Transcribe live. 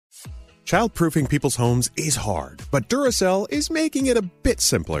Childproofing people's homes is hard, but Duracell is making it a bit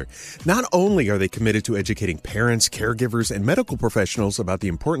simpler. Not only are they committed to educating parents, caregivers, and medical professionals about the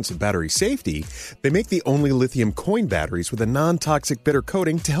importance of battery safety, they make the only lithium coin batteries with a non-toxic bitter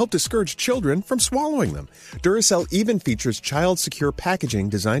coating to help discourage children from swallowing them. Duracell even features child-secure packaging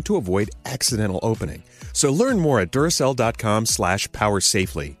designed to avoid accidental opening. So learn more at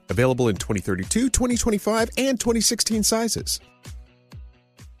Duracell.com/powersafely. Available in 2032, 2025, and 2016 sizes.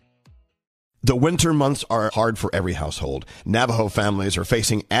 The winter months are hard for every household. Navajo families are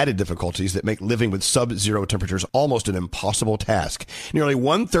facing added difficulties that make living with sub-zero temperatures almost an impossible task. Nearly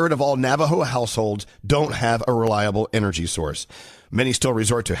 1/3 of all Navajo households don't have a reliable energy source. Many still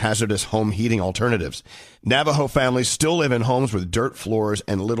resort to hazardous home heating alternatives. Navajo families still live in homes with dirt floors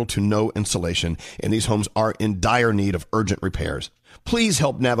and little to no insulation, and these homes are in dire need of urgent repairs. Please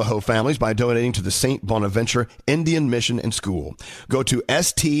help Navajo families by donating to the St. Bonaventure Indian Mission and School. Go to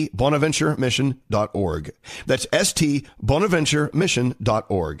stbonaventuremission.org. That's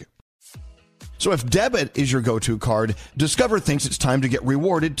stbonaventuremission.org. So if debit is your go-to card, Discover thinks it's time to get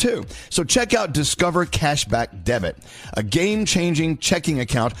rewarded too. So check out Discover Cashback Debit, a game-changing checking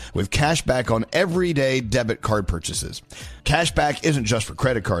account with cashback on everyday debit card purchases. Cashback isn't just for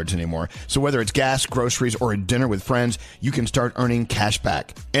credit cards anymore, so whether it's gas, groceries, or a dinner with friends, you can start earning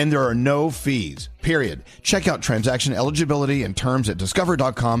cashback. And there are no fees, period. Check out transaction eligibility and terms at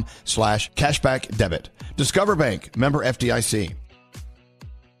discover.com/cashbackdebit. Discover Bank, member FDIC.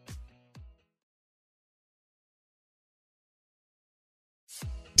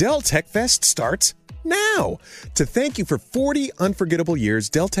 Dell Tech Fest starts now. To thank you for 40 unforgettable years,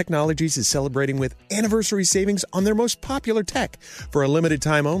 Dell Technologies is celebrating with anniversary savings on their most popular tech. For a limited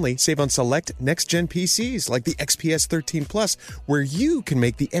time only, save on select next-gen PCs like the XPS 13 Plus, where you can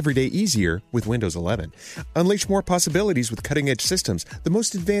make the everyday easier with Windows 11. Unleash more possibilities with cutting-edge systems, the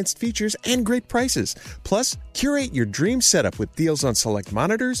most advanced features, and great prices. Plus, curate your dream setup with deals on select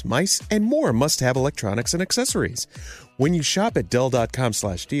monitors, mice, and more must-have electronics and accessories. When you shop at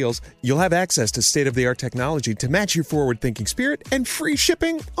Dell.com/deals, you'll have access to state-of-the-art technology to match your forward-thinking spirit and free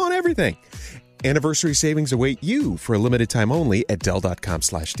shipping on everything. Anniversary savings await you for a limited time only at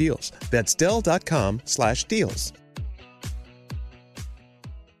Dell.com/deals. That's Dell.com/deals.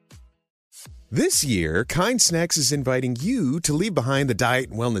 This year, Kind Snacks is inviting you to leave behind the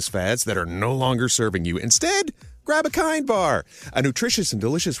diet and wellness fads that are no longer serving you. Instead, grab a Kind bar, a nutritious and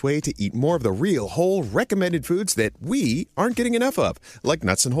delicious way to eat more of the real, whole, recommended foods that we aren't getting enough of, like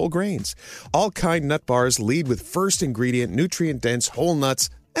nuts and whole grains. All Kind nut bars lead with first ingredient, nutrient-dense whole nuts,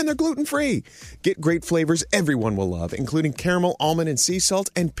 and they're gluten-free. Get great flavors everyone will love, including caramel, almond, and sea salt,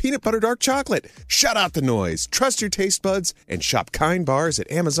 and peanut butter dark chocolate. Shut out the noise, trust your taste buds, and shop Kind bars at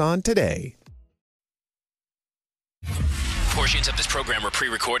Amazon today. Portions of this program are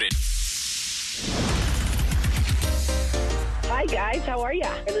pre-recorded. Hi, guys. How are ya?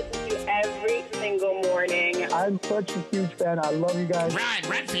 I listen to you every single morning. I'm such a huge fan. I love you guys.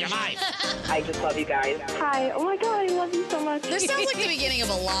 Run for your life. I just love you guys. Hi. Oh, my God. I love you so much. This sounds like the beginning of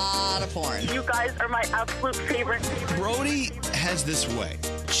a lot of porn. You guys are my absolute favorite. Brody has this way.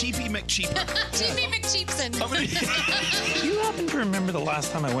 Cheapy McCheaper. Cheapy McCheapson. Do you happen to remember the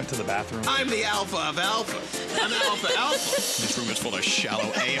last time I went to the bathroom? I'm the alpha of alpha. I'm alpha. This room is full of shallow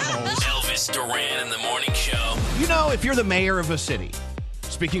a-holes. Elvis Duran in the morning show. You know, if you're the mayor of a city,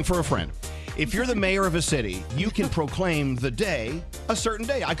 speaking for a friend, if you're the mayor of a city, you can proclaim the day, a certain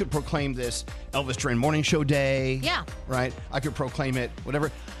day. I could proclaim this Elvis Duran Morning Show Day. Yeah. Right? I could proclaim it,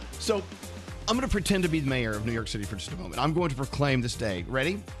 whatever. So I'm going to pretend to be the mayor of New York City for just a moment. I'm going to proclaim this day.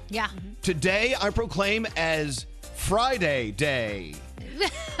 Ready? Yeah. Today I proclaim as Friday Day. Yay!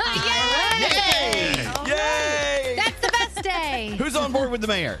 Yay! Yay! That's the best day. Who's on board with the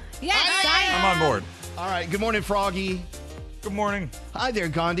mayor? Yes, I am. I'm on board. All right. Good morning, Froggy. Good morning. Hi there,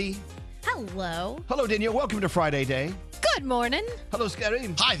 Gandhi. Hello. Hello, Danielle. Welcome to Friday Day. Good morning. Hello,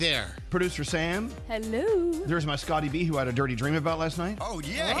 Scotty. Hi there. Producer Sam. Hello. There's my Scotty B, who I had a dirty dream about last night. Oh,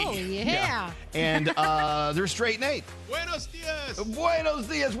 yay. Oh, yeah. And there's Straight Nate. Buenos dias. Buenos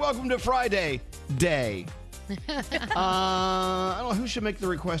dias. Welcome to Friday Day. I don't know who should make the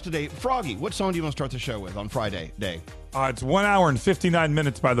request today. Froggy, what song do you want to start the show with on Friday Day? It's 1 hour and 59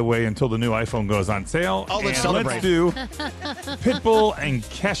 minutes, by the way, until the new iPhone goes on sale. Oh, let's And celebrate. Let's do Pitbull and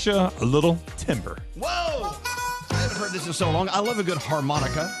Kesha, A Little Timber. Whoa! I haven't heard this in so long. I love a good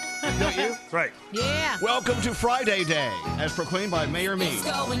harmonica. Don't you? That's right. Yeah. Welcome to Friday Day, as proclaimed by Mayor Me. It's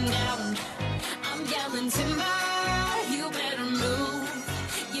going down. I'm yelling timber. You better move.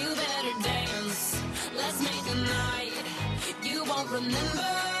 You better dance. Let's make a night. You won't remember.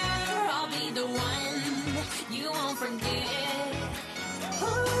 I'll be the one you won't forget.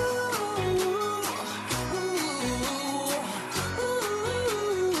 Ooh.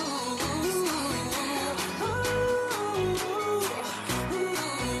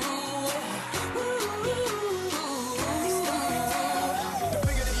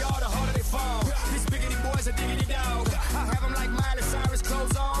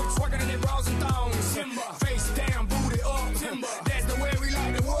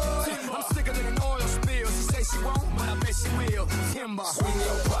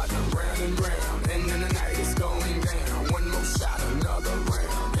 your partner round and round, and then the night is going down. One more shot, another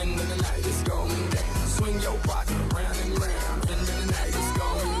round, and then the night is going down. Swing your partner round and round, and then the night is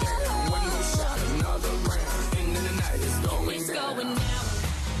going down. One more shot, another round, and then the night is going It's down. going down.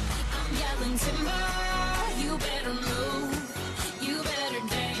 I'm yelling timber. You better move. You better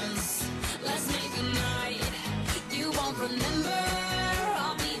dance. Let's make a night you won't remember.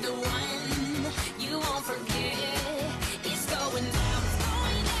 I'll be the one you won't forget. It's going down.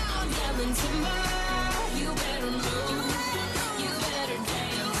 I'm yelling timber. You better move. You better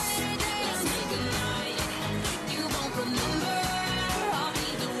dance. Let's make a night you won't remember. I'll be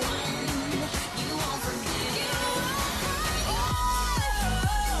the one you won't forget.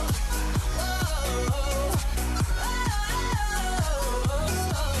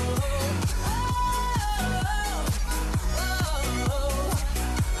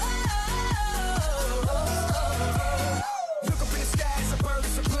 Look up in the sky, it's a bird,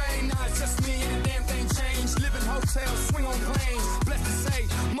 it's a plane. Nah, it's just me and the damn thing changed. Live in hotels, swing on planes. Blessed to say,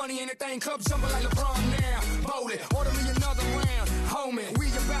 money ain't a thing. Club jumping like LeBron now. Bowl it, order me another round. Homie, we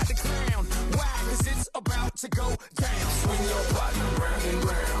about to clown. Why? Cause it's about to go down. Swing your partner round and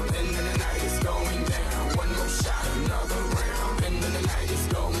round, and then the night is going down. One more shot, another round, and then the night is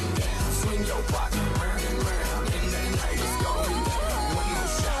going down. Swing your partner round and round, and then the night is going down. One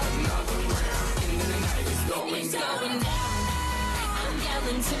more shot, another round, and then the night is going It's down. going down. I'm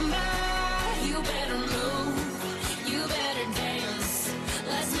yelling timber. You better move. You better dance.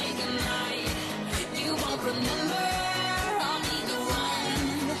 Let's make a night you won't remember. I'll be the one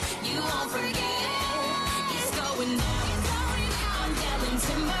you won't forget. It's going down. I'm yelling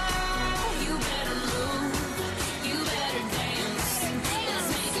timber. You better move. You better dance. Let's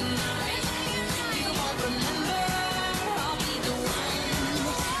make a night you won't remember. I'll be the one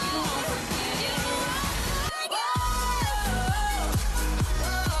you won't forget.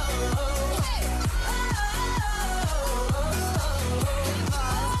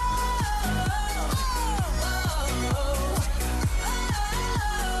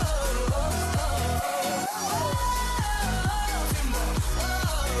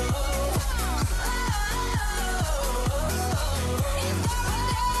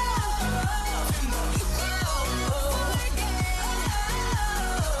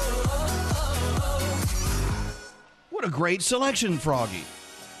 What a great selection, Froggy.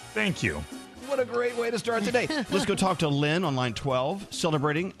 Thank you. What a great way to start the day. Let's go talk to Lynn on line 12,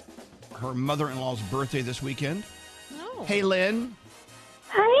 celebrating her mother-in-law's birthday this weekend. Oh. Hey, Lynn.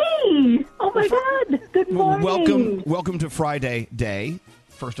 Hey! Oh my God! Good morning. Welcome to Friday Day,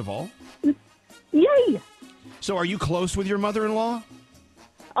 first of all. Yay! So are you close with your mother-in-law?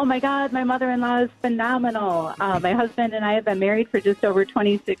 Oh my God, my mother-in-law is phenomenal. My husband and I have been married for just over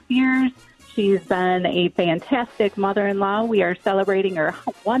 26 years. She's been a fantastic mother-in-law. We are celebrating her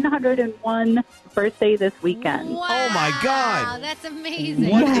 101 birthday this weekend. Wow. Oh, my God. That's amazing.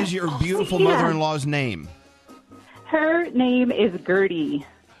 What is your beautiful Yeah. mother-in-law's name? Her name is Gertie.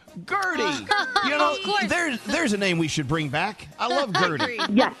 Gertie. You know, Of course. there's a name we should bring back. I love Gertie.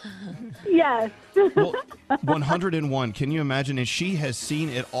 Yes. Yes. Well, 101. Can you imagine? And she has seen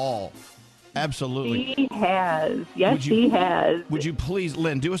it all. Absolutely. She has. Yes, Would you- she has. Would you please,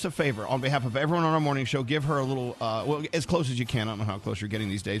 Lynn, do us a favor on behalf of everyone on our morning show? Give her a little, well, as close as you can. I don't know how close you're getting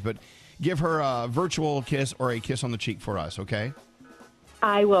these days, but give her a virtual kiss or a kiss on the cheek for us, okay?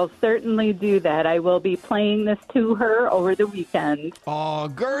 I will certainly do that. I will be playing this to her over the weekend. Oh,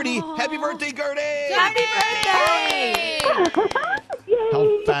 Gertie. Happy birthday, Gertie. Happy birthday! Yay!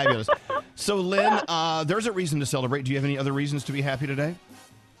 How fabulous. So, Lynn, there's a reason to celebrate. Do you have any other reasons to be happy today?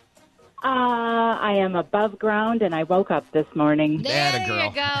 I am above ground, and I woke up this morning. There Atta girl. you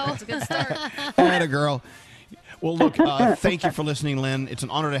go. That's a good start. Atta girl. Well, look, thank you for listening, Lynn. It's an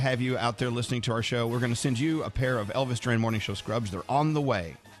honor to have you out there listening to our show. We're going to send you a pair of Elvis Duran Morning Show scrubs. They're on the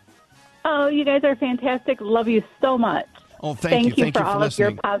way. Oh, you guys are fantastic. Love you so much. Oh, thank you. Thank for you for all of your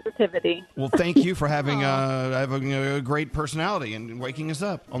listening. positivity. Well, thank you for having a great personality and waking us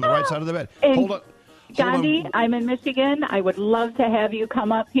up on the right side of the bed. And Hold on. Gandhi, I'm in Michigan. I would love to have you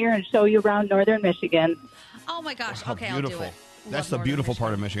come up here and show you around northern Michigan. Oh my gosh. How Okay, beautiful. I'll do it. That's Love the Northern beautiful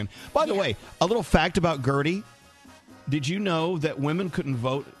part of Michigan. By the way, a little fact about Gertie. Did you know that women couldn't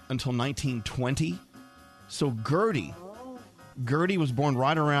vote until 1920? So Gertie was born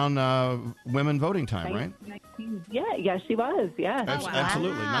right around women voting time, right? Yeah, she was. Yeah.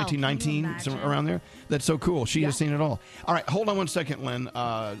 Absolutely. 1919, somewhere around there. That's so cool. She has seen it all. All right, hold on one second, Lynn.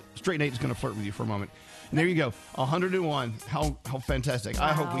 Straight Nate is going to flirt with you for a moment. And there you go. 101. How fantastic.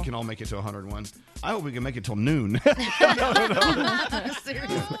 I hope we can all make it to 101. I hope we can make it till noon.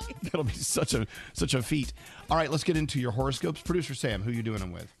 Seriously. That'll be such a feat. All right, let's get into your horoscopes. Producer Sam, who are you doing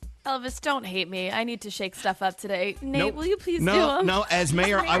them with? Elvis, don't hate me. I need to shake stuff up today. Nate, Nope. will you please do No, them? no. As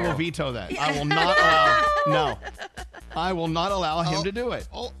mayor, I will veto that. I will not allow. No, I will not allow him to do it.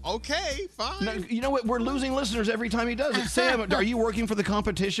 Oh, okay, fine. No, you know what? We're losing listeners every time he does it. Sam, are you working for the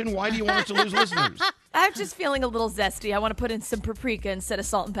competition? Why do you want us to lose listeners? I'm just feeling a little zesty. I want to put in some paprika instead of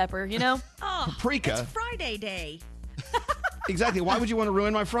salt and pepper, you know? Oh, Paprika? It's Friday day. Exactly. Why would you want to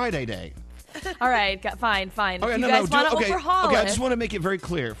ruin my Friday day? All right, fine. Okay, If you guys want to overhaul okay, it. I just want to make it very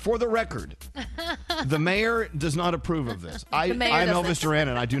clear. For the record, the mayor does not approve of this. I'm Elvis Duran,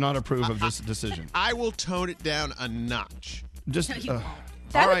 and I do not approve of this decision. I will tone it down a notch. Just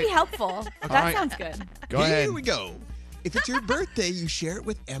That would be helpful. That sounds good. Go ahead. Here we go. If it's your birthday, you share it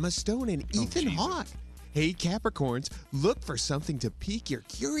with Emma Stone and Ethan Hawke. Hey, Capricorns, look for something to pique your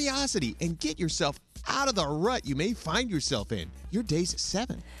curiosity and get yourself out of the rut you may find yourself in. Your day's a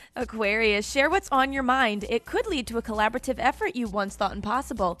 7. Aquarius, share what's on your mind. It could lead to a collaborative effort you once thought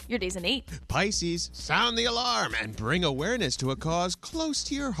impossible. Your day's an 8. Pisces, sound the alarm and bring awareness to a cause close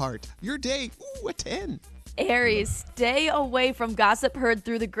to your heart. Your day, a 10. Aries, stay away from gossip heard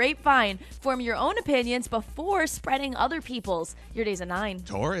through the grapevine. Form your own opinions before spreading other people's. Your day's a 9.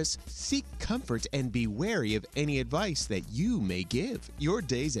 Taurus, seek comfort and be wary of any advice that you may give. Your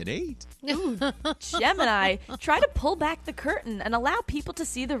day's an 8. Ooh, Gemini, try to pull back the curtain and allow people to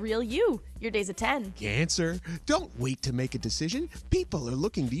see the real you. Your day's a 10. Cancer, don't wait to make a decision. People are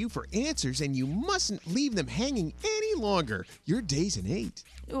looking to you for answers and you mustn't leave them hanging any longer. Your day's an 8.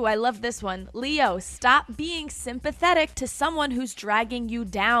 Ooh, I love this one. Leo, stop being sympathetic to someone who's dragging you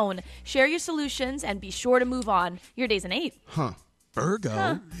down. Share your solutions and be sure to move on. Your day's an 8.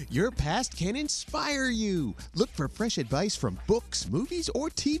 Virgo, your past can inspire you. Look for fresh advice from books, movies, or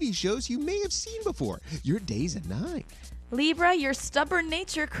TV shows you may have seen before. Your day's a 9. Libra, your stubborn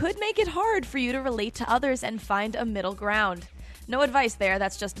nature could make it hard for you to relate to others and find a middle ground. No advice there.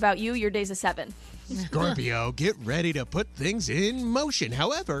 That's just about you. Your day's a 7. Scorpio, get ready to put things in motion.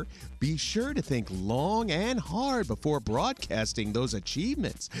 However, be sure to think long and hard before broadcasting those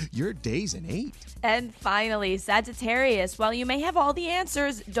achievements. Your day's an 8. And finally, Sagittarius, while you may have all the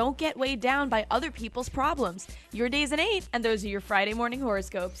answers, don't get weighed down by other people's problems. Your day's an 8, and those are your Friday morning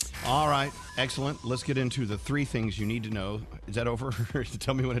horoscopes. All right. Excellent. Let's get into the 3 things you need to know. Is that over?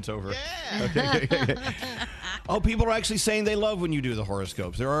 Tell me when it's over. Yeah. Okay. Oh, people are actually saying they love when you do the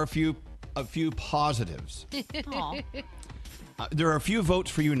horoscopes. There are a few positives. There are a few votes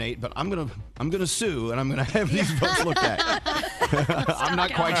for you, Nate, but I'm gonna sue and I'm gonna have these votes looked at. I'm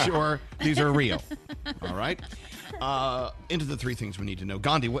not quite sure these are real. All right. Into the 3 things we need to know.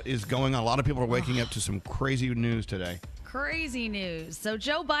 Gandhi, what is going on? A lot of people are waking up to some crazy news today. Crazy news. So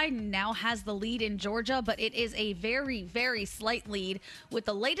Joe Biden now has the lead in Georgia, but it is a very, very slight lead, with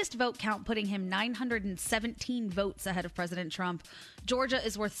the latest vote count putting him 917 votes ahead of President Trump. Georgia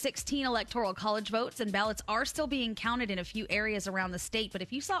is worth 16 electoral college votes, and ballots are still being counted in a few areas around the state. But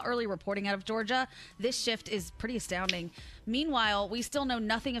if you saw early reporting out of Georgia, this shift is pretty astounding. Meanwhile, we still know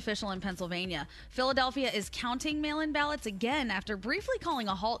nothing official in Pennsylvania. Philadelphia is counting mail-in ballots again after briefly calling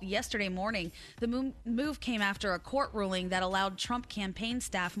a halt yesterday morning. The move came after a court ruling that allowed Trump campaign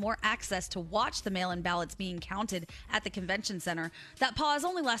staff more access to watch the mail-in ballots being counted at the convention center. That pause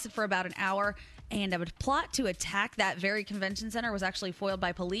only lasted for about an hour, and a plot to attack that very convention center was actually foiled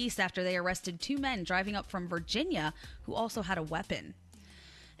by police after they arrested 2 men driving up from Virginia who also had a weapon.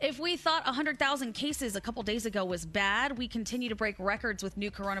 If we thought 100,000 cases a couple days ago was bad, we continue to break records with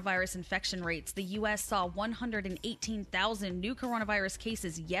new coronavirus infection rates. The U.S. saw 118,000 new coronavirus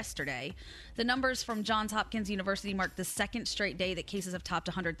cases yesterday. The numbers from Johns Hopkins University mark the second straight day that cases have topped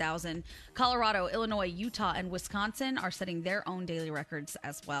 100,000. Colorado, Illinois, Utah, and Wisconsin are setting their own daily records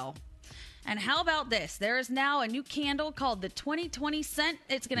as well. And how about this? There is now a new candle called the 2020 scent.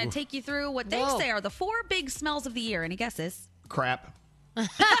 It's going to take you through what they say are the 4 big smells of the year. Any guesses? Crap. Yeah,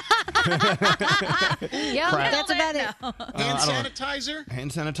 that's about it. Hand sanitizer?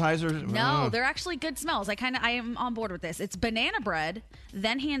 Hand sanitizer? No, they're actually good smells. I am on board with this. It's banana bread,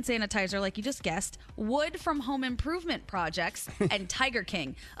 then hand sanitizer, like you just guessed, wood from home improvement projects, and Tiger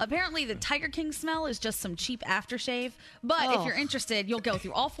King. Apparently, the Tiger King smell is just some cheap aftershave. But if you're interested, you'll go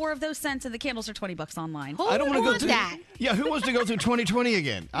through all 4 of those scents, and the candles are $20 online. I don't want to go through that. Yeah, who wants to go through 2020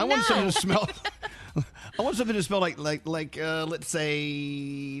 again? I want someone to smell I want something to spell like let's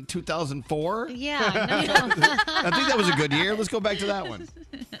say 2004. Yeah. I think that was a good year. Let's go back to that one.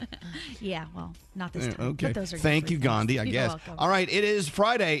 Yeah, well, not this time. Okay. But those are good Thank you, reasons. Gandhi, I You're guess. welcome. All right, it is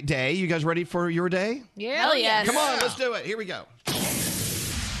Friday day. You guys ready for your day? Hell yes. Come on, let's do it. Here we go.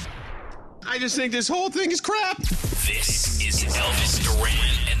 I just think this whole thing is crap. This is Elvis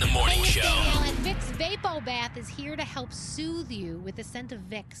Duran and the Morning Show. And Vicks Vapo Bath is here to help soothe you with the scent of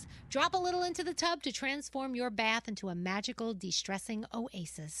Vicks. Drop a little into the tub to transform your bath into a magical, de-stressing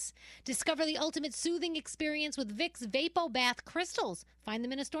oasis. Discover the ultimate soothing experience with Vicks Vapo Bath crystals. Find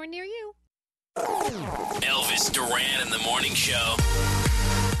them in a store near you. Elvis Duran and the Morning Show.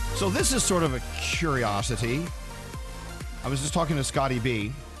 So this is sort of a curiosity. I was just talking to Scotty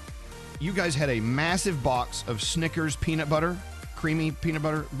B. You guys had a massive box of Snickers peanut butter, creamy peanut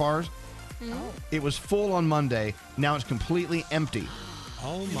butter bars. Oh. It was full on Monday. Now it's completely empty.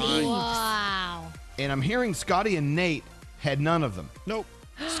 Oh Wow. And I'm hearing Scotty and Nate had none of them. Nope.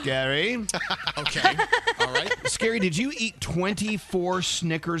 Scary. Okay. All right. Scary, did you eat 24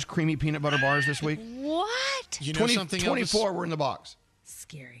 Snickers creamy peanut butter bars this week? What? You know something, Elvis? 24 were in the box.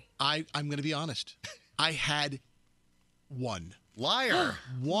 Scary. I'm going to be honest. I had one. Liar.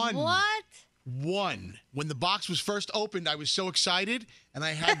 One. What? One. When the box was first opened, I was so excited, and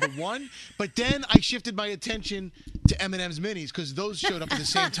I had the one. But then I shifted my attention to M&M's Minis because those showed up at the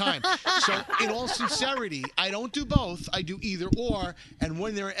same time. So, in all sincerity, I don't do both. I do either or. And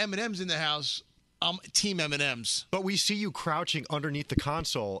when there are M&M's in the house, I'm Team M&M's. But we see you crouching underneath the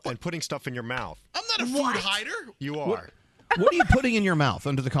console and putting stuff in your mouth. I'm not a food hider. You are. What are you putting in your mouth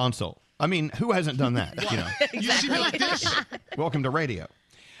under the console? I mean, who hasn't done that? You know. You see me like this? Welcome to radio.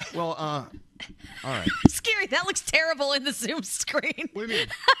 Well, all right. Scary. That looks terrible in the Zoom screen. What do you mean?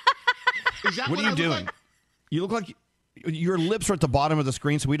 Is that What are you I look doing? like? You look like your lips are at the bottom of the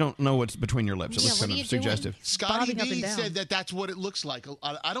screen, so we don't know what's between your lips. It Yeah, looks what kind are of you doing? suggestive. Scotty Bobbing up B and down. said that that's what it looks like.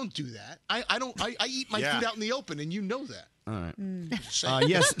 I don't do that. I eat my food out in the open, and you know that. All right. Saying.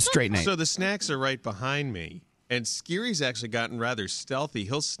 Yes, straight Nate. So the snacks are right behind me. And Scary's actually gotten rather stealthy.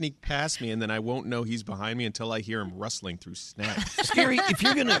 He'll sneak past me, and then I won't know he's behind me until I hear him rustling through snacks. Scary, if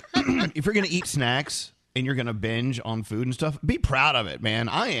you're gonna eat snacks and you're gonna binge on food and stuff, be proud of it, man.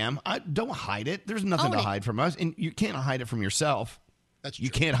 I am. I don't hide it. There's nothing Own to it. hide from us, and you can't hide it from yourself. That's You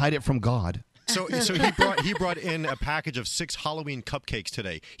true. can't hide it from God. So he brought in a package of 6 Halloween cupcakes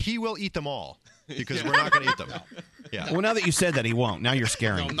today. He will eat them all because we're not going to eat them. Yeah. Well, now that you said that, he won't. Now you're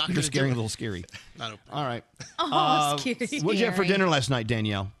scaring. No, I'm not You're gonna scaring do a little scary. I don't- All right. Oh, scary. What did you have for Scary. dinner last night,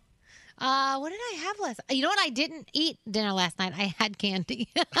 Danielle? What did I have last? You know what? I didn't eat dinner last night. I had candy.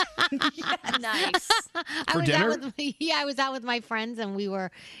 Nice. I For was dinner? Out with, I was out with my friends, and we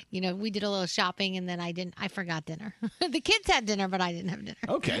were, we did a little shopping, and then I forgot dinner. The kids had dinner, but I didn't have dinner.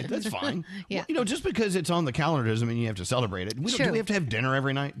 Okay, that's fine. Yeah. Well, just because it's on the calendar doesn't mean you have to celebrate it. Do True. we have to have dinner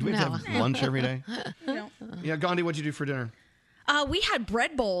every night? Do we have to No. have lunch every day? No. Yeah, Gandhi, what'd you do for dinner? We had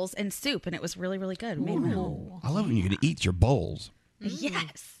bread bowls and soup, and it was really, really good. I love when you can eat your bowls.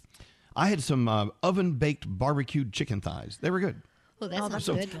 Yes. I had some oven-baked barbecued chicken thighs. They were good. Oh, that sounds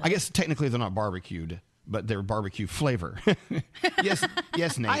So good. I guess technically they're not barbecued, but they're barbecue flavor. yes,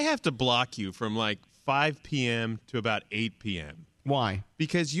 Nate. I have to block you from like 5 p.m. to about 8 p.m. Why?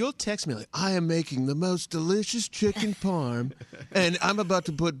 Because you'll text me like, I am making the most delicious chicken parm, and I'm about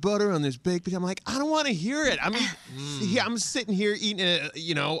to put butter on this baked potato. I'm like, I don't want to hear it. I'm sitting here eating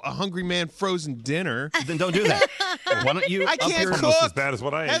a hungry man frozen dinner. Then don't do that. Why don't you? I up can't your, cook. Almost as bad as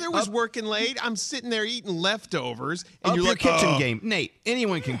what I ate. Heather was working late. I'm sitting there eating leftovers, and Up you're your like, kitchen "Oh." game, Nate.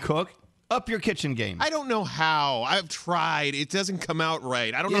 Anyone can cook. Up your kitchen game. I don't know how. I've tried. It doesn't come out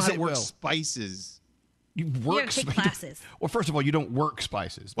right. I don't know Yes, how to it work will. spices. You You work gotta take spi- classes. Well, first of all, you don't work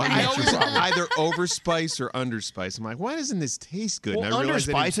spices. Well, Maybe I that's your always problem. either overspice or underspice. I'm like, why doesn't this taste good? Well, and I realize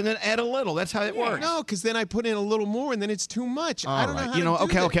that underspice and then add a little. That's how it works. No, because then I put in a little more, and then it's too much. I All don't know right. how to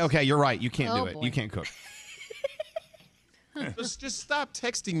do this. Okay. You're right. You can't Oh, do it. boy. You can't cook. Just stop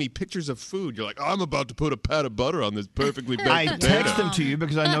texting me pictures of food. You're like, oh, I'm about to put a pat of butter on this perfectly baked I potato. text them to you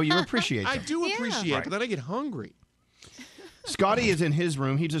because I know you appreciate I them. do Yeah. appreciate it, but then I get hungry. Scotty is in his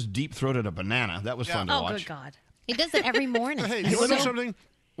room. He just deep-throated a banana. That was fun to Oh, watch. good God. He does it every morning. Hey, you want to know something?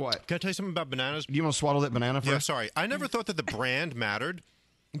 What? Can I tell you something about bananas? Do you want to swallow that banana Yeah, first? sorry. I never thought that the brand mattered,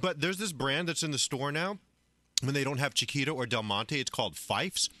 but there's this brand that's in the store now. When they don't have Chiquita or Del Monte, it's called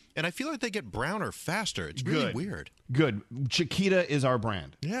Fifes, and I feel like they get browner faster. It's really Good. weird. Good. Chiquita is our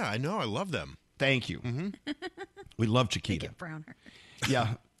brand. Yeah, I know. I love them. Thank you. We love Chiquita. Get browner.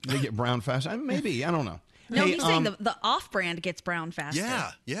 Yeah, they get brown fast. Maybe. I don't know. No, Hey, he's saying the off-brand gets brown faster.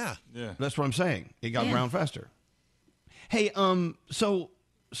 Yeah. That's what I'm saying. It got Yeah. brown faster. Hey, so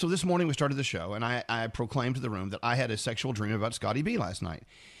So this morning we started the show, and I proclaimed to the room that I had a sexual dream about Scotty B last night.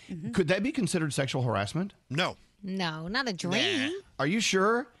 Mm-hmm. Could that be considered sexual harassment? No. No, not a dream. Are you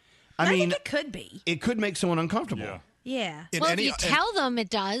sure? I mean, think it could be. It could make someone uncomfortable. Yeah. Well, if you tell them, it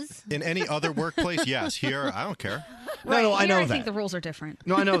does. In any other workplace, yes. Here, I don't care. No, I Here, know I that. think the rules are different.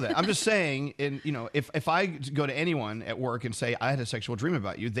 No, I know that. I'm just saying, if I go to anyone at work and say I had a sexual dream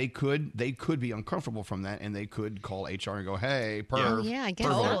about you, they could be uncomfortable from that, and they could call HR and go, "Hey, perv." Oh, yeah, I guess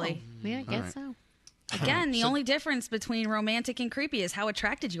pervert. so. Totally. Yeah, I guess right. so. Again, the only difference between romantic and creepy is how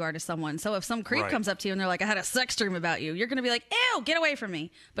attracted you are to someone. So if some creep Right. comes up to you and they're like, I had a sex dream about you, you're going to be like, ew, get away from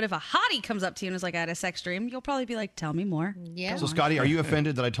me. But if a hottie comes up to you and is like, I had a sex dream, you'll probably be like, tell me more. Yeah. So, Scotty, are you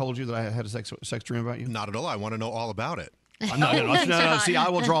offended that I told you that I had a sex dream about you? Not at all. I want to know all about it. No. See, I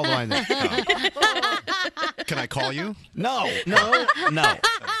will draw the line there. Can I call you? No.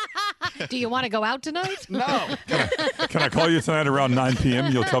 Do you want to go out tonight? No. Can I call you tonight around 9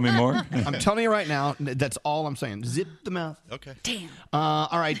 p.m.? You'll tell me more? I'm telling you right now, that's all I'm saying. Zip the mouth. Okay. Damn.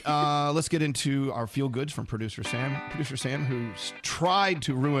 All right, let's get into our feel goods from producer Sam. Producer Sam, who tried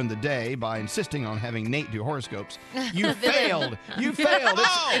to ruin the day by insisting on having Nate do horoscopes. You failed. You failed.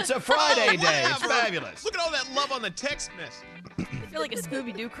 It's a Friday day. It's fabulous. Look at all that love on the text message. I feel like a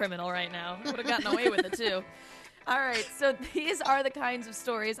Scooby-Doo criminal right now. Would have gotten away with it, too. All right, so these are the kinds of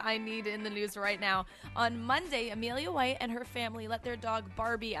stories I need in the news right now. On Monday, Amelia White and her family let their dog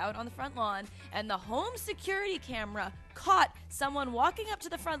Barbie out on the front lawn, and the home security camera caught someone walking up to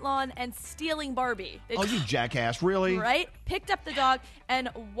the front lawn and stealing Barbie. They Oh, you jackass. Really? Right? Picked up the dog and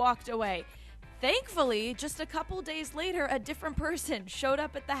walked away. Thankfully, just a couple days later, a different person showed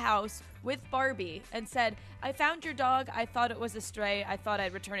up at the house with Barbie and said, I found your dog. I thought it was a stray. I thought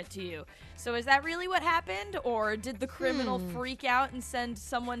I'd return it to you. So is that really what happened? Or did the criminal freak out and send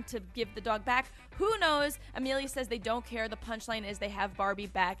someone to give the dog back? Who knows? Amelia says they don't care. The punchline is they have Barbie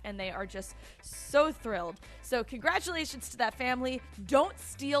back, and they are just so thrilled. So congratulations to that family. Don't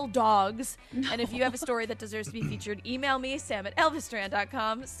steal dogs. And if you have a story that deserves to be featured, email me,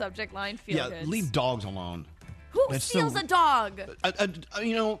 sam@elvisduran.com, subject line feel goods. Leave dogs alone. Who That's steals so- a dog?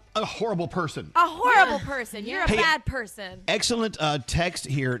 A horrible person. A horrible person. You're a Hey, bad person. Excellent text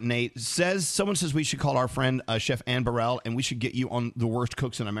here, Nate. Someone says we should call our friend Chef Ann Burrell, and we should get you on the Worst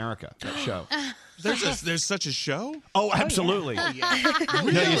Cooks in America, that show. There's such a show? Oh, absolutely. Oh, yeah.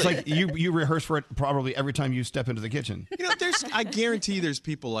 No, it's like you rehearse for it probably every time you step into the kitchen. I guarantee there's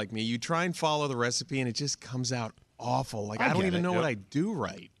people like me. You try and follow the recipe, and it just comes out awful. Like, I I don't get even it. know Yep. what I do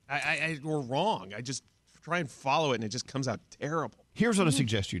right. Or wrong. I just try and follow it, and it just comes out terrible. Here's what I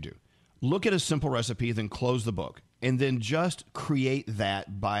suggest you do. Look at a simple recipe, then close the book, and then just create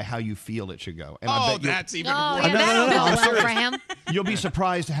that by how you feel it should go. And I bet that's even Oh, worse. yeah, that'll go I'm well serious. for him. You'll be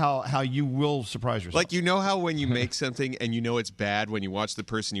surprised how you will surprise yourself. Like, you know how when you make something and you know it's bad, when you watch the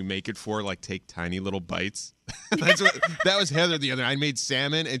person you make it for, like, take tiny little bites? That was Heather the other night. I made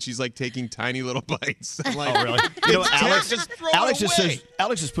salmon, and she's, like, taking tiny little bites. I'm like, Oh, really? You know, "It's Alex, just throw Alex it just away." says,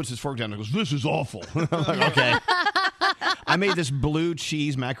 Alex just puts his fork down and goes, "This is awful." I'm like, okay. I made this blue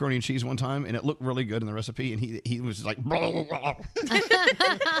cheese macaroni and cheese one time, and it looked really good in the recipe. And he was like, blah, blah, blah.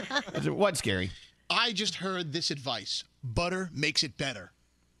 I said, "What's scary?" I just heard this advice: butter makes it better.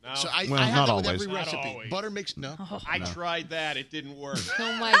 No. So I Well, have not that with always. every Not recipe. always. Butter makes no. I tried that. It didn't work.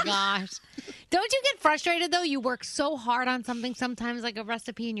 Oh my gosh. Don't you get frustrated though? You work so hard on something sometimes, like a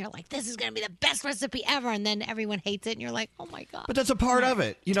recipe, and you're like, this is going to be the best recipe ever. And then everyone hates it, and you're like, oh my God. But that's a part of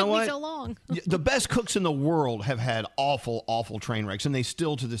it. You know Took me what? so long. The best cooks in the world have had awful, awful train wrecks, and they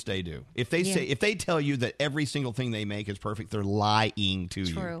still to this day do. If they say, if they tell you that every single thing they make is perfect, they're lying to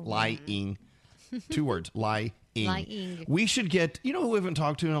you. True. Lying. 2 words. Lying. Lying. We should get. You know who we haven't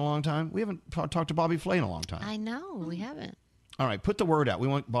talked to in a long time? We haven't talked to Bobby Flay in a long time. I know. We haven't. All right, put the word out. We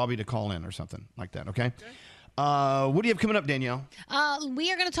want Bobby to call in or something like that. Okay. What do you have coming up, Danielle? We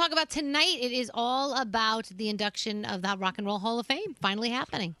are going to talk about tonight. It is all about the induction of the Rock and Roll Hall of Fame finally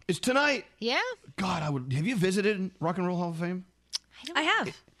happening. It's tonight. Yeah. God, I would. Have you visited Rock and Roll Hall of Fame? I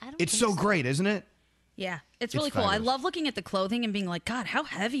have. It's so great, isn't it? Yeah, it's It's really cool. fabulous. I love looking at the clothing and being like, God, how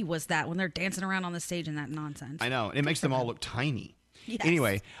heavy was that when they're dancing around on the stage in that nonsense? I know. It makes them all look tiny. Yes.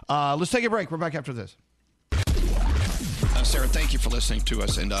 Anyway, let's take a break. We're back after this. Sarah, thank you for listening to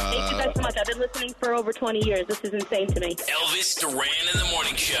us. And Thank you guys so much. I've been listening for over 20 years. This is insane to me. Elvis Duran in the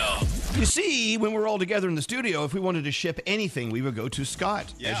morning show. You see, when we're all together in the studio, if we wanted to ship anything, we would go to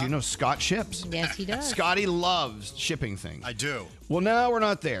Scott. As you know, Scott ships. Yes, he does. Scotty loves shipping things. I do. Well, now we're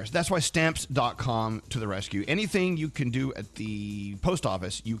not there. That's why Stamps.com to the rescue. Anything you can do at the post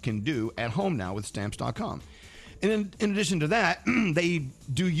office, you can do at home now with Stamps.com. And in addition to that, they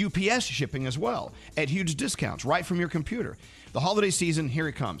do UPS shipping as well at huge discounts right from your computer. The holiday season, here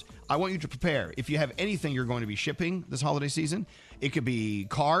it comes. I want you to prepare. If you have anything you're going to be shipping this holiday season, it could be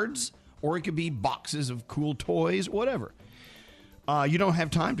cards or it could be boxes of cool toys, whatever. You don't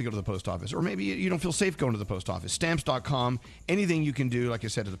have time to go to the post office, or maybe you don't feel safe going to the post office. Stamps.com, anything you can do, like I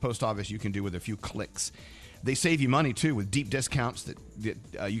said, at the post office, you can do with a few clicks. They save you money, too, with deep discounts that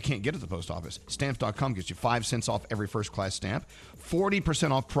you can't get at the post office. Stamps.com gets you 5 cents off every first-class stamp,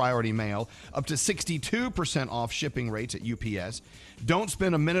 40% off priority mail, up to 62% off shipping rates at UPS. Don't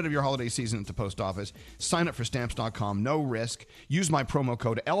spend a minute of your holiday season at the post office. Sign up for Stamps.com, no risk. Use my promo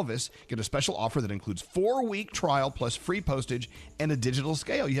code ELVIS. Get a special offer that includes 4-week trial plus free postage and a digital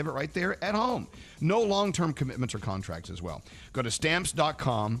scale. You have it right there at home. No long-term commitments or contracts as well. Go to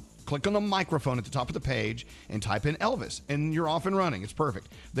Stamps.com. Click on the microphone at the top of the page and type in Elvis, and you're off and running. It's perfect.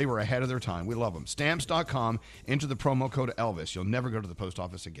 They were ahead of their time. We love them. Stamps.com. Enter the promo code Elvis. You'll never go to the post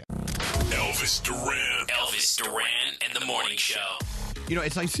office again. Elvis Duran. Elvis Duran and the Morning Show. You know,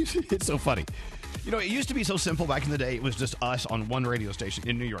 it's like it's so funny. You know, it used to be so simple back in the day. It was just us on one radio station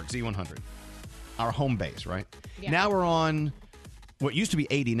in New York, Z100, our home base, right? Yeah. Now we're on what used to be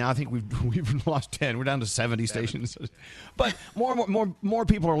 80. Now I think we've lost 10. We're down to 70 stations. But more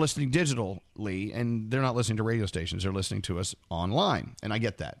people are listening digitally, and they're not listening to radio stations. They're listening to us online, and I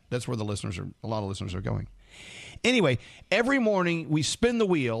get that. That's where a lot of listeners are going. Anyway, every morning we spin the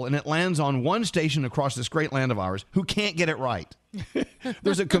wheel, and it lands on one station across this great land of ours who can't get it right.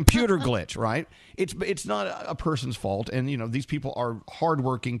 There's a computer glitch, right? It's not a person's fault, and you know these people are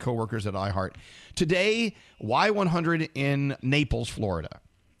hardworking coworkers at iHeart. Today, Y100 in Naples, Florida.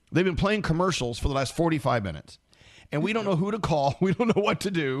 They've been playing commercials for the last 45 minutes, and we don't know who to call. We don't know what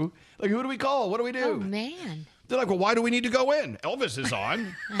to do. Like, who do we call? What do we do? Oh man. They're like, well, why do we need to go in? Elvis is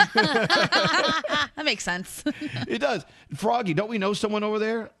on. That makes sense. It does. Froggy, don't we know someone over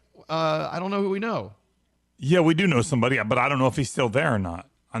there? I don't know who we know. Yeah, we do know somebody, but I don't know if he's still there or not.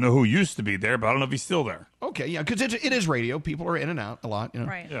 I know who used to be there, but I don't know if he's still there. Okay, yeah, because it is radio. People are in and out a lot. You know?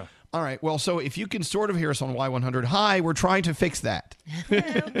 Right. Yeah. All right, well, so if you can sort of hear us on Y100, hi, we're trying to fix that.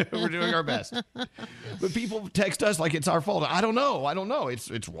 We're doing our best. But people text us like it's our fault. I don't know.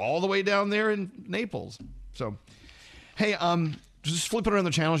 It's all the way down there in Naples. So, hey, just flipping around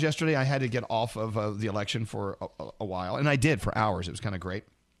the channels yesterday, I had to get off of the election for a while, and I did for hours. It was kind of great.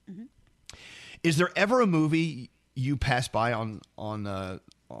 Mm-hmm. Is there ever a movie you pass by on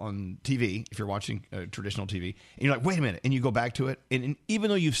TV, if you're watching traditional TV, and you're like, wait a minute, and you go back to it, and even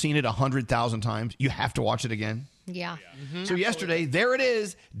though you've seen it 100,000 times, you have to watch it again? Yeah. Mm-hmm. So yesterday, there it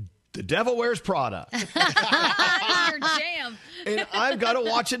is, The Devil Wears Prada. Your jam. And I've got to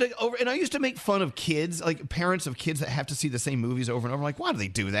watch it over. And I used to make fun of kids, like parents of kids that have to see the same movies over and over. Like, why do they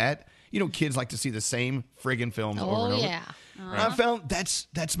do that? You know, kids like to see the same friggin' films over and over. Yeah. And I found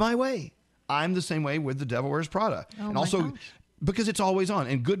that's my way. I'm the same way with The Devil Wears Prada. And also, because it's always on.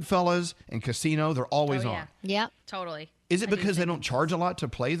 And Goodfellas and Casino, they're always on. Yep. Totally. Is it because they don't charge a lot to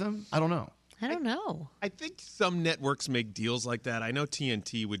play them? I don't know. I don't know. I think some networks make deals like that. I know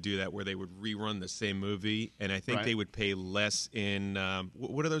TNT would do that where they would rerun the same movie, and I think they would pay less in,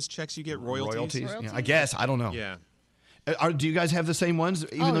 what are those checks you get, royalties? Yeah, I guess. I don't know. Yeah. Do you guys have the same ones?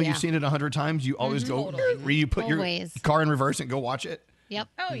 Even though you've seen it 100 times, you always go, you put your car in reverse and go watch it? Yep.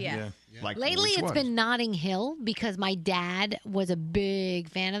 Oh, yeah. Like, lately, which it's ones? been Notting Hill because my dad was a big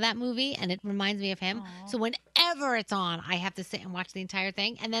fan of that movie, and it reminds me of him. So whenever it's on, I have to sit and watch the entire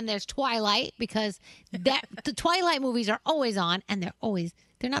thing. And then there's Twilight because the Twilight movies are always on, and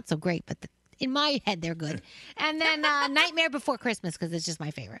they're not so great, but in my head they're good. And then Nightmare Before Christmas because it's just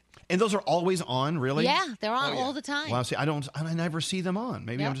my favorite. And those are always on, really? Yeah, they're on all the time. Wow, see, I never see them on.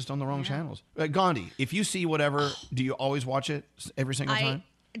 Maybe I'm just on the wrong channels. Gandhi, if you see whatever, do you always watch it every single time?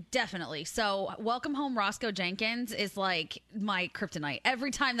 Definitely. So Welcome Home Roscoe Jenkins is like my kryptonite.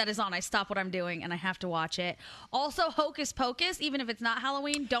 Every time that is on, I stop what I'm doing and I have to watch it. Also Hocus Pocus, even if it's not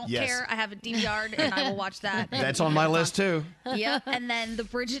Halloween, don't care. I have it DVR'd and I will watch that. That's on my list too. Yep. And then the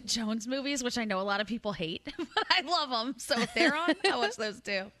Bridget Jones movies, which I know a lot of people hate, but I love them. So if they're on, I watch those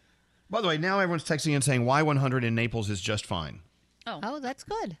too. By the way, now everyone's texting and saying Y100 in Naples is just fine. Oh, that's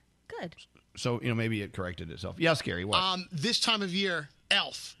good. Good. So, maybe it corrected itself. Yeah, Scary, what? This time of year,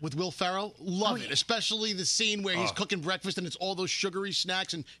 Elf with Will Ferrell, love it. Especially the scene where he's cooking breakfast and it's all those sugary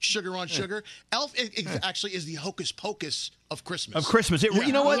snacks and sugar on sugar. Elf actually is the hocus pocus of Christmas. Of Christmas.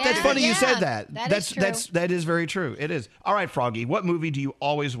 You know what? That's funny you said that. That is very true. It is. All right, Froggy, what movie do you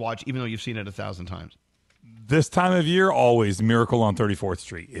always watch even though you've seen it 1,000 times? This time of year, always Miracle on 34th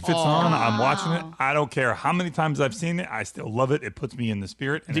Street. If it's on, I'm watching it. I don't care how many times I've seen it. I still love it. It puts me in the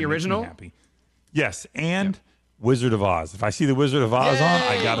spirit. And the original? Makes me happy. Yes, and Wizard of Oz. If I see the Wizard of Oz on,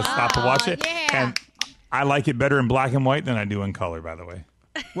 I got to stop to watch it. Yeah. I like it better in black and white than I do in color, by the way.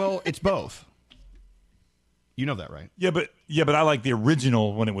 Well, it's both. You know that, right? Yeah, but I like the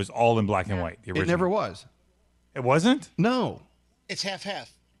original when it was all in black and white. The original. It never was. It wasn't? No. It's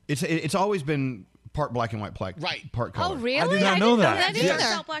half-half. It's always been part black and white, part color. Oh, really? I did not know that. It Yes.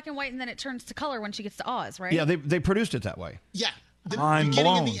 starts out black and white, and then it turns to color when she gets to Oz, right? Yeah, they produced it that way. Yeah. The Mind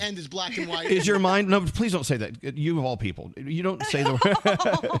beginning blown. and the end is black and white. Is your mind? No, please don't say that. You of all people, you don't say the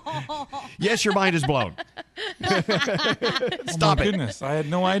word. Yes, your mind is blown. Stop my it. goodness, I had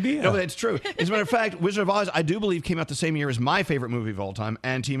no idea. No, that's true. As a matter of fact, Wizard of Oz, I do believe, came out the same year as my favorite movie of all time,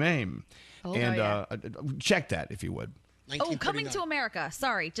 Anti-Mame. Oh, and yeah. Check that if you would. Oh, Coming to America.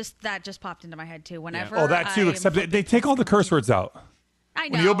 Sorry, that just popped into my head too. Whenever Oh, that too. I'm Except they take all the curse words out. I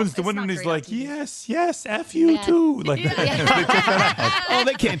know. When he opens the it's window not and he's great on like, TV. yes, F you too. Like, Oh,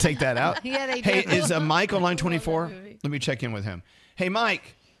 they can't take that out. Yeah, they Hey, do. is Mike on line 24? Let me check in with him. Hey,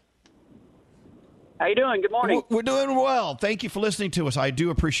 Mike. How you doing? Good morning. We're doing well. Thank you for listening to us. I do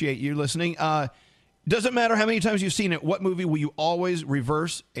appreciate you listening. Doesn't matter how many times you've seen it. What movie will you always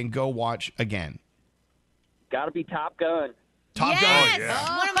reverse and go watch again? Got to be Top Gun. Top yes! Gun.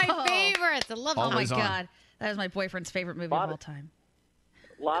 Yeah. One of my favorites. I love Oh my Always on. God, that is my boyfriend's favorite movie of all time.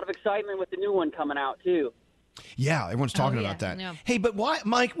 A lot of excitement with the new one coming out too. Yeah, everyone's talking yeah. about that. Yeah. Hey, but why,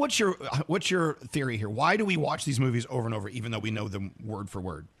 Mike? What's your theory here? Why do we watch these movies over and over, even though we know them word for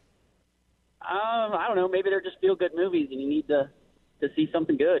word? I don't know. Maybe they're just feel good movies, and you need to see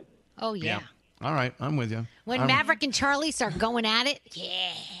something good. Oh, yeah. All right, I'm with you. When Maverick and Charlie start going at it,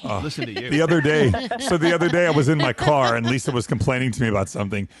 yeah. Listen to you. The other day, I was in my car and Lisa was complaining to me about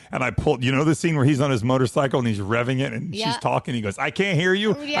something, and I pulled. You know the scene where he's on his motorcycle and he's revving it, and Yeah. she's talking. He goes, "I can't hear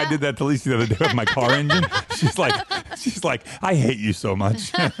you." Yeah. I did that to Lisa the other day with my car engine. She's like, "I hate you so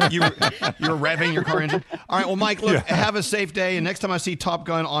much." You're revving your car engine. All right, well, Mike, look, have a safe day, and next time I see Top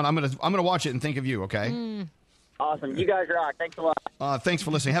Gun on, I'm gonna watch it and think of you. Okay. Awesome. You guys rock. Thanks a lot. Thanks for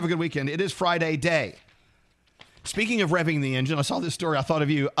listening. Have a good weekend. It is Friday day. Speaking of revving the engine, I saw this story. I thought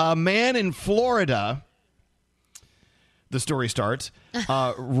of you. A man in Florida, the story starts,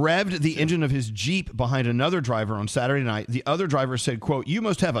 revved the engine of his Jeep behind another driver on Saturday night. The other driver said, quote, "You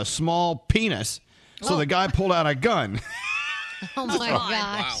must have a small penis." So the guy pulled out a gun. Oh, my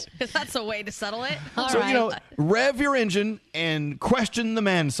gosh. That's a way to settle it. So, rev your engine and question the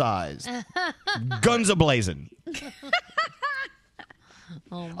man size. Guns a-blazing.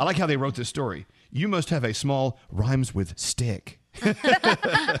 I like how they wrote this story. You must have a small rhymes with stick. I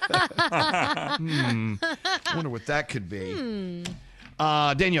wonder what that could be.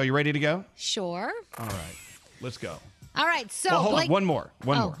 Danielle, you ready to go? Sure. All right. Let's go. All right, so Well, hold Blake- on. One more.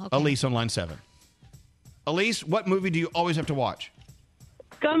 Okay. Elise on line 7. Elise, what movie do you always have to watch?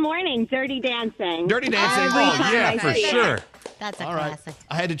 Good morning, Dirty Dancing. Dirty Dancing. Every Oh, time yeah, I for see it. sure. That's a All right. classic.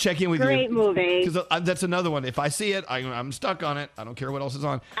 I had to check in with you. Great movie. Because that's another one. If I see it, I'm stuck on it. I don't care what else is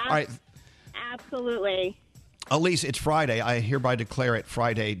on. All right. Absolutely. Elise, it's Friday. I hereby declare it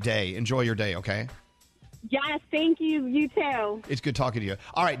Friday day. Enjoy your day, okay? Yes, thank you. You too. It's good talking to you.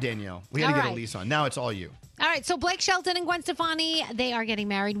 All right, Danielle. We had to All get right. Elise on. Now it's all you. All right, so Blake Shelton and Gwen Stefani, they are getting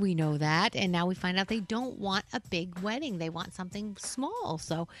married. We know that. And now we find out they don't want a big wedding. They want something small.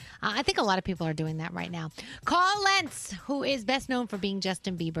 So I think a lot of people are doing that right now. Carl Lentz, who is best known for being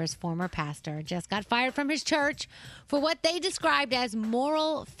Justin Bieber's former pastor, just got fired from his church for what they described as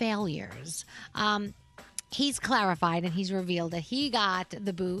moral failures. He's clarified and he's revealed that he got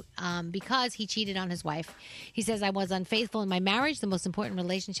the boot because he cheated on his wife. He says, "I was unfaithful in my marriage, the most important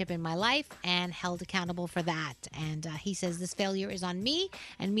relationship in my life, and held accountable for that." And he says, "This failure is on me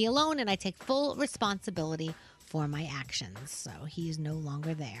and me alone, and I take full responsibility for my actions." So he is no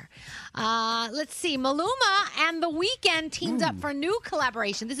longer there. Let's see. Maluma and The Weeknd teamed up for a new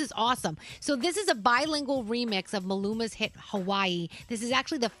collaboration. This is awesome. So this is a bilingual remix of Maluma's hit Hawaii. This is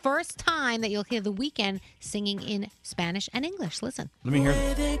actually the first time that you'll hear The Weeknd singing in Spanish and English. Listen. Let me hear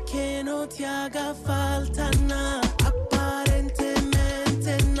this. Puede que no te haga falta nada,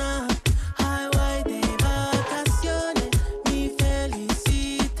 aparentemente nada. Hawaii de vacaciones, mi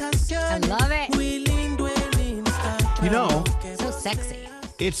felicitación. I love it. Muy lindo el Instagram. You know, So sexy.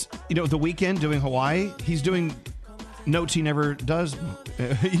 it's, The Weeknd doing Hawaii. He's doing notes he never does.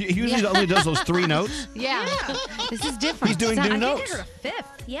 He usually only does those 3 notes. Yeah. This is different. He's doing new I notes. think I heard a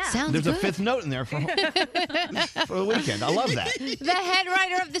fifth. Yeah. Sounds There's good. a fifth note in there for the weekend. I love that. The head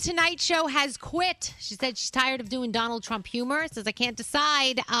writer of The Tonight Show has quit. She said she's tired of doing Donald Trump humor. Says, I can't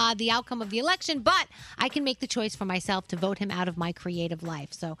decide the outcome of the election, but I can make the choice for myself to vote him out of my creative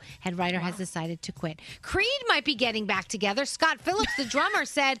life. So head writer has decided to quit. Creed might be getting back together. Scott Phillips, the drummer,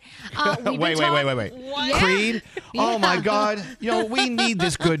 said... Wait. What? Creed? Oh, my God. We need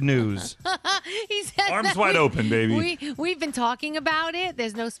this good news. He said Arms that wide open, baby. We've been talking about it.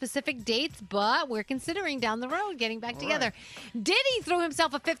 There's no specific dates, but we're considering down the road getting back together. Diddy threw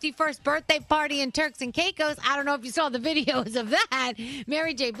himself a 51st birthday party in Turks and Caicos. I don't know if you saw the videos of that.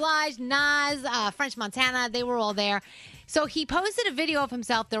 Mary J. Blige, Nas, French Montana, they were all there. So he posted a video of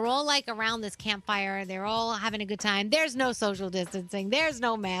himself. They're all like around this campfire. They're all having a good time. There's no social distancing. There's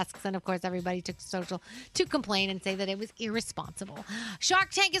no masks. And of course, everybody took social to complain and say that it was irresponsible.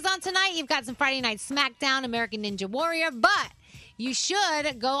 Shark Tank is on tonight. You've got some Friday Night SmackDown, American Ninja Warrior, but you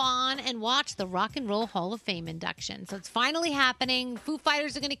should go on and watch the Rock and Roll Hall of Fame induction. So it's finally happening. Foo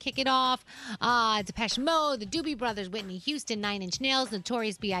Fighters are going to kick it off. Depeche Mode, the Doobie Brothers, Whitney Houston, Nine Inch Nails,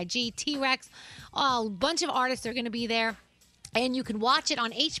 Notorious B.I.G., T-Rex. A bunch of artists are going to be there. And you can watch it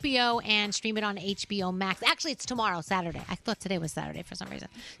on HBO and stream it on HBO Max. Actually, it's tomorrow, Saturday. I thought today was Saturday for some reason.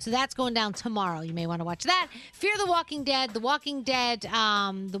 So that's going down tomorrow. You may want to watch that. Fear the Walking Dead, The Walking Dead,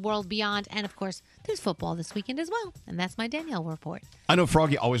 The World Beyond, and of course, there's football this weekend as well. And that's my Danielle report. I know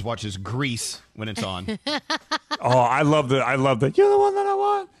Froggy always watches Grease when it's on. Oh, I love the. You're the one that I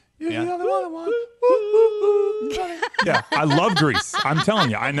want. You're the other one I want. Yeah, I love Grease. I'm telling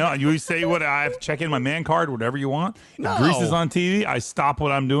you. I know. You say what I have to check in my man card, whatever you want. No. If Grease is on TV, I stop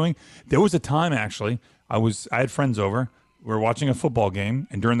what I'm doing. There was a time actually. I had friends over. We were watching a football game,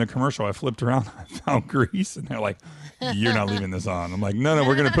 and during the commercial, I flipped around. I found Grease, and they're like, "You're not leaving this on." I'm like, "No,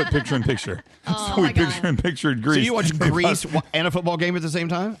 we're going to put picture in picture." Oh, So we picture in picture Grease. So you watch Grease and a football game at the same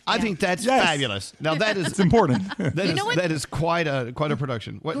time? I think that's fabulous. Now that is It's important. that is quite a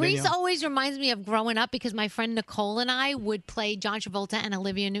production. What, Grease Danielle? always reminds me of growing up because my friend Nicole and I would play John Travolta and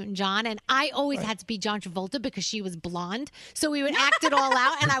Olivia Newton-John, and I always had to be John Travolta because she was blonde. So we would act it all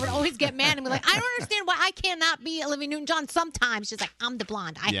out, and I would always get mad and be like, I don't understand why I cannot be Olivia Newton-John sometimes. She's like, I'm the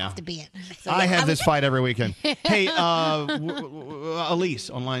blonde. I have to be it. So, I have this would- fight every weekend. Hey, Elise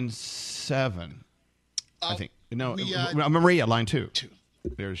on line 7. I think. No, Maria, line 2.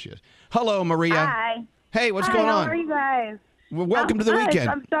 There she is. Hello, Maria. Hi. Hey, what's Hi, going on? How are you guys? Well, welcome to the Good. weekend.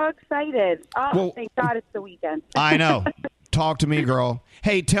 I'm so excited. Oh, Well- thank God it's the weekend. I know. Talk to me, girl.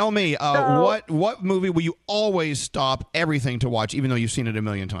 Hey, tell me, what movie will you always stop everything to watch, even though you've seen it a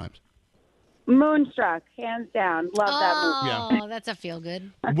million times? Moonstruck, hands down. Love that movie. Oh, that's a feel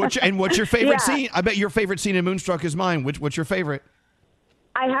good. What's your favorite Yeah. scene? I bet your favorite scene in Moonstruck is mine. What's your favorite?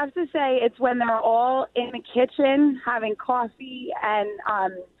 I have to say it's when they're all in the kitchen having coffee and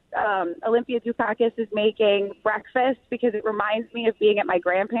Olympia Dukakis is making breakfast because it reminds me of being at my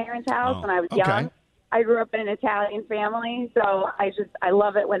grandparents' house when I was young. I grew up in an Italian family, so I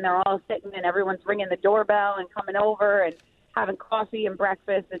love it when they're all sitting and everyone's ringing the doorbell and coming over and having coffee and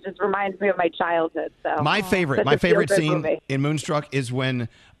breakfast. It just reminds me of my childhood. So My favorite such a favorite feel-good scene movie. in Moonstruck is when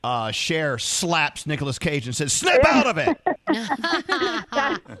Cher slaps Nicolas Cage and says, "Snap out of it!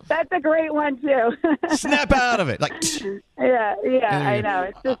 That's a great one too. Snap out of it!" Like, yeah, I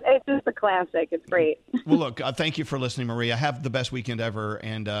know. It's just a classic. It's great. well, look, thank you for listening, Maria. Have the best weekend ever,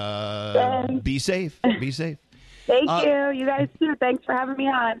 and Thanks. be safe. Be safe. Thank you. You guys too. Thanks for having me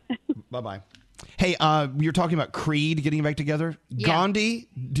on. Bye bye. Hey, you're talking about Creed getting back together. Yeah. Gandhi,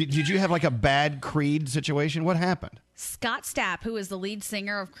 did you have like a bad Creed situation? What happened? Scott Stapp, who is the lead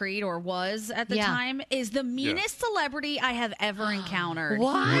singer of Creed, or was at the time, is the meanest celebrity I have ever encountered.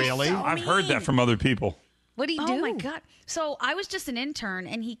 What? Really? So I've heard that mean. from other people. What do you Oh do? my God. So I was just an intern,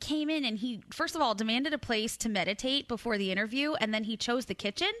 and he came in and he, first of all, demanded a place to meditate before the interview, and then he chose the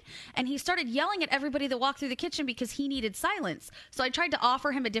kitchen, and he started yelling at everybody that walked through the kitchen because he needed silence. So I tried to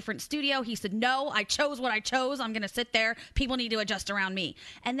offer him a different studio. He said, no, I chose what I chose. I'm going to sit there. People need to adjust around me.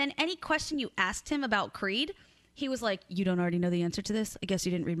 And then any question you asked him about Creed, he was like, you don't already know the answer to this? I guess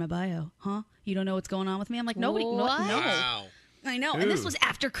you didn't read my bio, huh? You don't know what's going on with me? I'm like, nobody, no. Wow. I know. And this was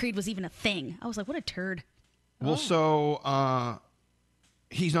after Creed was even a thing. I was like, what a turd. Well, so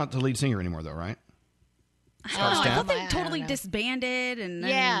he's not the lead singer anymore, though, right? I don't know. I thought they totally disbanded, and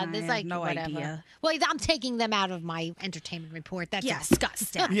Yeah, I there's have like no whatever. idea. Well, I'm taking them out of my entertainment report. That's Yeah, all. Scott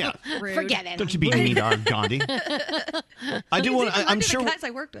Stapp. Yeah. Rude. Forget it. Don't you be mean to our Gandhi. I do want. He's I'm the sure. guys I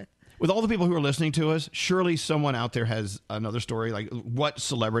worked with. With all the people who are listening to us, surely someone out there has another story. Like, what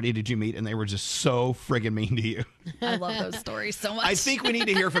celebrity did you meet and they were just so friggin' mean to you? I love those stories so much. I think we need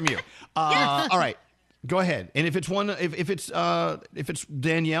to hear from you. All right. Go ahead. And if it's if it's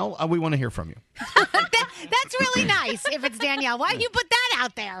Danielle, we want to hear from you. That's really nice if it's Danielle. Why do you put that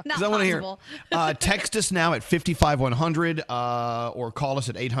out there? Because I want to hear. Text us now at 55100 or call us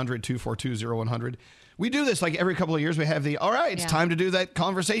at 800-242-0100. We do this like every couple of years. We have it's time to do that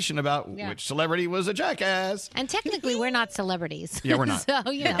conversation about which celebrity was a jackass. And technically, we're not celebrities. Yeah, we're not.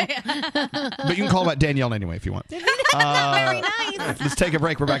 So, you know. But you can call about Danielle anyway if you want. Very nice. Let's take a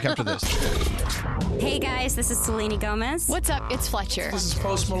break. We're back after this. Hey guys, this is Selena Gomez. What's up? It's Fletcher. This is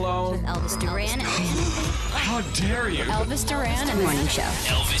Post Malone. With Elvis Duran. How dare you? Elvis Duran and the Morning Show.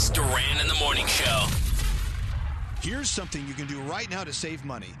 Elvis Duran and the Morning Show. Here's something you can do right now to save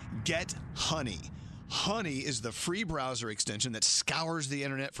money. Get Honey. Honey is the free browser extension that scours the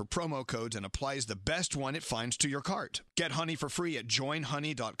internet for promo codes and applies the best one it finds to your cart. Get Honey for free at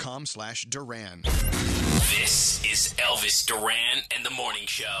joinhoney.com/Duran. This is Elvis Duran and the Morning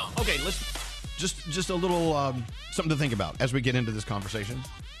Show. Okay, let's just a little something to think about as we get into this conversation.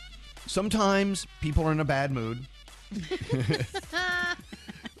 Sometimes people are in a bad mood.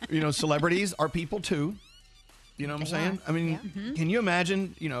 Celebrities are people too. You know what I'm saying? I mean, can you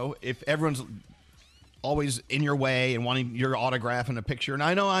imagine, if everyone's always in your way and wanting your autograph and a picture? And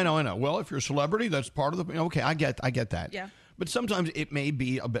I know. Well, if you're a celebrity, that's part of the... Okay, I get that. Yeah. But sometimes it may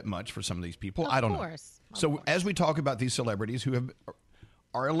be a bit much for some of these people. I don't know. So as we talk about these celebrities who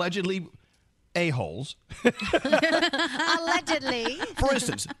are allegedly a-holes. Allegedly. For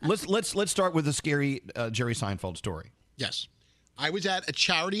instance, let's start with the scary Jerry Seinfeld story. Yes. I was at a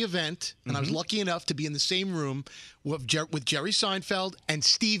charity event, and I was lucky enough to be in the same room with Jerry Seinfeld and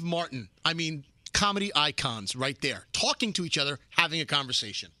Steve Martin. I mean, comedy icons right there, talking to each other, having a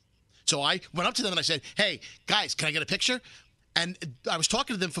conversation. So I went up to them and I said, hey, guys, can I get a picture? And I was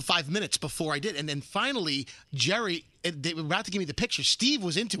talking to them for 5 minutes before I did. And then finally, Jerry, they were about to give me the picture. Steve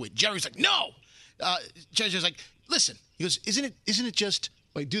was into it. Jerry's like, no. Jerry's like, listen. He goes, isn't it just...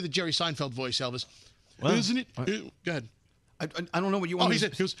 Wait, do the Jerry Seinfeld voice, Elvis. Well, isn't it... Go ahead. I don't know what you want. He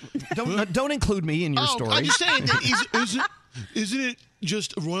said, don't include me in your story. I'm just saying, isn't it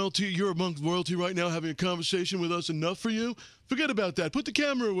just royalty? You're among royalty right now, having a conversation with us enough for you? Forget about that. Put the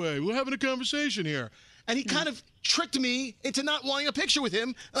camera away. We're having a conversation here. And he kind of tricked me into not wanting a picture with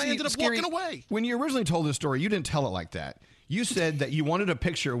him, and I ended up walking away. When you originally told this story, you didn't tell it like that. You said that you wanted a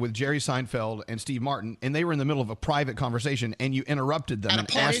picture with Jerry Seinfeld and Steve Martin, and they were in the middle of a private conversation, and you interrupted them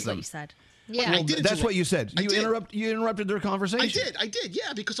and asked them. What you said. Yeah, well, that's what you said. You interrupted their conversation. I did.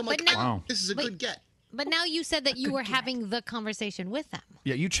 Yeah, because I'm like, this is a good get. But now you said that you were having the conversation with them.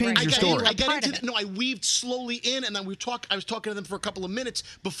 Yeah, you changed your story. I weaved slowly in, and then I was talking to them for a couple of minutes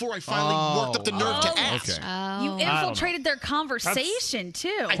before I finally worked up the nerve to ask. Okay. You infiltrated their conversation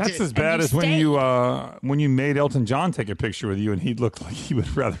too. That's as bad as when you made Elton John take a picture with you, and he looked like he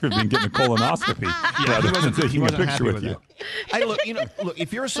would rather have been getting a colonoscopy rather than taking a picture with you. Look,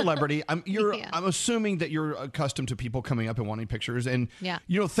 if you're a celebrity, I'm assuming that you're accustomed to people coming up and wanting pictures, and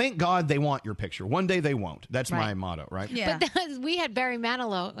thank God they want your picture. One day they won't. That's my motto, right? Yeah. But we had Barry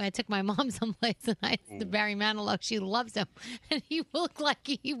Manilow. I took my mom someplace, and I asked Barry Manilow. She loves him, and he looked like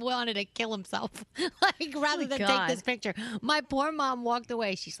he wanted to kill himself, rather than take this picture. My poor mom walked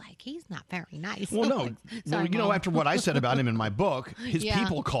away. She's like, he's not very nice. Well, no. Sorry, after what I said about him in my book, his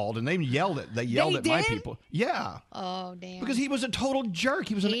people called and they yelled at my people. Yeah. Oh, damn. Because he was a total jerk.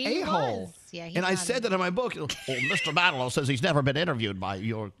 He was an a-hole. Yeah, and I said that in my book. Oh, Mr. Manilow says he's never been interviewed by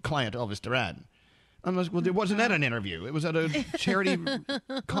your client, Elvis Duran. I'm like, well, it wasn't at an interview. It was at a charity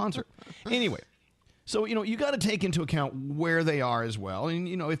concert. Anyway, so, you got to take into account where they are as well. And,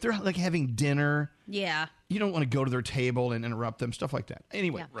 if they're like having dinner, you don't want to go to their table and interrupt them, stuff like that.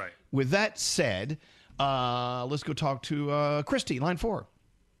 Anyway, with that said, let's go talk to Christy, line 4.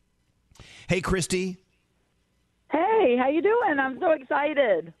 Hey, Christy. Hey, how you doing? I'm so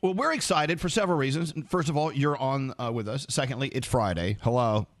excited. Well, we're excited for several reasons. First of all, you're on with us. Secondly, it's Friday.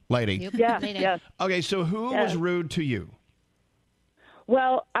 Hello, lady. Yes. Okay, so who was rude to you?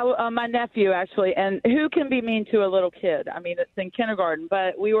 Well, my nephew, actually. And who can be mean to a little kid? I mean, it's in kindergarten.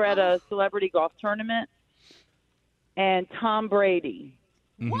 But we were at a celebrity golf tournament, and Tom Brady.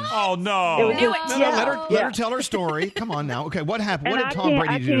 Oh, no. Let her tell her story. Come on now. Okay, what happened? What did Tom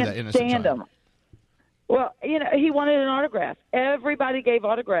Brady do to that innocent child? Well, he wanted an autograph. Everybody gave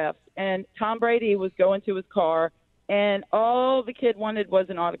autographs, and Tom Brady was going to his car, and all the kid wanted was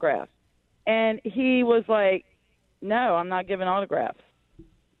an autograph. And he was like, no, I'm not giving autographs.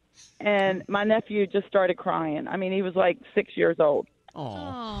 And my nephew just started crying. I mean, he was like 6 years old.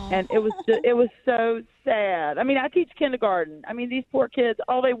 Aww. And it was so sad. I mean, I teach kindergarten. I mean, these poor kids,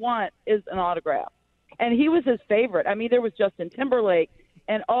 all they want is an autograph. And he was his favorite. I mean, there was Justin Timberlake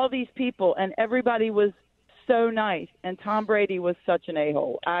and all these people, and everybody was so nice. And Tom Brady was such an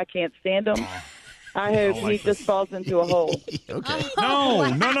a-hole. I can't stand him. I hope he just falls into a hole. Okay.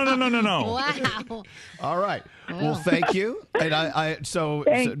 No. Wow. All right. Well, thank you. And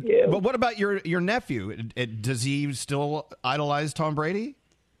Thank you. But what about your nephew? Does he still idolize Tom Brady?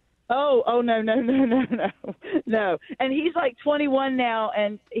 Oh, no. No. And he's like 21 now,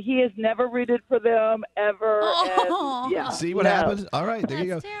 and he has never rooted for them ever. And, yeah. See what happens? All right, there you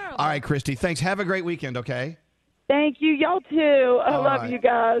go. terrible. All right, Christy, thanks. Have a great weekend, okay? Thank you. Y'all too. I All love right. you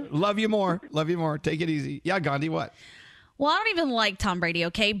guys. Love you more. Love you more. Take it easy. Yeah, Gandhi, what? Well, I don't even like Tom Brady,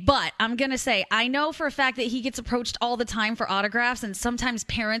 okay? But I'm going to say, I know for a fact that he gets approached all the time for autographs, and sometimes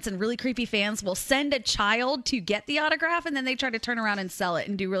parents and really creepy fans will send a child to get the autograph, and then they try to turn around and sell it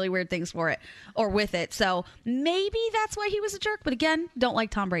and do really weird things for it or with it. So maybe that's why he was a jerk. But again, don't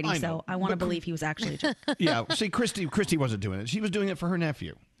like Tom Brady, I know, so I want to believe he was actually a jerk. Yeah, see, Christy wasn't doing it. She was doing it for her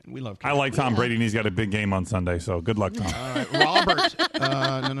nephew. And we love I like Tom Brady, and he's got a big game on Sunday, so good luck, Tom. All right,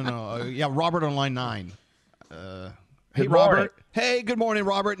 Robert. No. Yeah, Robert on line 9. Hey, Good Robert. morning. Hey, good morning,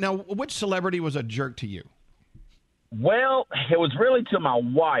 Robert. Now, which celebrity was a jerk to you? Well, it was really to my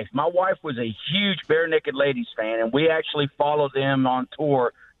wife. My wife was a huge Bare Naked Ladies fan, and we actually followed them on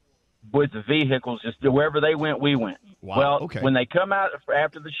tour with the vehicles. Just wherever they went, we went. Wow, Well, okay. when they come out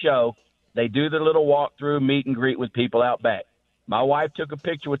after the show, they do their little walkthrough, meet and greet with people out back. My wife took a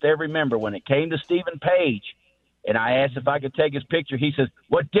picture with every member. When it came to Stephen Page, and I asked if I could take his picture, he says,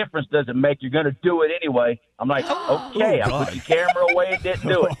 "What difference does it make? You're going to do it anyway." I'm like, "Okay." I put the camera away and didn't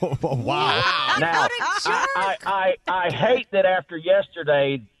do it. Wow. Now, I hate that after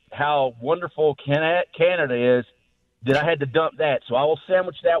yesterday, how wonderful Canada is, that I had to dump that. So I will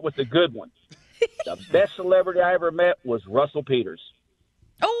sandwich that with the good one. The best celebrity I ever met was Russell Peters.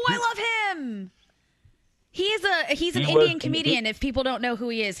 Oh, I love him. He's an He was- Indian comedian. If people don't know who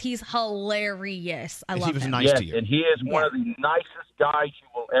he is, he's hilarious. I love him. Yes, and he is one of the nicest guys you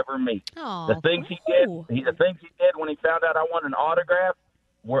will ever meet. Aw. The things he did, the things he did when he found out I wanted an autograph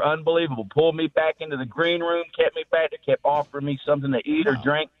were unbelievable. Pulled me back into the green room, kept me back there, kept offering me something to eat or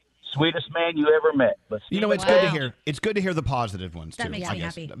drink. Sweetest man you ever met. But You know, it's good to hear. It's good to hear the positive ones too. That makes I me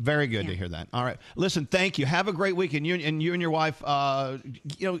guess. happy. Very good to hear that. All right, listen. Thank you. Have a great weekend. You and your wife. I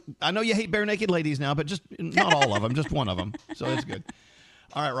know you hate Bare Naked Ladies now, but just not all of them, just one of them. So that's good.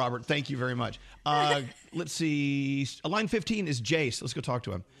 All right, Robert. Thank you very much. Let's see. Line 15 is Jace. Let's go talk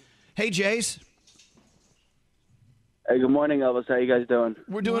to him. Hey, Jace. Hey, good morning, Elvis. How you guys doing?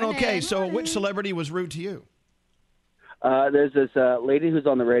 We're doing okay. So, which celebrity was rude to you? There's this lady who's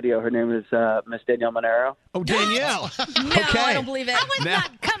on the radio. Her name is Miss Danielle Monero. Oh, Danielle. No, I don't believe it.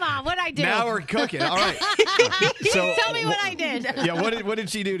 Come on, what'd I do? Now we're cooking. All right. So, Tell me what I did. Yeah. What did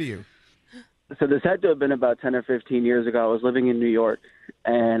she do to you? So this had to have been about 10 or 15 years ago. I was living in New York,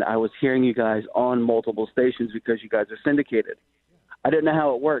 and I was hearing you guys on multiple stations because you guys are syndicated. I didn't know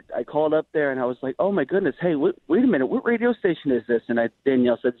how it worked. I called up there, and I was like, oh, my goodness, hey, wait a minute, what radio station is this? And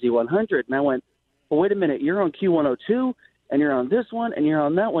Danielle said Z100, and I went, well, wait a minute, you're on Q102, and you're on this one, and you're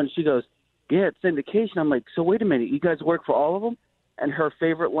on that one. She goes, yeah, it's syndication. I'm like, so wait a minute, you guys work for all of them? And her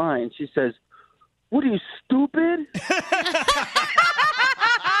favorite line, she says, what are you, stupid?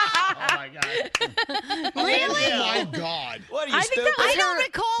 Really? Oh, my God. What are you, I think stupid? I don't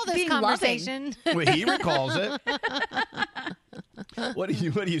recall this being conversation. Well, he recalls it. What are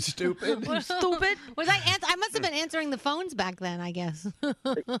you, stupid? Stupid. Was I must have been answering the phones back then, I guess.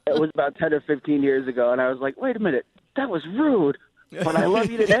 It was about 10 or 15 years ago, and I was like, wait a minute, that was rude. But I love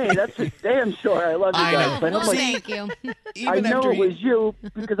you today. That's for damn sure. I love you I guys. know. But I'm like, Thank you. I know it was you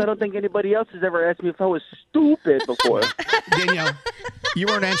because I don't think anybody else has ever asked me if I was stupid before. Danielle, you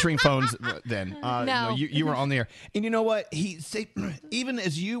weren't answering phones then. No. You were on the air. And you know what? Even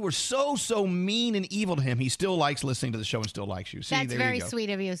as you were so mean and evil to him, he still likes listening to the show and still likes you. See, That's there very you go. sweet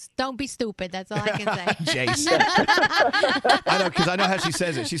of you. Don't be stupid. That's all I can say. Jace. I know, because I know how she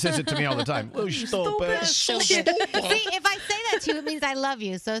says it. She says it to me all the time. Oh, stupid. Stupid. See, if I say that to you, it means I love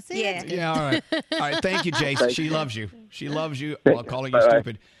you. So see, Yeah. Yeah, all right. All right, thank you, Jace. Thank She you. loves you. She loves you while calling you Bye-bye.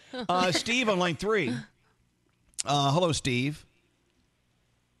 stupid. Steve on line 3. Hello, Steve.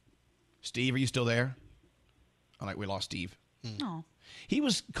 Steve, are you still there? All right, we lost Steve. Oh. He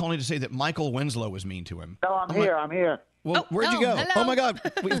was calling to say that Michael Winslow was mean to him. No, I'm here. Well, where'd you go? Oh, my God.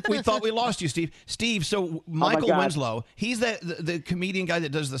 We thought we lost you, Steve. Steve, so Michael God. Winslow, he's the comedian guy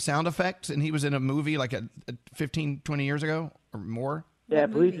that does the sound effects, and he was in a movie like 15, 20 years ago or more. Yeah,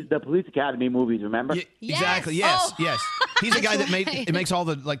 the Police Academy movies, remember? Exactly. Yes, yes. He's the guy that makes all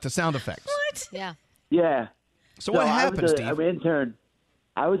the sound effects. What? Yeah. Yeah. So what happened, Steve?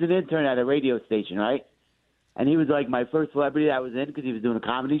 I was an intern at a radio station, right? and he was like my first celebrity that I was in because he was doing a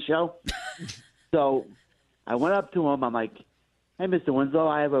comedy show. So I went up to him. I'm like, "Hey, Mr. Winslow,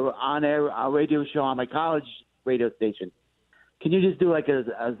 I have a on-air radio show on my college radio station. Can you just do like as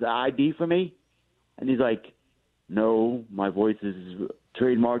ID for me?" And he's like, "No, my voice is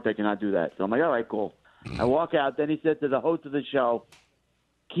trademarked. I cannot do that." So I'm like, "All right, cool." I walk out. Then he said to the host of the show,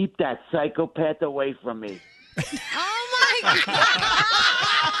 "Keep that psychopath away from me." Oh my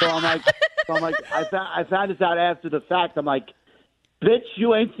God! So I'm like, I found this out after the fact. I'm like, "Bitch,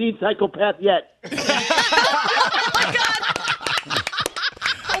 you ain't seen Psychopath yet."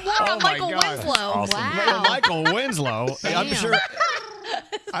 Oh, Michael Winslow. Awesome. Wow. Michael Winslow. I'm Damn. sure.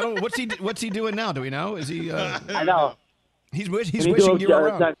 I don't. What's he doing now? Do we know? Is he? I know. He's Can wishing he do you were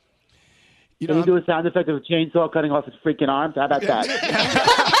around. Can you do a sound effect of a chainsaw cutting off his freaking arms? How about that?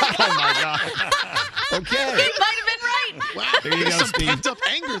 Oh my God. Okay. He might have been right. Wow, There you there's go, some Steve. pent up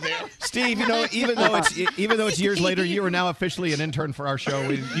anger there. Steve, even though it's years later, you are now officially an intern for our show.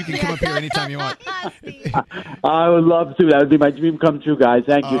 You can come up here anytime you want. I would love to. That would be my dream come true, guys.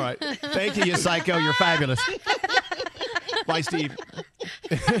 Thank you. All right. Thank you, psycho. You're fabulous. Bye, Steve.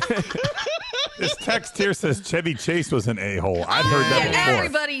 This text here says Chevy Chase was an a-hole. I've heard that before.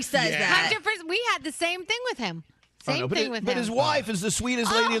 Everybody says that. 100%. We had the same thing with him. Oh, Same no, thing with him. But his wife is the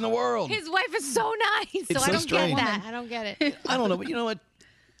sweetest lady in the world. His wife is so nice. It's So I so don't strange. get that. I don't get it. I don't know, but you know what?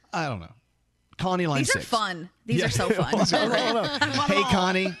 I don't know. Connie, line These 6. are fun. These are so fun. Hold on. Hey,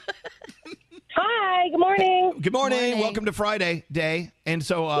 Connie. Hi, good morning. Good morning. Welcome to Friday Day. And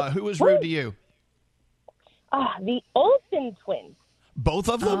so, who was rude to you? The Olsen twins. Both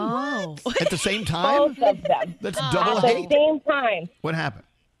of them? Oh. At the same time? Both of them. That's double At the hate. same time. What happened?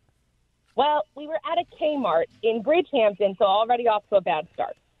 Well, we were at a Kmart in Bridgehampton, so already off to a bad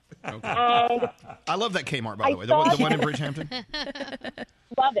start. Okay. And I love that Kmart, by I the way. The one thought- in Bridgehampton.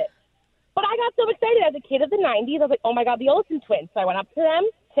 love it. But I got so excited as a kid of the 90s. I was like, oh, my God, the Olsen twins. So I went up to them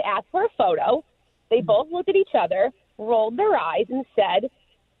to ask for a photo. They both looked at each other, rolled their eyes, and said,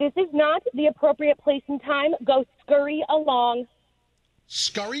 "This is not the appropriate place and time. Go scurry along."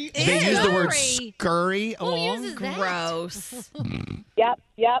 Scurry? They use the word scurry along? uses that? Gross.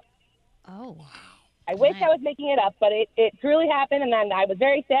 Yep. Oh. I wish I was making it up, but it truly happened, and then I was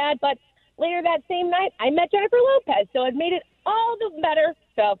very sad. But later that same night, I met Jennifer Lopez, so it made it all the better.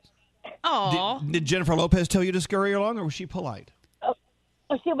 So, Did Jennifer Lopez tell you to scurry along, or was she polite?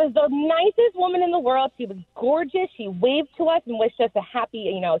 she was the nicest woman in the world. She was gorgeous. She waved to us and wished us a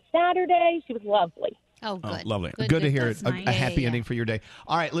happy, Saturday. She was lovely. Oh, good. Lovely. Good to hear it. That's nice. A happy Yeah. ending for your day.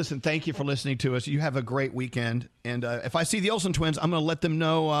 All right, listen, thank you for listening to us. You have a great weekend. And if I see the Olsen twins, I'm going to let them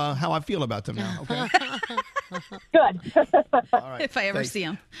know how I feel about them now, okay? Good. All right. If I ever Thanks. see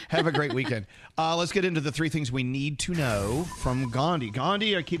him. Have a great weekend. Let's get into the 3 things we need to know from Gandhi.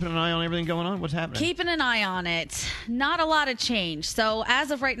 Gandhi, are you keeping an eye on everything going on? What's happening? Keeping an eye on it. Not a lot of change. So, as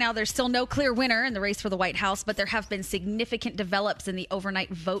of right now, there's still no clear winner in the race for the White House, but there have been significant develops in the overnight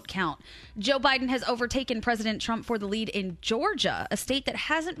vote count. Joe Biden has overtaken President Trump for the lead in Georgia, a state that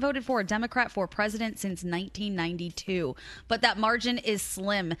hasn't voted for a Democrat for president since 1992. But that margin is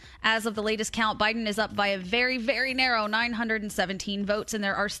slim. As of the latest count, Biden is up by a very, very narrow 917 votes, and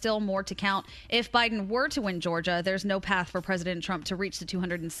there are still more to count. If Biden were to win Georgia, there's no path for President Trump to reach the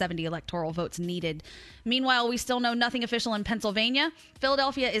 270 electoral votes needed. Meanwhile, we still know nothing official in Pennsylvania.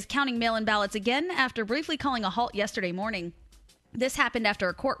 Philadelphia is counting mail-in ballots again after briefly calling a halt yesterday morning. This happened after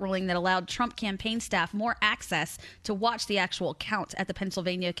a court ruling that allowed Trump campaign staff more access to watch the actual count at the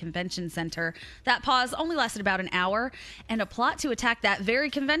Pennsylvania Convention Center. That pause only lasted about an hour, and a plot to attack that very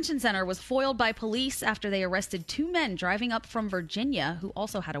convention center was foiled by police after they arrested 2 men driving up from Virginia who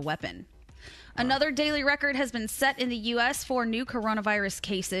also had a weapon. Another daily record has been set in the U.S. for new coronavirus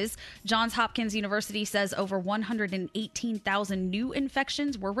cases. Johns Hopkins University says over 118,000 new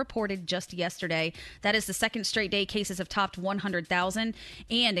infections were reported just yesterday. That is the second straight day cases have topped 100,000.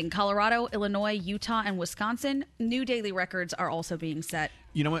 And in Colorado, Illinois, Utah, and Wisconsin, new daily records are also being set.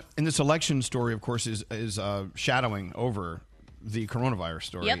 You know what? And this election story, of course, is shadowing over the coronavirus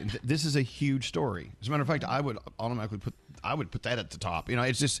story. Yep. This is a huge story. As a matter of fact, I would automatically put that at the top.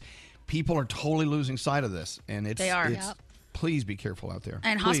 It's just people are totally losing sight of this, and They are. Yep. Please be careful out there.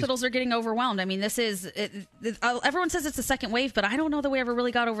 And Please. hospitals are getting overwhelmed. I mean, this is everyone says it's the second wave, but I don't know that we ever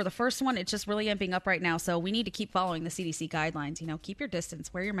really got over the first one. It's just really amping up right now. So we need to keep following the CDC guidelines. Keep your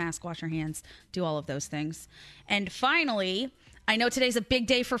distance, wear your mask, wash your hands, do all of those things. And finally, I know today's a big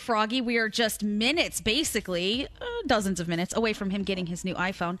day for Froggy. We are just minutes, basically, dozens of minutes away from him getting his new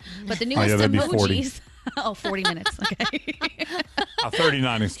iPhone. But the newest that'd be 40. emojis Oh, 40 minutes. Okay.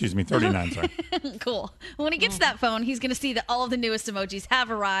 39, excuse me. 39, sorry. Cool. When he gets that phone, he's going to see that all of the newest emojis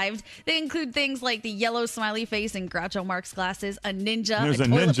have arrived. They include things like the yellow smiley face and Groucho Marx glasses, a ninja. There's a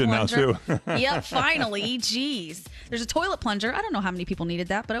toilet ninja now, plunger. too. Yep, finally. Jeez. There's a toilet plunger. I don't know how many people needed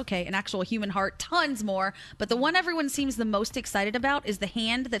that, but okay. An actual human heart. Tons more. But the one everyone seems the most excited about is the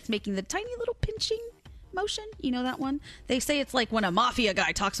hand that's making the tiny little pinching motion. You know that one? They say it's like when a mafia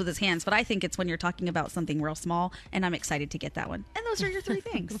guy talks with his hands, but I think it's when you're talking about something real small, and I'm excited to get that one. And those are your 3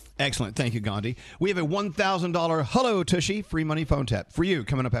 things. Excellent. Thank you, Gandhi. We have a $1,000 Hello Tushy free money phone tap for you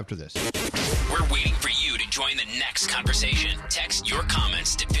coming up after this. We're waiting for you to join the next conversation. Text your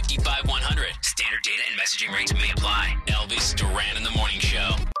comments to 55100. Standard data and messaging rates may apply. Elvis Duran in the Morning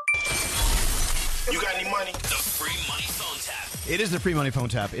Show. You got any money? The free money phone tap. It is the free money phone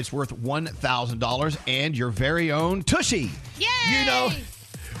tap. It's worth $1,000 and your very own Tushy. Yay! You know,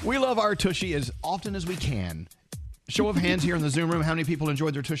 we love our Tushy as often as we can. Show of hands here in the Zoom room. How many people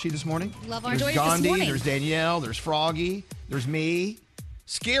enjoyed their Tushy this morning? Love our There's Tushy Gandhi, this morning. there's Danielle, there's Froggy, there's me.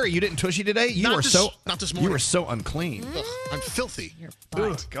 Scary, you didn't Tushy today? You Not are this- so not this You morning. were so unclean. Ugh, I'm filthy.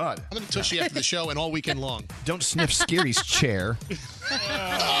 Oh, God. I'm going to Tushy after the show and all weekend long. Don't sniff Scary's chair.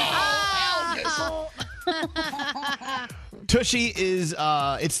 Tushy is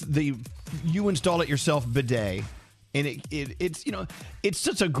it's the you install it yourself bidet, and it's you know it's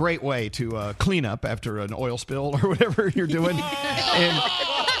such a great way to clean up after an oil spill or whatever you're doing. And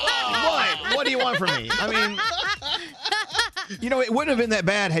what do you want from me? I mean, you know, it wouldn't have been that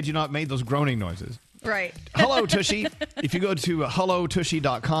bad had you not made those groaning noises. Right. Hello Tushy. If you go to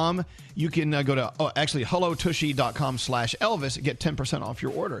hellotushy.com, you can go to hellotushy.com/Elvis and get 10% off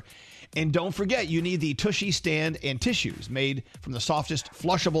your order. And don't forget, you need the Tushy stand and tissues made from the softest,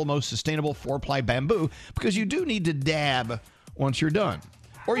 flushable, most sustainable 4-ply bamboo, because you do need to dab once you're done.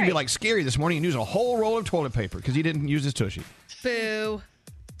 Or you'd be like Scary this morning and use a whole roll of toilet paper because he didn't use his Tushy. Boo.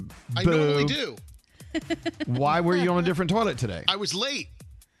 I normally do. Why were you on a different toilet today? I was late.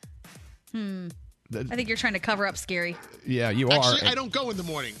 I think you're trying to cover up Scary. Yeah, you are. Actually, I don't go in the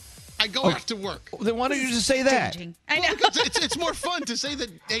morning. I go Okay. after work. Then why don't you just say that? I know. Well, because it's more fun to say that,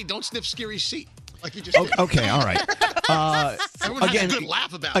 hey, don't sniff Scary's seat. Like you just did. Okay, all right. Everyone has a good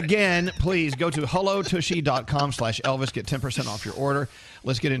laugh about it. Again, please go to hellotushy.com/Elvis. Get 10% off your order.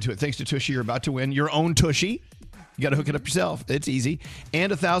 Let's get into it. Thanks to Tushy, you're about to win your own Tushy. You got to hook it up yourself. It's easy.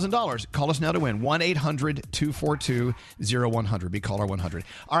 And $1,000. Call us now to win. 1-800-242-0100. Be caller 100.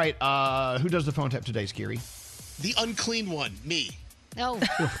 All right. Who does the phone tap today, Scary? The unclean one, me. No.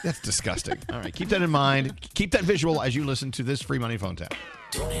 That's disgusting. All right. Keep that in mind. Keep that visual as you listen to this free money phone tap.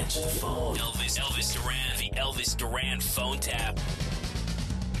 Don't answer the phone. Elvis Duran, the Elvis Duran phone tap.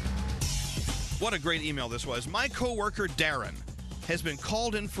 What a great email this was. My coworker Darren has been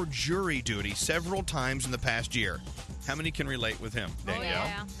called in for jury duty several times in the past year. How many can relate with him, Danielle?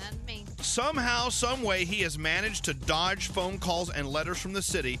 Yeah, not me. Somehow, some way, he has managed to dodge phone calls and letters from the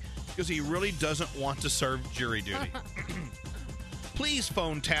city because he really doesn't want to serve jury duty. Please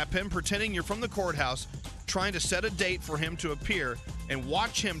phone tap him, pretending you're from the courthouse, trying to set a date for him to appear, and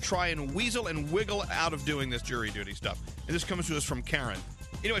watch him try and weasel and wiggle out of doing this jury duty stuff. And this comes to us from Karen.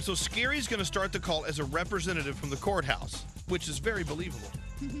 Anyway, so Scary's going to start the call as a representative from the courthouse, which is very believable.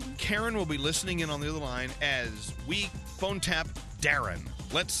 Karen will be listening in on the other line as we phone tap Darren.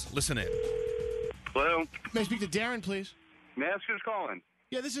 Let's listen in. Hello? May I speak to Darren, please? May I ask who's calling?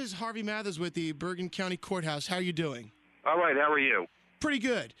 Yeah, this is Harvey Mathers with the Bergen County Courthouse. How are you doing? All right, how are you? Pretty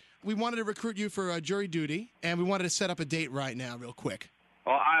good. We wanted to recruit you for jury duty, and we wanted to set up a date right now real quick.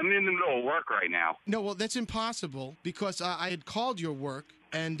 Well, I'm in the middle of work right now. No, well, that's impossible because I had called your work,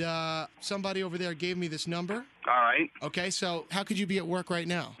 and somebody over there gave me this number. All right. Okay, so how could you be at work right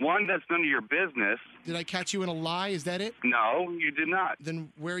now? One, that's none of your business. Did I catch you in a lie? Is that it? No, you did not.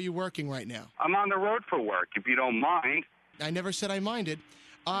 Then where are you working right now? I'm on the road for work, if you don't mind. I never said I minded.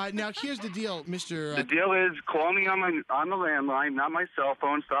 Now, here's the deal, Mr. The deal is call me on the landline, not my cell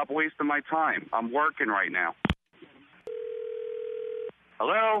phone. Stop wasting my time. I'm working right now.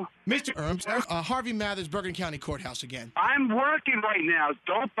 Hello? Mr. Harvey Mathers, Bergen County Courthouse again. I'm working right now.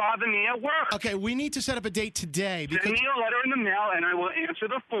 Don't bother me at work. Okay, we need to set up a date today. Because Send me a letter in the mail, and I will answer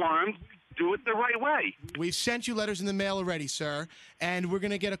the forms. Do it the right way. We've sent you letters in the mail already, sir, and we're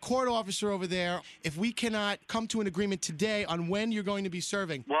going to get a court officer over there. If we cannot come to an agreement today on when you're going to be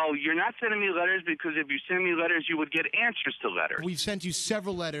serving. Well, you're not sending me letters because if you send me letters, you would get answers to letters. We've sent you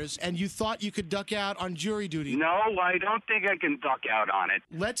several letters, and you thought you could duck out on jury duty. No, I don't think I can duck out on it.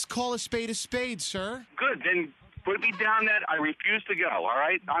 Let's call a spade, sir. Good, then Put me down that I refuse to go, all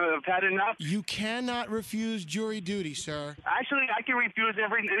right? I've had enough. You cannot refuse jury duty, sir. Actually, I can refuse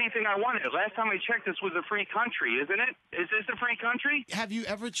anything I wanted. Last time I checked, this was a free country, isn't it? Is this a free country? Have you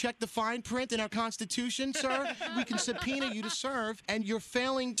ever checked the fine print in our Constitution, sir? We can subpoena you to serve, and you're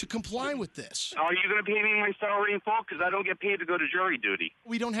failing to comply with this. Are you going to pay me my salary in full? Because I don't get paid to go to jury duty.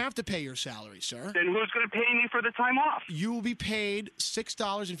 We don't have to pay your salary, sir. Then who's going to pay me for the time off? You will be paid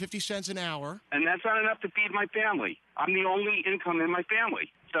 $6.50 an hour. And that's not enough to feed my family. I'm the only income in my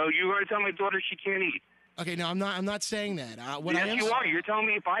family. So you're going to tell my daughter she can't eat. Okay, no, I'm not saying that. Yes, you are. You're telling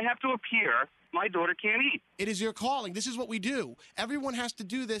me if I have to appear, my daughter can't eat. It is your calling. This is what we do. Everyone has to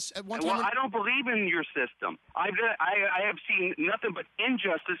do this at one time. Well, I don't believe in your system. I have seen nothing but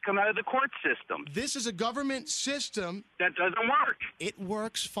injustice come out of the court system. This is a government system. That doesn't work. It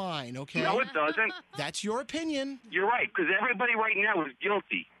works fine, okay? No, it doesn't. That's your opinion. You're right, because everybody right now is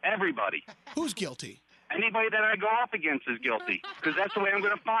guilty. Everybody. Who's guilty? Anybody that I go up against is guilty, because that's the way I'm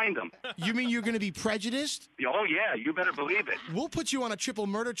going to find them. You mean you're going to be prejudiced? Oh, yeah, you better believe it. We'll put you on a triple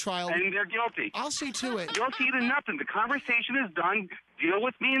murder trial. And they're guilty. I'll see to it. You'll see to nothing. The conversation is done. Deal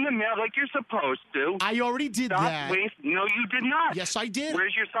with me in the mail like you're supposed to. I already did that. No, you did not. Yes, I did.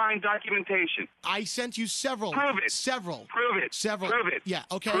 Where's your signed documentation? I sent you several. Prove it. Several. Prove it. Several. Prove it. Yeah,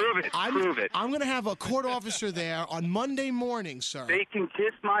 okay. Prove it. Prove it. I'm going to have a court officer there on Monday morning, sir. They can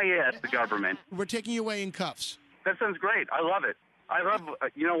kiss my ass, the government. We're taking you away in cuffs. That sounds great. I love it. I love,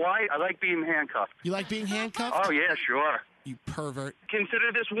 you know why? I like being handcuffed. You like being handcuffed? Oh, yeah, sure. You pervert.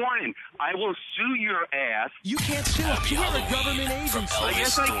 Consider this warning. I will sue your ass. You can't sue us. You are a government agency.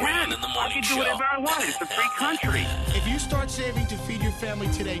 Yes, I can. I can do whatever I want. It's a free country. If you start saving to feed your family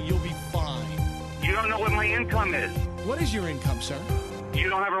today, you'll be fine. You don't know what my income is. What is your income, sir? You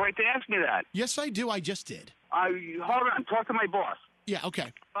don't have a right to ask me that. Yes, I do. I just did. Hold on. Talk to my boss. Yeah,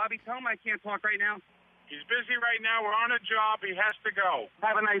 okay. Bobby, tell him I can't talk right now. He's busy right now. We're on a job. He has to go.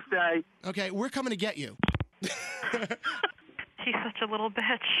 Have a nice day. Okay, we're coming to get you. He's such a little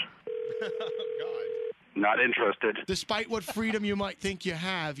bitch. Not interested. Despite what freedom you might think you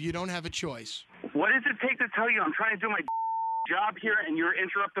have, you don't have a choice. What does it take to tell you I'm trying to do my job here and you're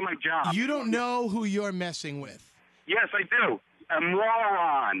interrupting my job? You don't know who you're messing with. Yes, I do. A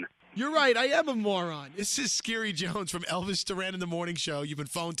moron. You're right. I am a moron. This is Scary Jones from Elvis Duran in the Morning Show. You've been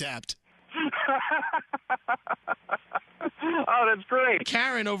phone tapped. Oh, that's great.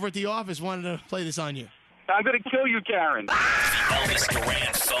 Karen over at the office wanted to play this on you. I'm going to kill you, Karen. Elvis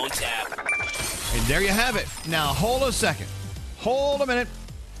Duran phone tap. And there you have it. Now, hold a second. Hold a minute.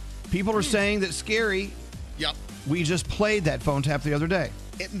 People are saying that Scary. Yep. We just played that phone tap the other day.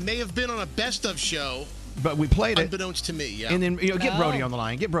 It may have been on a best of show. But we played it. Unbeknownst to me, yeah. And then, get Brody on the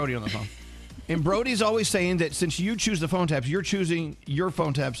line. Get Brody on the phone. And Brody's always saying that since you choose the phone taps, you're choosing your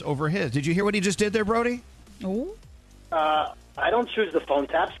phone taps over his. Did you hear what he just did there, Brody? Oh. I don't choose the phone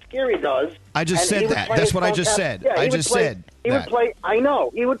taps. Scary does. I just said that. That's what I just said. Yeah, I just said He would play. I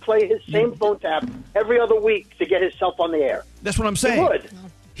know. He would play his same phone tap every other week to get himself on the air. That's what I'm saying. He would.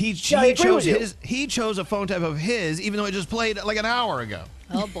 He chose a phone tap of his, even though it just played like an hour ago.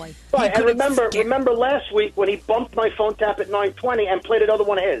 Oh boy! Right, and remember last week when he bumped my phone tap at 9:20 and played another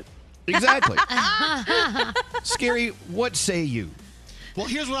one of his. Exactly. Scary, what say you? Well,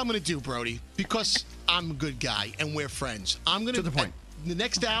 here's what I'm going to do, Brody, because I'm a good guy and we're friends. I'm going to the point. The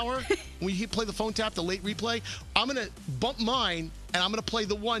next hour, when you play the phone tap, the late replay, I'm going to bump mine and I'm going to play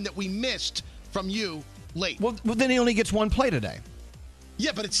the one that we missed from you late. Well, then he only gets one play today.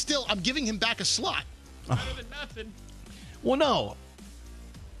 Yeah, but it's still, I'm giving him back a slot. Better than nothing. Well, no.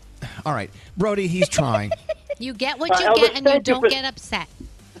 All right, Brody, he's trying. You get what you Elvis, get, and you thank you don't for- get upset.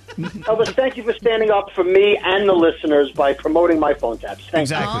 Elvis, thank you for standing up for me and the listeners by promoting my phone taps. Thank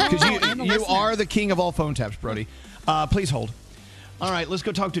Exactly, you. because you are the king of all phone taps, Brody. Please hold. All right, let's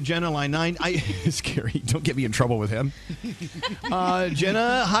go talk to Jenna, line 9. Scary, don't get me in trouble with him.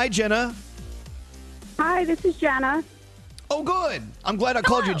 Jenna, hi, Jenna. Hi, this is Jenna. Oh, good. I'm glad I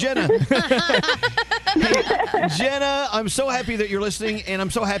called you Jenna. Hey, Jenna, I'm so happy that you're listening, and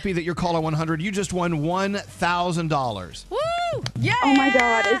I'm so happy that you're caller 100. You just won $1,000. Woo! Yeah! Oh my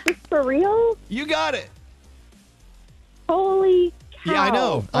God, is this for real? You got it. Holy cow! Yeah, I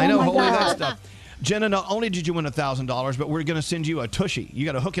know. Oh my Holy God. that stuff. Jenna, not only did you win $1,000, but we're going to send you a Tushy. You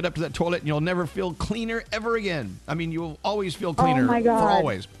got to hook it up to that toilet, and you'll never feel cleaner ever again. I mean, you'll always feel cleaner my God. for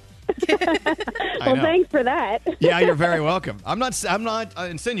always. Well, know. thanks for that. Yeah, you're very welcome. I'm not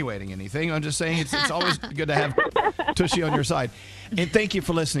insinuating anything. I'm just saying it's always good to have Tushy on your side. And thank you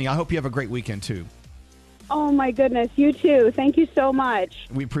for listening. I hope you have a great weekend, too. Oh, my goodness. You too. Thank you so much.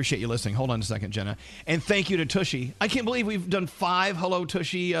 We appreciate you listening. Hold on a second, Jenna. And thank you to Tushy. I can't believe we've done 5 Hello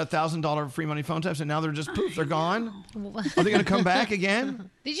Tushy $1,000 free money phone taps, and now they're just poof. They're gone. Are they going to come back again?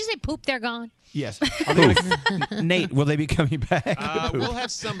 Did you say poop? They're gone. Yes. Are they gonna, Nate, will they be coming back? We'll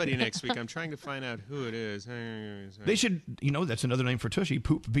have somebody next week. I'm trying to find out who it is. They should, that's another name for Tushy.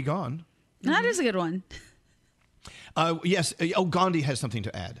 Poop, be gone. That is a good one. Yes. Gandhi has something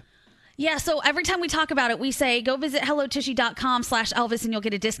to add. Yeah, so every time we talk about it, we say, go visit hellotushy.com/Elvis and you'll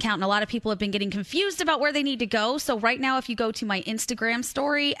get a discount. And a lot of people have been getting confused about where they need to go. So right now, if you go to my Instagram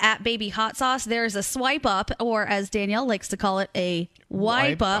story at Baby Hot Sauce, there's a swipe up, or as Danielle likes to call it, a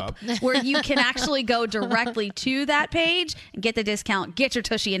wipe up, where you can actually go directly to that page and get the discount, get your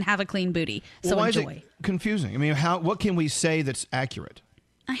Tushy, and have a clean booty. So why enjoy. Is it confusing? I mean, what can we say that's accurate?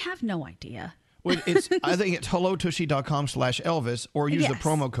 I have no idea. Well, I think it's hellotushy.com/Elvis, or use the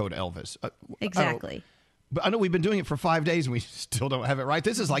promo code Elvis. Exactly. But I know we've been doing it for 5 days and we still don't have it right.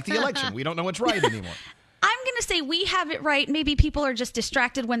 This is like the election. We don't know what's right anymore. I'm going to say we have it right. Maybe people are just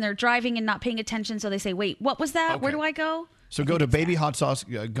distracted when they're driving and not paying attention. So they say, wait, what was that? Okay. Where do I go? So go to Baby Hot Sauce,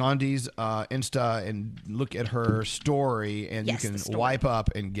 Gandhi's Insta, and look at her story, and you can wipe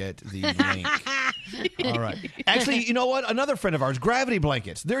up and get the link. All right. Actually, you know what? Another friend of ours, Gravity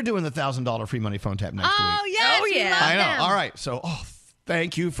Blankets, they're doing the $1,000 free money phone tap next week. Yes, we love I know. them. All right. So,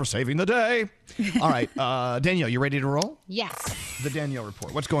 thank you for saving the day. All right. Danielle, you ready to roll? Yes. The Danielle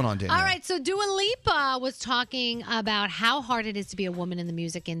Report. What's going on, Danielle? All right, so Dua Lipa was talking about how hard it is to be a woman in the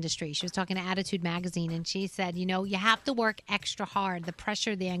music industry. She was talking to Attitude Magazine, and she said, you have to work extra hard. The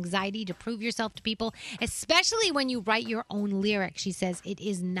pressure, the anxiety to prove yourself to people, especially when you write your own lyrics. She says it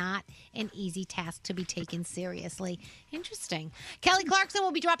is not an easy task to be taken seriously. Interesting. Kelly Clarkson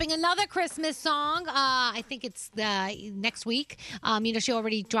will be dropping another Christmas song. I think it's next week. She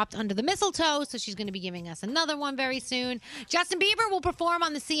already dropped Under the Mistletoe, so she's going to be giving us another one very soon. Justin Bieber will perform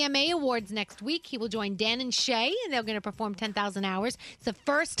on the CMA Awards next week. He will join Dan and Shay, and they're going to perform 10,000 Hours. It's the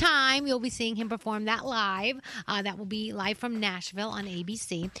first time you'll be seeing him perform that live. That will be live from Nashville on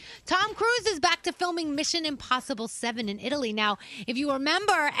ABC. Tom Cruise is back to filming Mission Impossible 7 in Italy. Now, if you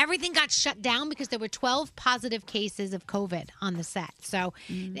remember, everything got shut down because there were 12 positive cases of COVID on the set. So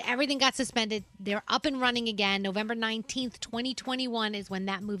everything got suspended. They're up and running again. November 19th, 2021 is when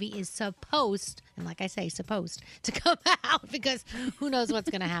that movie is supposed, and like I say, supposed to come out, because who knows what's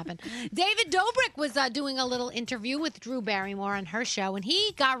going to happen. David Dobrik was doing a little interview with Drew Barrymore on her show, and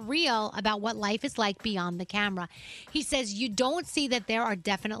he got real about what life is like beyond the camera. He says, you don't see that there are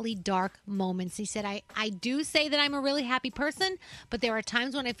definitely dark moments. He said, I do say that I'm a really happy person, but there are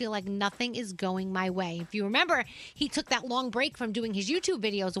times when I feel like nothing is going my way. If you remember, he took that long break from doing his YouTube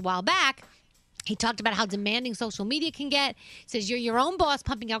videos a while back. He talked about how demanding social media can get. He says you're your own boss,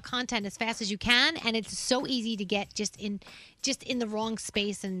 pumping out content as fast as you can, and it's so easy to get just in the wrong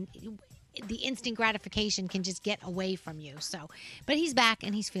space, and the instant gratification can just get away from you. So, but he's back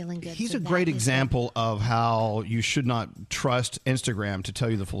and he's feeling good. He's so a great example of how you should not trust Instagram to tell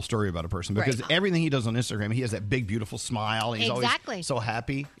you the full story about a person, because everything he does on Instagram, he has that big, beautiful smile. And he's always so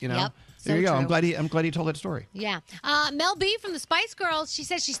happy, Yep. There you go. I'm glad he told that story. Yeah. Mel B from the Spice Girls, she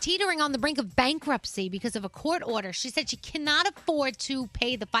says she's teetering on the brink of bankruptcy because of a court order. She said she cannot afford to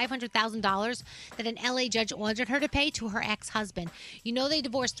pay the $500,000 that an LA judge ordered her to pay to her ex-husband. They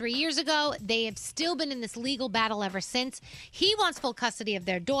divorced 3 years ago. They have still been in this legal battle ever since. He wants full custody of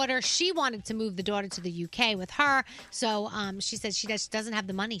their daughter. She wanted to move the daughter to the UK with her. So she says she just doesn't have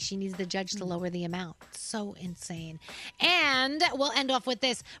the money. She needs the judge to lower the amount. So insane. And we'll end off with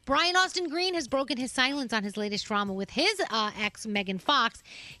this. Brian Austin Green has broken his silence on his latest drama with his ex, Megan Fox.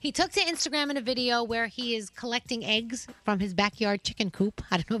 He took to Instagram in a video where he is collecting eggs from his backyard chicken coop.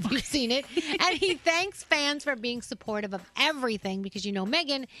 I don't know if you've seen it. And he thanks fans for being supportive of everything, because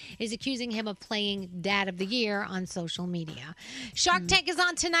Megan is accusing him of playing Dad of the Year on social media. Shark Tank is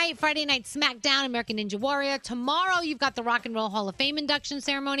on tonight. Friday night SmackDown, American Ninja Warrior. Tomorrow you've got the Rock and Roll Hall of Fame induction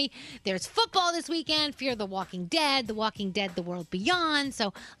ceremony. There's football this weekend. Fear the Walking Dead, The World Beyond. So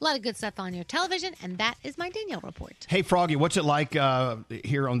a lot of good stuff on your television, and that is my Danielle Report. Hey, Froggy, what's it like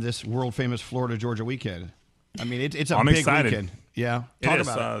here on this world-famous Florida-Georgia weekend? I mean, it's a I'm big excited. weekend. Yeah, Talk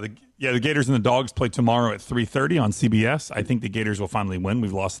about it. The Gators and the Dogs play tomorrow at 3:30 on CBS. I think the Gators will finally win.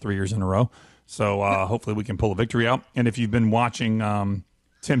 We've lost 3 years in a row, so hopefully we can pull a victory out. And if you've been watching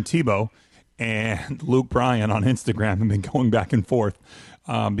Tim Tebow and Luke Bryan on Instagram, have been going back and forth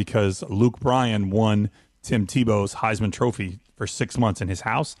because Luke Bryan won Tim Tebow's Heisman Trophy for 6 months in his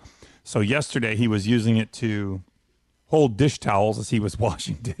house. So yesterday he was using it to hold dish towels as he was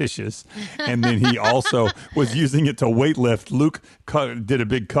washing dishes. And then he also was using it to weightlift. Luke did a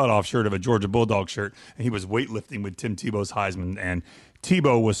big cutoff shirt of a Georgia Bulldog shirt, and he was weightlifting with Tim Tebow's Heisman. And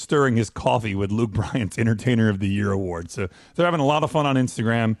Tebow was stirring his coffee with Luke Bryant's Entertainer of the Year award. So they're having a lot of fun on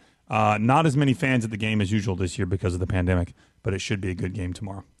Instagram. Not as many fans at the game as usual this year because of the pandemic, but it should be a good game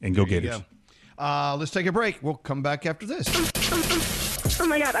tomorrow. And go Gators. Let's take a break. We'll come back after this. Oh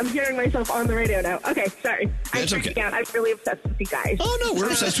my God, I'm hearing myself on the radio now. Okay, sorry. That's okay. I'm really obsessed with you guys. Oh no, we're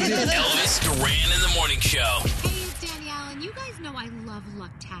obsessed with you. Elvis Duran in the Morning Show. Hey, it's Danielle, and you guys know I love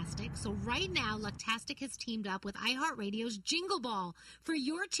Lucktastic. So right now, Lucktastic has teamed up with iHeartRadio's Jingle Ball for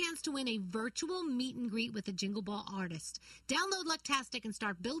your chance to win a virtual meet and greet with a Jingle Ball artist. Download Lucktastic and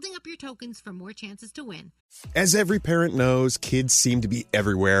start building up your tokens for more chances to win. As every parent knows, kids seem to be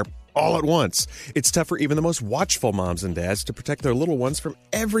everywhere all at once. It's tough for even the most watchful moms and dads to protect their little ones from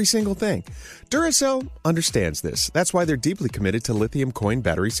every single thing. Duracell understands this. That's why they're deeply committed to lithium coin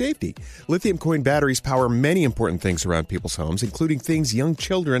battery safety. Lithium coin batteries power many important things around people's homes, including things young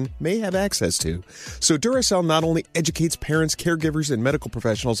children may have access to. So Duracell not only educates parents, caregivers, and medical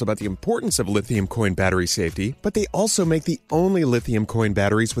professionals about the importance of lithium coin battery safety, but they also make the only lithium coin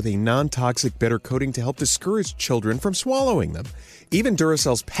batteries with a non-toxic bitter coating to help discourage children from swallowing them. Even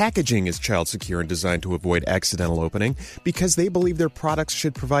Duracell's packaging is child secure and designed to avoid accidental opening because they believe their products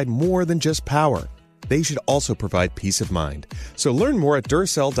should provide more than just power. They should also provide peace of mind. So learn more at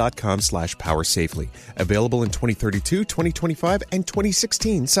Duracell.com/power safely. Available in 2032, 2025, and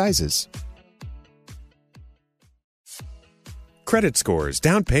 2016 sizes. Credit scores,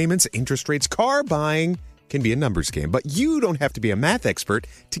 down payments, interest rates, car buying can be a numbers game, but you don't have to be a math expert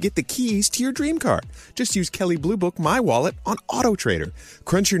to get the keys to your dream car. Just use Kelley Blue Book My Wallet on AutoTrader.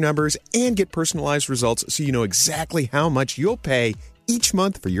 Crunch your numbers and get personalized results so you know exactly how much you'll pay each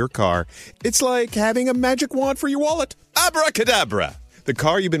month for your car. It's like having a magic wand for your wallet. Abracadabra! The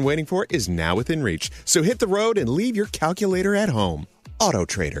car you've been waiting for is now within reach, so hit the road and leave your calculator at home.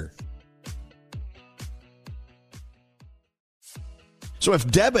 AutoTrader. So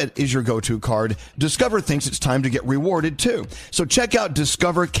if debit is your go-to card, Discover thinks it's time to get rewarded too. So check out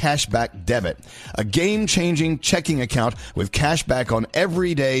Discover Cashback Debit, a game-changing checking account with cashback on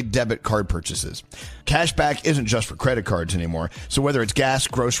everyday debit card purchases. Cashback isn't just for credit cards anymore, so whether it's gas,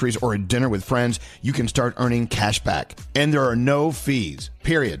 groceries, or a dinner with friends, you can start earning cashback. And there are no fees,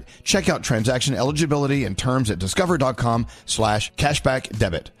 period. Check out transaction eligibility and terms at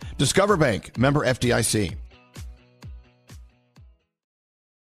discover.com/cashbackdebit. Discover Bank, member FDIC.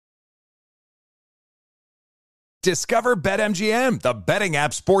 Discover BetMGM, the betting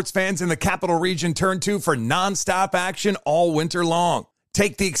app sports fans in the capital region turn to for nonstop action all winter long.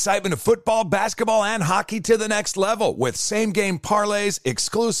 Take the excitement of football, basketball, and hockey to the next level with same-game parlays,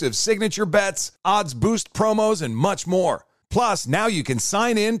 exclusive signature bets, odds boost promos, and much more. Plus, now you can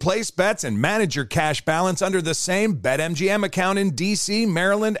sign in, place bets, and manage your cash balance under the same BetMGM account in D.C.,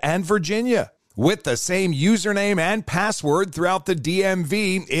 Maryland, and Virginia. With the same username and password throughout the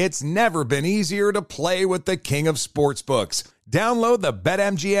DMV, it's never been easier to play with the king of sportsbooks. Download the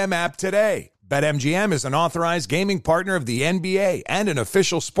BetMGM app today. BetMGM is an authorized gaming partner of the NBA and an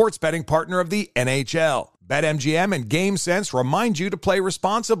official sports betting partner of the NHL. BetMGM and GameSense remind you to play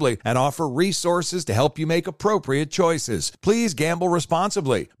responsibly and offer resources to help you make appropriate choices. Please gamble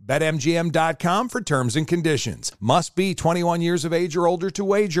responsibly. BetMGM.com for terms and conditions. Must be 21 years of age or older to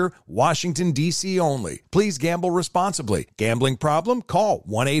wager. Washington, D.C. only. Please gamble responsibly. Gambling problem? Call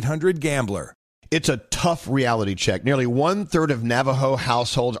 1-800-GAMBLER. It's a tough reality check. Nearly 1/3 of Navajo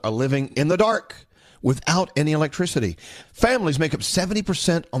households are living in the dark without any electricity. Families make up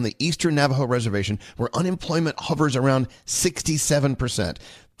 70% on the Eastern Navajo Reservation, where unemployment hovers around 67%.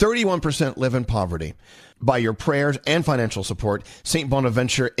 31% live in poverty. By your prayers and financial support, St.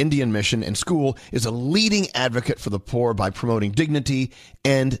 Bonaventure Indian Mission and School is a leading advocate for the poor by promoting dignity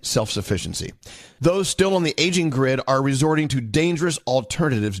and self-sufficiency. Those still on the aging grid are resorting to dangerous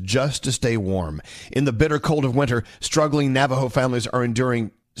alternatives just to stay warm. In the bitter cold of winter, struggling Navajo families are enduring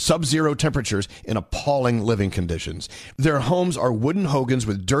sub-zero temperatures in appalling living conditions. Their homes are wooden hogans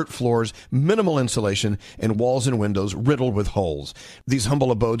with dirt floors, minimal insulation, and walls and windows riddled with holes. These humble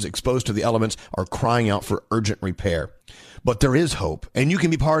abodes exposed to the elements are crying out for urgent repair. But there is hope, and you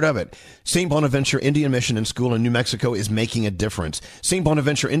can be part of it. St. Bonaventure Indian Mission and School in New Mexico is making a difference. St.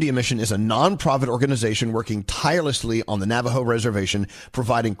 Bonaventure Indian Mission is a non-profit organization working tirelessly on the Navajo Reservation,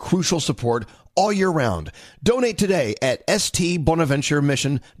 providing crucial support all year round. Donate today at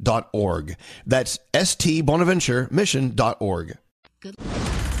stbonaventuremission.org. That's stbonaventuremission.org. Good.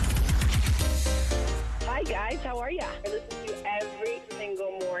 Hi, guys. How are ya? I listen to you every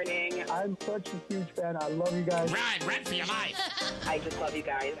single morning. I'm such a huge fan. I love you guys. Run for your life. I just love you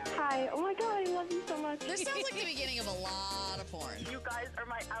guys. Hi. Oh my God, I love you so much. This sounds like the beginning of a lot of porn. You guys are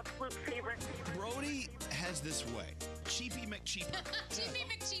my absolute favorite. Brody has this way. Cheapy McCheaper. Cheapy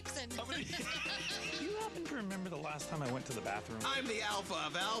McCheapson. Do you happen to remember the last time I went to the bathroom? I'm the alpha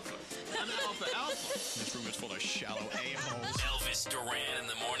of alpha. I'm alpha. This room is full of shallow a-holes. Elvis Duran in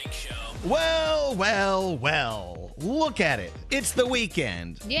the morning show. Well, well, well. Look at it. It's the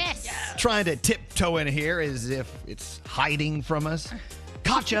weekend. Yes. Trying to tiptoe in here as if it's hiding from us.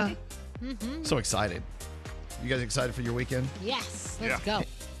 Gotcha. Mm-hmm. So excited. You guys excited for your weekend? Yes. Let's go.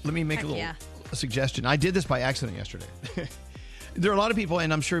 Let me make Heck a little yeah. suggestion. I did this by accident yesterday. There are a lot of people,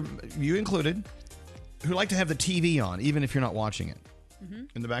 and I'm sure you included, who like to have the TV on, even if you're not watching it,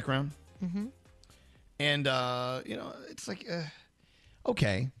 in the background. Mm-hmm. And, it's like,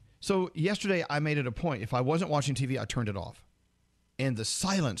 okay. So yesterday I made it a point. If I wasn't watching TV, I turned it off. And the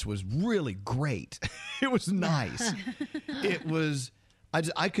silence was really great. It was nice. It was,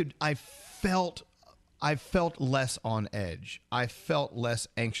 I felt less on edge. I felt less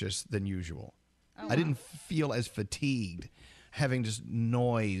anxious than usual. Oh, I didn't feel as fatigued having just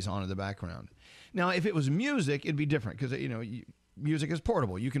noise on in the background. Now, if it was music, it'd be different because, music is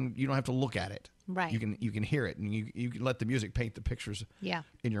portable. You don't have to look at it. Right. You can hear it, and you can let the music paint the pictures Yeah.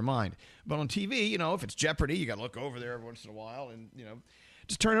 in your mind. But on TV, if it's Jeopardy, you got to look over there every once in a while, and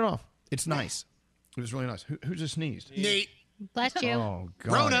just turn it off. It's nice. It was really nice. Who just sneezed? Nate. Bless you. Oh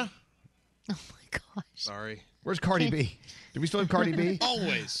God. Rona. Sorry. Where's Cardi B? Do we still have Cardi B?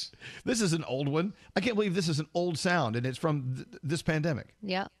 Always. This is an old one. I can't believe this is an old sound, and it's from this pandemic.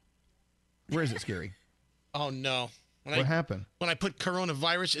 Yep. Where is it, Scary? Oh, no. What happened? When I put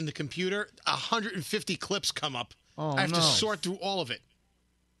coronavirus in the computer, 150 clips come up. Oh, I have to no. sort through all of it.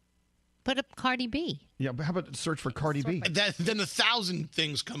 Put up Cardi B. Yeah, but how about search for Cardi B? Then 1,000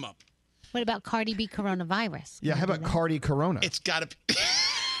 things come up. What about Cardi B coronavirus? Yeah, how about Cardi Corona? It's got to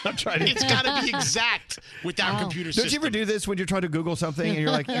I'm trying to. It's got to be exact with our computer Don't system. you ever do this when you're trying to Google something and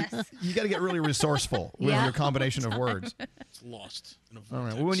you're like, you got to get really resourceful with Yeah. your combination of words? It's lost. In a All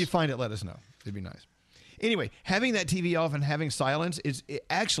right. Well, when you find it, let us know. It'd be nice. Anyway, having that TV off and having silence is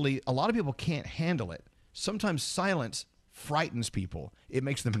actually, a lot of people can't handle it. Sometimes silence frightens people. It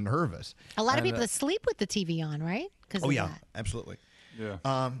makes them nervous. A lot of And, people asleep with the TV on, right? Oh, yeah. Absolutely.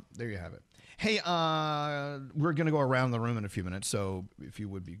 Yeah. There you have it. Hey, we're going to go around the room in a few minutes, so if you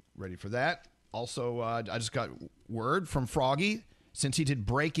would be ready for that. Also, I just got word from Froggy. Since he did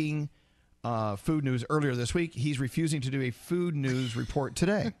breaking food news earlier this week, he's refusing to do a food news report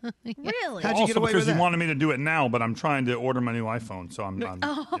today. Really? How'd you get away because with he that? wanted me to do it now, but I'm trying to order my new iPhone, so I'm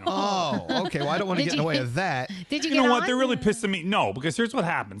Oh, okay. Well, I don't want to get in the way of that. Did you know what? They're really pissing me. No, because here's what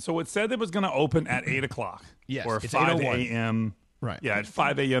happened. So it said it was going to open at 8 o'clock. Yes, Or it's 5 8:01. a.m. Right. Yeah, at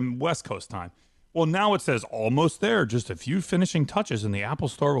 5 a.m. West Coast time. Well, now it says almost there. Just a few finishing touches and the Apple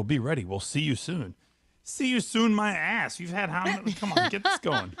Store will be ready. We'll see you soon. See you soon, my ass. You've had how many? Come on, get this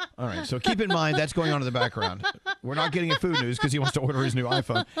going. All right, so keep in mind that's going on in the background. We're not getting a food news because he wants to order his new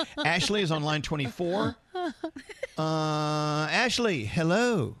iPhone. Ashley is on line 24. Ashley,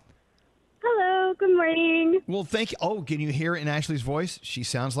 hello. Hello, good morning. Well, thank you. Oh, can you hear it in Ashley's voice? She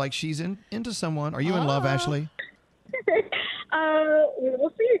sounds like she's into someone. Are you in love, Ashley?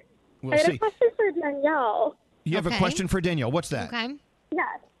 We'll see. We'll I had see. a question for Danielle. You have a question for Danielle. What's that? Okay.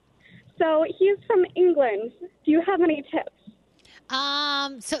 Yes. So he's from England. Do you have any tips?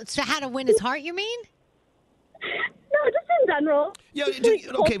 So how to win his heart, you mean? No, just in general. Yeah, Just,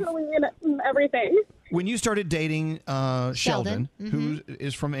 okay. culturally and everything. When you started dating Sheldon, Sheldon, who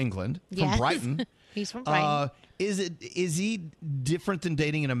is from England, from Yes. Brighton. He's from Brighton. Is he different than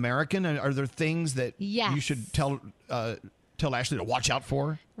dating an American? And are there things that Yes. you should tell Ashley to watch out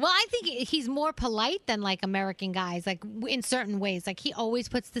for? Well, I think he's more polite than like American guys, like in certain ways. Like he always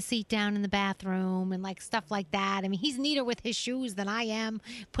puts the seat down in the bathroom and like stuff like that. I mean, he's neater with his shoes than I am,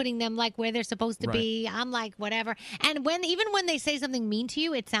 putting them like where they're supposed to be. I'm like whatever. And even when they say something mean to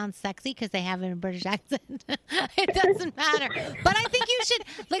you, it sounds sexy because they have it in a British accent. It doesn't matter. But I think you should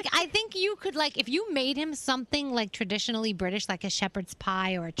I think you could if you made him something like traditionally British, like a shepherd's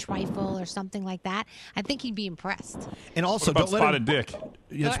pie or a trifle or something like that. I think he'd be impressed. And also, What about don't let spotted him, dick?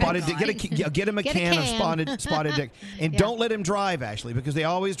 Yeah, spotted dick. Get him a Get a can of can. spotted dick, and Yeah. don't let him drive, Ashley, because they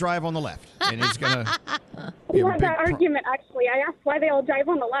always drive on the left, and it's gonna. We had that argument, actually. I asked why they all drive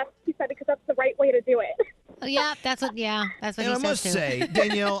on the left. He said because that's the right way to do it. Yeah, that's what And he I says must too. say,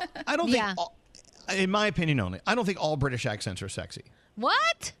 Danielle, I don't Yeah. think, in my opinion only, I don't think all British accents are sexy.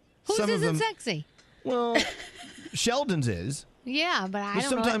 What? Whose Some of isn't them- sexy? Well, Sheldon's is. Yeah, but I But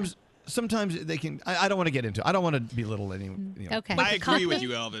don't know. sometimes they can. I don't want to get into. I don't want to belittle any. Okay. I agree with you,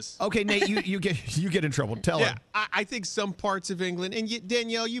 Elvis. Okay, Nate, you get in trouble. Tell Yeah, her. I think some parts of England, and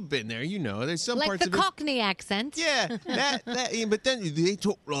Danielle, you've been there. You know, there's some Like parts the of it. Cockney accent. Yeah, but then they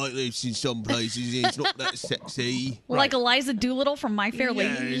talk like this in some places. It's not that sexy. Like Eliza Doolittle from My Fair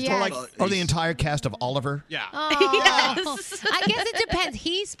Lady. Or the entire cast of Oliver. Yeah. Oh. Yes. I guess it depends.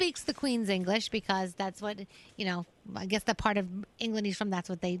 He speaks the Queen's English because that's what, I guess the part of England he's from, that's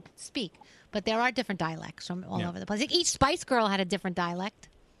what they speak. But there are different dialects from all over the place. Like each Spice Girl had a different dialect.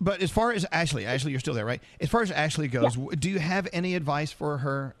 But as far as Ashley, you're still there, right? As far as Ashley goes, do you have any advice for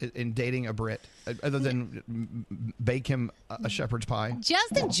her in dating a Brit other than bake him a shepherd's pie?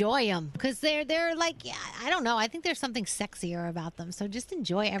 Just enjoy them because they're like, I don't know. I think there's something sexier about them. So just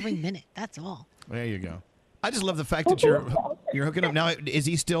enjoy every minute. That's all. There you go. I just love the fact that you're hooking up now. Is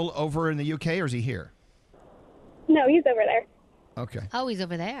he still over in the UK or is he here? No, he's over there. Okay. Oh, he's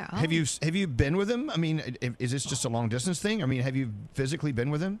over there. Oh. Have you been with him? I mean, is this just a long distance thing? I mean, have you physically been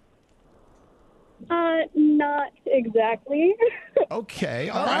with him? Not exactly. Okay.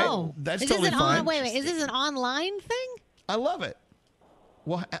 All right. That's totally fine. Wait. Is this an online thing? I love it.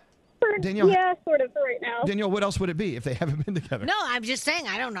 Well, Danielle. Yeah, sort of right now. Danielle, what else would it be if they haven't been together? No, I'm just saying.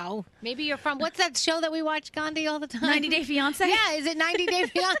 I don't know. Maybe you're from what's that show that we watch, Gandhi, all the time? 90 Day Fiancé? Yeah, is it 90 Day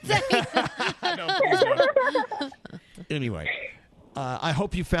Fiancé? Anyway, I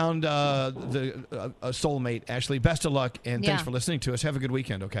hope you found a soulmate, Ashley. Best of luck, and thanks Yeah. for listening to us. Have a good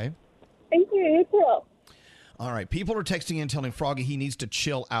weekend, okay? Thank you. You too. All right. People are texting in telling Froggy he needs to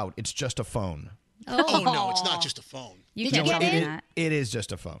chill out. It's just a phone. Oh, no, it's not just a phone. Did you get in? It is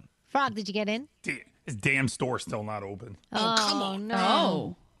just a phone. Frog, did you get in? His damn store's still not open. Oh, come on.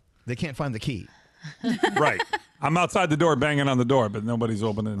 No. They can't find the key. Right. I'm outside the door banging on the door, but nobody's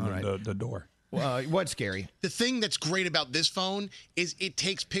opening the door. What's scary? The thing that's great about this phone is it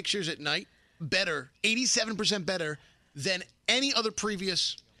takes pictures at night better, 87% better than any other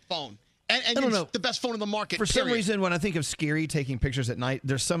previous phone. And I don't it's know. the best phone in the market. For some period. reason, when I think of Scary taking pictures at night,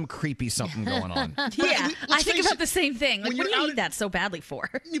 there's some creepy something going on. Yeah, I think about the same thing. Like, when what do you're you out need that so badly for?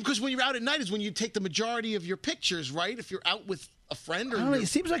 Because when you're out at night is when you take the majority of your pictures, right? If you're out with a friend or I don't know, it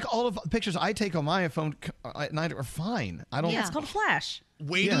seems like all of the pictures I take on my iPhone at night are fine. I don't. Yeah, it's called a flash.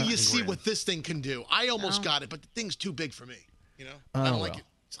 Wait Yeah. till you see what this thing can do. I almost got it, but the thing's too big for me. You know, I Oh, don't like well. it.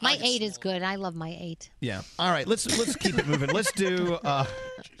 My 8 is good. I love my 8. Yeah. All right. Let's keep it moving. Let's do.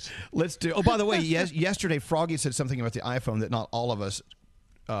 Oh, by the way, yesterday Froggy said something about the iPhone that not all of us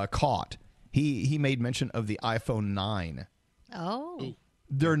caught. He made mention of the iPhone 9. Oh.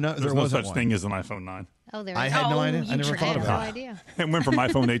 There's no such one. thing as an iPhone 9. Oh, there I is. had no idea. you I never thought had about no it. idea. It went from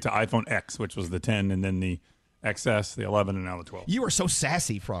iPhone 8 to iPhone X, which was the 10, and then the XS, the 11, and now the 12. You are so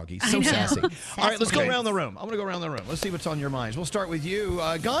sassy, Froggy. I So know. sassy. All right, let's go Okay. around the room. I'm going to go around the room. Let's see what's on your minds. We'll start with you,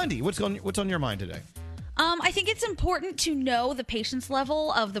 Gandhi. What's on your mind today? I think it's important to know the patience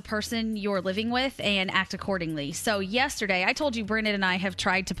level of the person you're living with and act accordingly. So yesterday, I told you Brennan and I have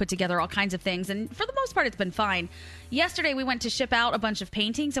tried to put together all kinds of things, and for the most part, it's been fine. Yesterday, we went to ship out a bunch of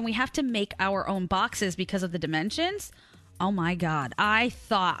paintings, and we have to make our own boxes because of the dimensions. Oh my God. I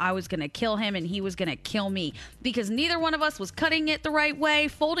thought I was going to kill him and he was going to kill me because neither one of us was cutting it the right way,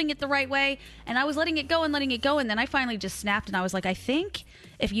 folding it the right way. And I was letting it go. And then I finally just snapped and I was like, I think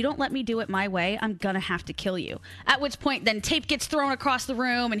if you don't let me do it my way, I'm going to have to kill you. At which point then tape gets thrown across the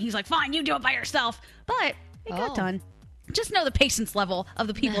room and he's like, fine, you do it by yourself. But it got done. Just know the patience level of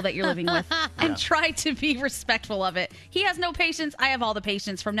the people that you're living with and try to be respectful of it. He has no patience. I have all the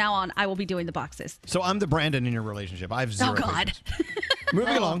patience. From now on, I will be doing the boxes. So I'm the Brandon in your relationship. I have zero. Oh, God.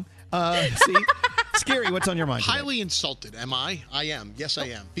 Moving along. See, Scary, what's on your mind today? Highly insulted, am I? I am. Yes, I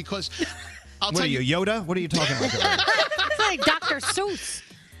am. Because I'll What tell are you, Yoda? What are you talking about? It's like Dr. Seuss.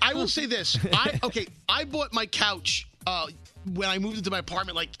 I will say this. I bought my couch when I moved into my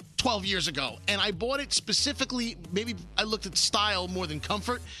apartment like 12 years ago, and I bought it specifically, maybe I looked at style more than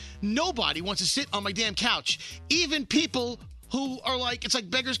comfort. Nobody wants to sit on my damn couch. Even people who are like, it's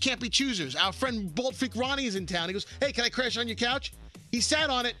like beggars can't be choosers. Our friend Bald Freak Ronnie is in town. He goes, hey, can I crash on your couch? He sat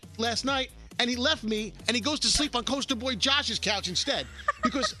on it last night, and he left me, and he goes to sleep on Coaster Boy Josh's couch instead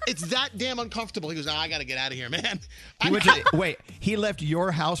because it's that damn uncomfortable. He goes, I got to get out of here, man. Wait, he left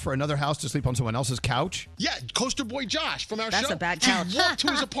your house for another house to sleep on someone else's couch? Yeah, Coaster Boy Josh from our show. That's a bad couch. He walked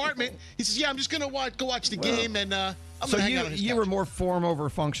to his apartment. He says, yeah, I'm just going to go watch the game, and I'm So going to hang out on his you couch. were more form over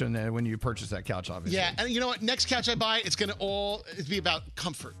function when you purchased that couch, obviously. Yeah, and you know what? Next couch I buy, it's going to be about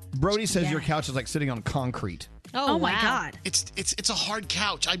comfort. Brody says Yeah. your couch is like sitting on concrete. Oh my wow. God. It's a hard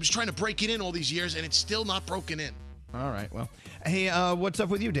couch. I was trying to break it in all these years, and it's still not broken in. All right. Well, hey, what's up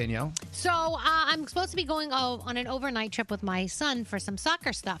with you, Danielle? So I'm supposed to be going on an overnight trip with my son for some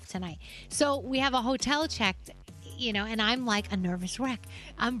soccer stuff tonight. So we have a hotel checked, and I'm like a nervous wreck.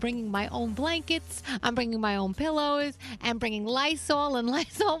 I'm bringing my own blankets. I'm bringing my own pillows. I'm bringing Lysol and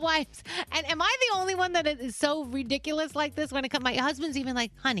Lysol wipes. And am I the only one that is so ridiculous like this when it comes? My husband's even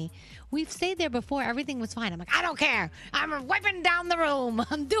like, honey, we've stayed there before. Everything was fine. I'm like, I don't care. I'm wiping down the room.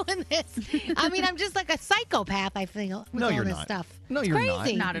 I'm doing this. I mean, I'm just like a psychopath, I feel, with all this stuff. No, It's you're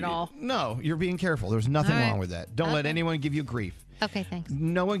crazy. not. Not at all. No, you're being careful. There's nothing All right. wrong with that. Don't let anyone give you grief. Okay, thanks.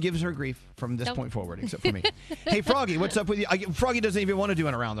 No one gives her grief from this Nope. point forward, except for me. Hey, Froggy, what's up with you? Froggy doesn't even want to do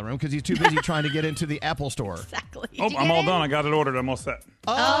it around the room because he's too busy trying to get into the Apple Store. Exactly. Oh, I'm all done. I got it ordered. I'm all set.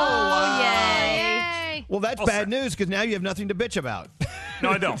 Oh, yay. Well, that's bad news because now you have nothing to bitch about. No,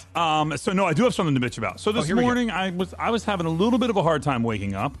 I don't. So I do have something to bitch about. So this here we go. morning, I was having a little bit of a hard time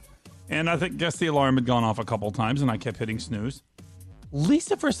waking up, and I guess the alarm had gone off a couple times, and I kept hitting snooze.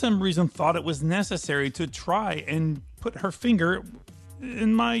 Lisa, for some reason, thought it was necessary to try and put her finger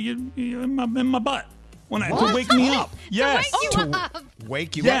in my butt to wake me up. Yes,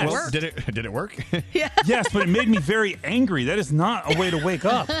 Wake you Yes. up. Well, did it work? Yes, but it made me very angry. That is not a way to wake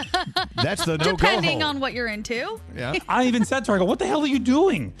up. That's the no-go Depending hole. on what you're into. Yeah. I even said to her, I go, what the hell are you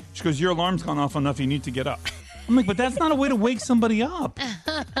doing? She goes, your alarm's gone off enough. You need to get up. I'm like, but that's not a way to wake somebody up.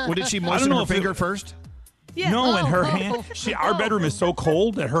 Well, did she I don't moisten know her if finger it- first? No, and her hand, our bedroom is so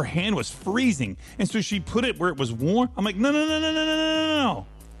cold that her hand was freezing. And so she put it where it was warm. I'm like, no.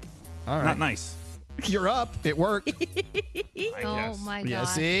 All right. Not nice. You're up. It worked. Oh, my God. Yeah,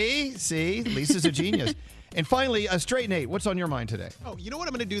 see? Lisa's a genius. And finally, Straight Nate, what's on your mind today? Oh, you know what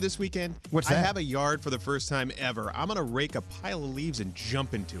I'm going to do this weekend? What's I that? have a yard for the first time ever. I'm going to rake a pile of leaves and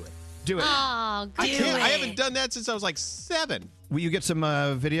jump into it. Do it. Oh, I haven't done that since I was like 7. Will you get some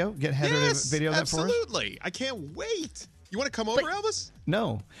video? Get Heather Yes, to video that for us? absolutely. I can't wait. You want to come over, Elvis?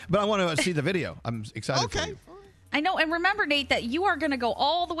 No, but I want to see the video. I'm excited for you. I know, and remember, Nate, that you are going to go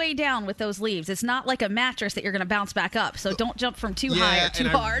all the way down with those leaves. It's not like a mattress that you're going to bounce back up, so don't jump from too high or too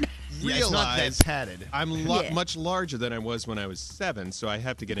hard. Yeah, it's not that padded. I'm Yeah. much larger than I was when I was 7, so I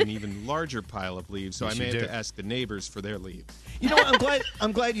have to get an even larger pile of leaves. So Yes, I may you have do. to ask the neighbors for their leaves. You know what?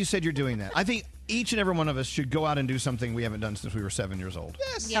 I'm glad you said you're doing that. I think each and every one of us should go out and do something we haven't done since we were 7 years old.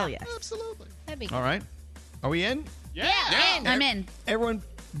 Yes. Hell yes. Absolutely. That'd be All right. Are we in? Yeah, in. I'm in. Everyone,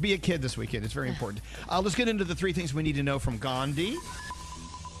 be a kid this weekend. It's very important. Let's get into the 3 things we need to know from Gandhi.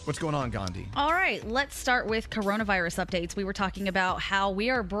 What's going on, Gandhi? All right, let's start with coronavirus updates. We were talking about how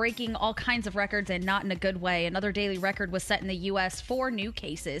we are breaking all kinds of records and not in a good way. Another daily record was set in the U.S. for new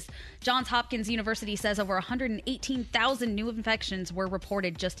cases. Johns Hopkins University says over 118,000 new infections were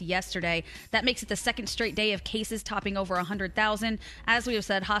reported just yesterday. That makes it the second straight day of cases topping over 100,000. As we have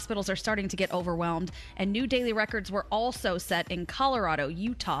said, hospitals are starting to get overwhelmed, and new daily records were also set in Colorado,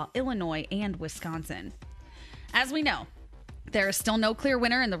 Utah, Illinois, and Wisconsin. As we know, there is still no clear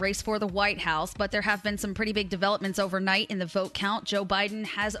winner in the race for the White House, but there have been some pretty big developments overnight in the vote count. Joe Biden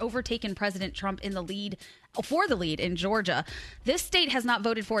has overtaken President Trump in the lead in Georgia. This state has not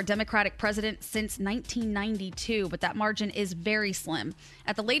voted for a Democratic president since 1992, but that margin is very slim.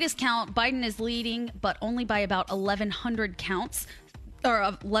 At the latest count, Biden is leading, but only by about 1,100 counts. Or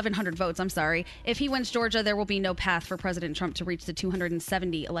 1,100 votes, I'm sorry. If he wins Georgia, there will be no path for President Trump to reach the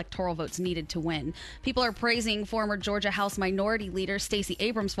 270 electoral votes needed to win. People are praising former Georgia House Minority Leader Stacey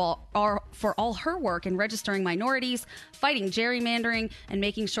Abrams for all her work in registering minorities, fighting gerrymandering, and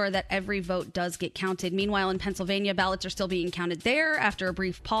making sure that every vote does get counted. Meanwhile, in Pennsylvania, ballots are still being counted there after a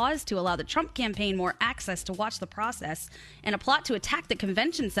brief pause to allow the Trump campaign more access to watch the process. And a plot to attack the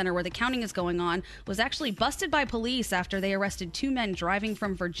convention center where the counting is going on was actually busted by police after they arrested 2 men driving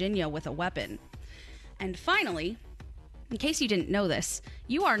from Virginia with a weapon. And finally, in case you didn't know this,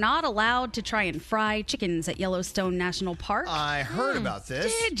 you are not allowed to try and fry chickens at Yellowstone National Park. I heard about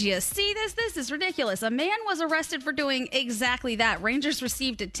this. Did you see this? This is ridiculous. A man was arrested for doing exactly that. Rangers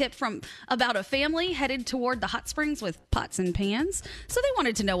received a tip from about a family headed toward the hot springs with pots and pans. So they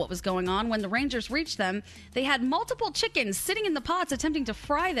wanted to know what was going on. When the Rangers reached them, they had multiple chickens sitting in the pots attempting to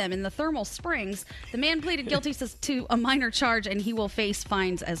fry them in the thermal springs. The man pleaded guilty to a minor charge, and he will face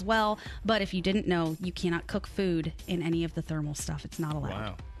fines as well. But if you didn't know, you cannot cook food in any of the thermal stuff. It's not allowed.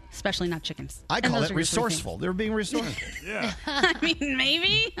 Wow. Especially not chickens. I And call those it are your 3 resourceful. They're being resourceful. Yeah. I mean,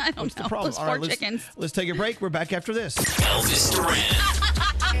 maybe. I don't What's know. the problem? Those All 4 right, chickens. let's take a break. We're back after this. Elvis Duran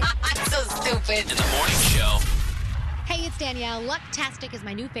So stupid. in the morning show. Hey, it's Danielle. Lucktastic is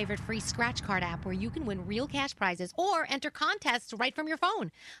my new favorite free scratch card app where you can win real cash prizes or enter contests right from your phone.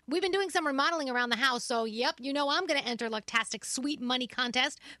 We've been doing some remodeling around the house, so yep, you know I'm going to enter Lucktastic's Sweet Money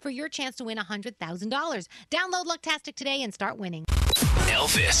Contest for your chance to win $100,000. Download Lucktastic today and start winning.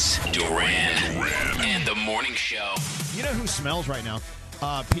 Elvis Duran and the Morning Show. You know who smells right now?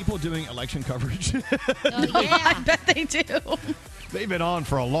 People doing election coverage. Yeah, I bet they do. They've been on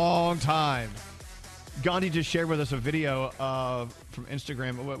for a long time. Gandhi just shared with us a video from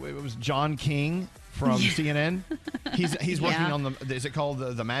Instagram. It was John King from CNN. He's working on the, is it called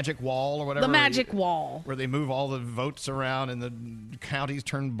the Magic Wall or whatever? The Magic Wall. Where they move all the votes around and the counties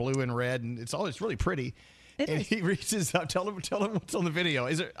turn blue and red, and it's really pretty. He reaches out. Tell him what's on the video.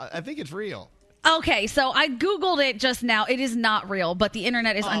 I think it's real. Okay, so I Googled it just now. It is not real, but the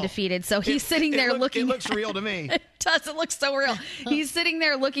internet is undefeated. So he's sitting there looking. It looks real to me. It does. It looks so real. He's sitting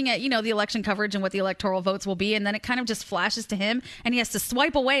there looking at, the election coverage and what the electoral votes will be. And then it kind of just flashes to him and he has to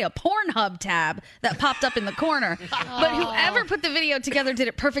swipe away a Pornhub tab that popped up in the corner. But whoever put the video together did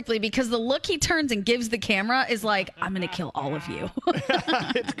it perfectly because the look he turns and gives the camera is like, I'm going to kill all of you.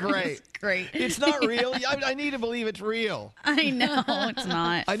 It's great. It's great. It's not real. I need to believe it's real. I know. It's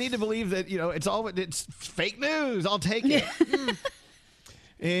not. I need to believe that, it's fake news. I'll take it.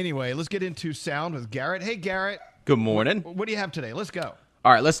 Anyway, let's get into sound with Garrett. Hey, Garrett. Good morning. What do you have today? Let's go.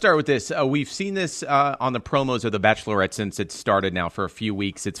 All right, let's start with this. We've seen this on the promos of The Bachelorette since it started now for a few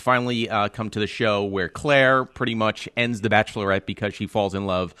weeks. It's finally come to the show where Claire pretty much ends The Bachelorette because she falls in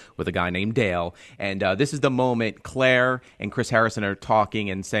love with a guy named Dale. And this is the moment Claire and Chris Harrison are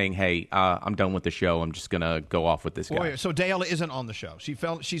talking and saying, hey, I'm done with the show. I'm just going to go off with this guy. Wait, so Dale isn't on the show.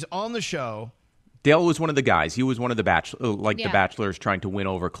 She's on the show. Dale was one of the guys. He was one of the the bachelors trying to win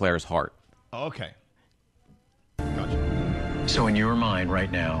over Claire's heart. Okay. So in your mind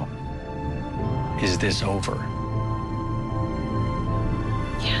right now, is this over?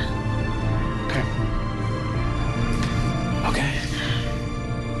 Yeah. Okay.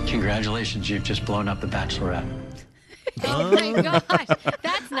 Congratulations, you've just blown up The Bachelorette. Oh my gosh,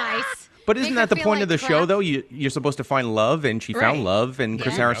 that's nice. But isn't that the point of the show, crap. though? You're supposed to find love, and she found love, and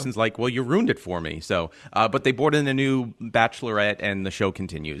Chris Harrison's like, well, you ruined it for me. So, but they brought in a new Bachelorette, and the show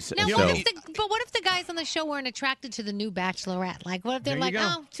continues. Now, what if the guys on the show weren't attracted to the new Bachelorette? Like, what if they're like,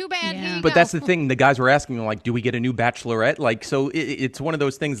 oh, too bad. Here you But go. that's the thing. The guys were asking, like, do we get a new Bachelorette? Like, so it's one of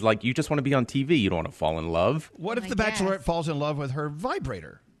those things, like, you just want to be on TV. You don't want to fall in love. What if the Bachelorette falls in love with her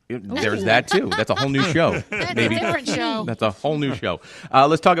vibrator? There's that, too. That's a whole new show. That's maybe. a different show. That's a whole new show.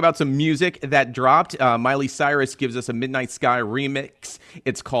 Let's talk about some music that dropped. Miley Cyrus gives us a Midnight Sky remix.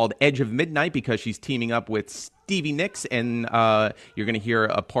 It's called Edge of Midnight because she's teaming up with Stevie Nicks, and you're going to hear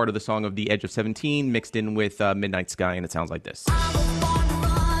a part of the song of The Edge of 17 mixed in with Midnight Sky, and it sounds like this.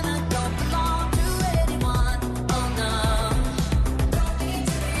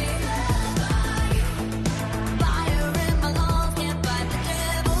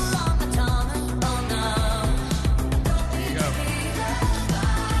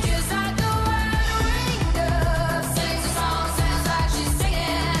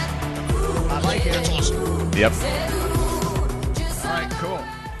 Yep. All right, cool.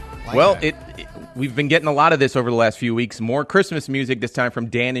 Well, we've been getting a lot of this over the last few weeks. More Christmas music, this time from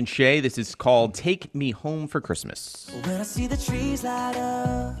Dan and Shay. This is called Take Me Home for Christmas. When I see the trees light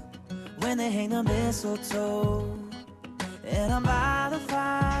up, when they hang the mistletoe, and I'm by the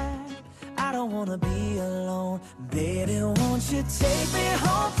fire, I don't want to be alone. Baby, won't you take me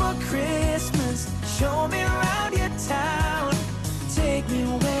home for Christmas? Show me around your town. Take me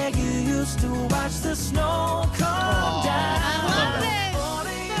where you used to watch the snow come down.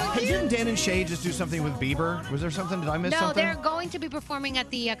 Hey, didn't Dan and Shay just do something with Bieber? Was there something? Did I miss No, something? they're going to be performing at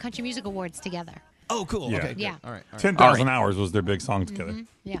the Country Music Awards together. Oh, cool. Yeah. Okay. Yeah. All right. 10,000 Hours was their big song together.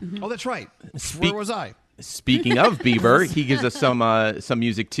 Yeah. Oh, that's right. Where was I? Speaking of Bieber, he gives us some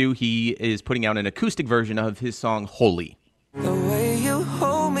music too. He is putting out an acoustic version of his song Holy. The way you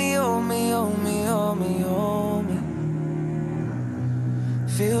hold me, hold me, hold me, hold me, hold me.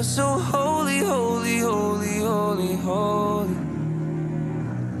 Feel so holy, holy, holy, holy, holy.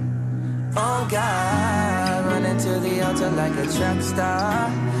 Oh God, run into the altar like a track star.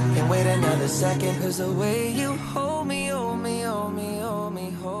 Can't wait another second, cause the way you hold me, hold me, hold me, hold me,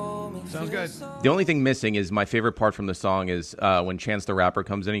 hold me. Sounds good. The only thing missing is my favorite part from the song is when Chance the Rapper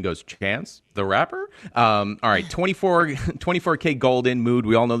comes in. He goes, Chance the Rapper? All right, 24K Golden, Mood.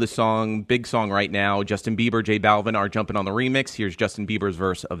 We all know this song. Big song right now. Justin Bieber, J Balvin are jumping on the remix. Here's Justin Bieber's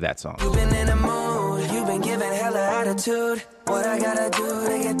verse of that song. You've been in a mood, you've been giving hella attitude. What I gotta do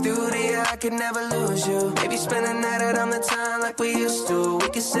to get through to you, I could never lose you. Maybe spend a night out on the town like we used to. We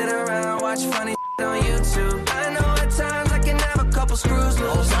could sit around, watch funny on YouTube. I know what time couple screws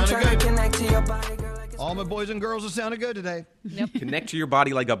loose. I'm trying to connect to your body, girl. All my boys and girls are sounding good today. Connect to your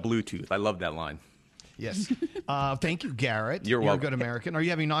body like a Bluetooth. I love that line. Yes. Thank you, Garrett. You're welcome. a good American. Are you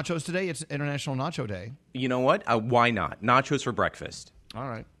having nachos today? It's International Nacho Day. You know what? Why not? Nachos for breakfast. All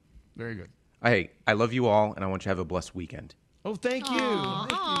right. Very good. Hey, I love you all, and I want you to have a blessed weekend. Oh, thank you.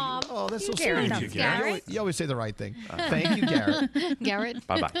 Thank you. Oh, that's so Garrett. sweet. Thank you, Garrett. You always say the right thing. Thank you, Garrett. Garrett.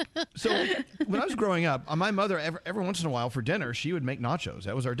 Bye-bye. So when I was growing up, my mother, every once in a while for dinner, she would make nachos.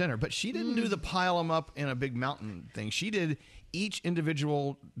 That was our dinner. But she didn't do the pile them up in a big mountain thing. She did each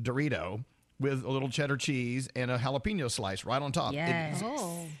individual Dorito with a little cheddar cheese and a jalapeno slice right on top. Yes.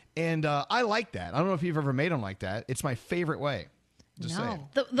 And I like that. I don't know if you've ever made them like that. It's my favorite way. Just saying.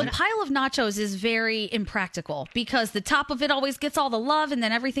 The pile of nachos is very impractical because the top of it always gets all the love and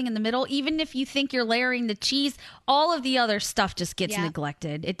then everything in the middle, even if you think you're layering the cheese, all of the other stuff just gets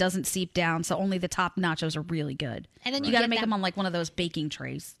neglected. It doesn't seep down, so only the top nachos are really good. And then you you got to get make that- them on like one of those baking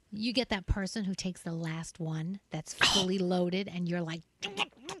trays. You get that person who takes the last one that's fully loaded, and you're like,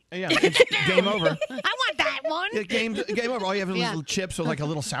 Yeah, it's game over. I want that one. Yeah, game over. All you have is Yeah. little chips with like a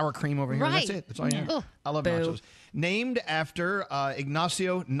little sour cream over here. That's Right. it. That's all you have. Ugh. I love nachos. Named after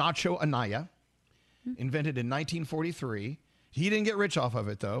Ignacio Nacho Anaya, invented in 1943. He didn't get rich off of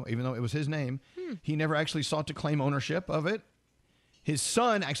it, though, even though it was his name. He never actually sought to claim ownership of it. His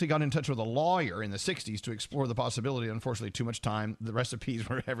son actually got in touch with a lawyer in the 60s to explore the possibility. Unfortunately, too much time. The recipes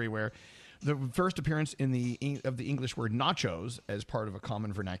were everywhere. The first appearance of the English word nachos as part of a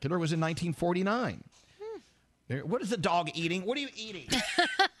common vernacular was in 1949. What is the dog eating? What are you eating?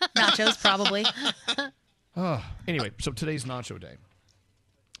 Nachos, probably. Anyway, so today's Nacho Day.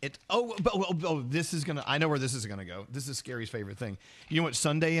 This is gonna. I know where this is gonna go. This is Scary's favorite thing. You know what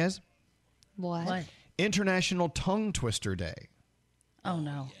Sunday is? What? International Tongue Twister Day. Oh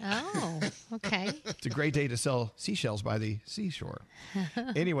no. Oh, okay. It's a great day to sell seashells by the seashore.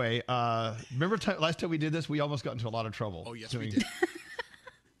 Anyway, remember last time we did this? We almost got into a lot of trouble. Oh, yes, we did.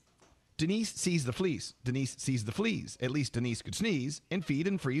 Denise sees the fleece. Denise sees the fleas. At least Denise could sneeze and feed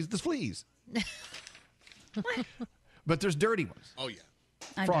and freeze the fleas. But there's dirty ones. Oh,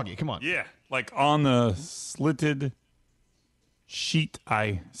 yeah. Froggy, come on. Yeah, like on the slitted sheet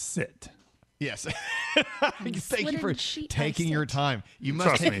I sit. Yes. Thank you for taking your time. You must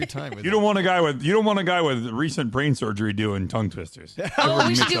Trust take me. your time with You don't want a guy with recent brain surgery doing tongue twisters. Oh,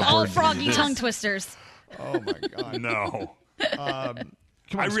 we should do Mix up all words. froggy tongue twisters. Oh my God. No.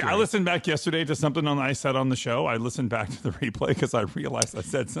 Come on, I listened back yesterday to something I said on the show. I listened back to the replay because I realized I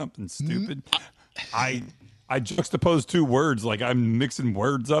said something stupid. I juxtaposed two words, like I'm mixing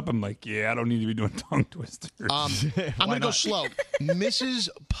words up. I'm like, yeah, I don't need to be doing tongue twisters. I'm going to go slow. Mrs.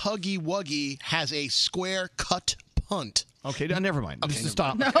 Puggy Wuggy has a square cut punt. Okay, never mind. Okay, Just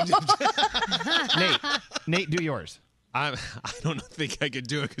stop. Nate, do yours. I don't think I could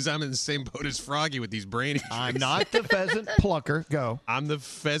do it because I'm in the same boat as Froggy with these brain injuries. I'm not the pheasant plucker. Go. I'm the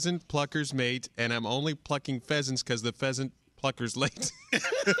pheasant plucker's mate, and I'm only plucking pheasants because the pheasant plucker's late.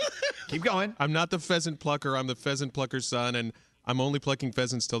 Keep going. I'm not the pheasant plucker. I'm the pheasant plucker's son, and I'm only plucking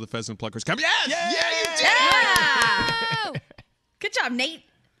pheasants till the pheasant plucker's come. Yes! Yeah, you did Yeah! Good job, Nate.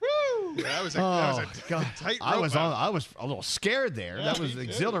 it! That was a God. tight I rope was out. I was a little scared there. Yeah, That was me too.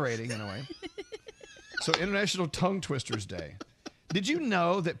 exhilarating in a way. So International Tongue Twisters Day. Did you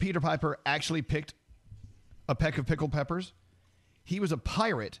know that Peter Piper actually picked a peck of pickled peppers? He was a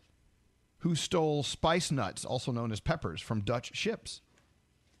pirate who stole spice nuts, also known as peppers, from Dutch ships.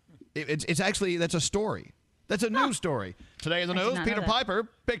 It's actually, that's a story. That's a news story. Today in the I did news, not Peter know that. Piper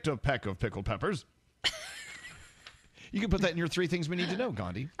picked a peck of pickled peppers. You can put that in your 3 things we need to know,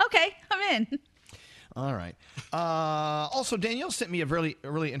 Gandhi. Okay, I'm in. All right. Also, Danielle sent me a really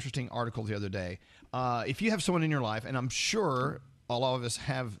interesting article the other day. If you have someone in your life, and I'm sure all of us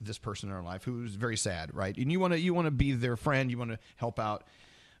have this person in our life who's very sad, right? And you want to be their friend, you want to help out,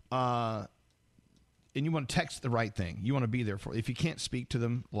 and you want to text the right thing. You want to be there for. If you can't speak to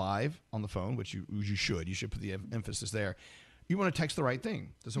them live on the phone, which you should put the emphasis there. You want to text the right thing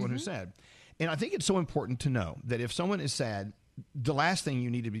to someone who's sad. And I think it's so important to know that if someone is sad, the last thing you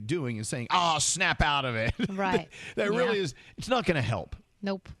need to be doing is saying, "Oh, snap out of it." Right. That really is. It's not going to help.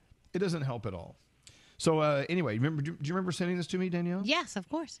 Nope. It doesn't help at all. So anyway, do you remember sending this to me, Danielle? Yes, of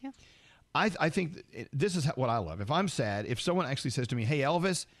course. Yeah. I think this is what I love. If I'm sad, if someone actually says to me, "Hey,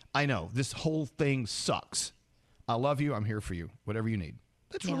 Elvis, I know this whole thing sucks. I love you. I'm here for you. Whatever you need."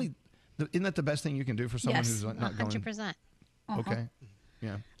 That's really, isn't that the best thing you can do for someone who's not going? 100%. Okay.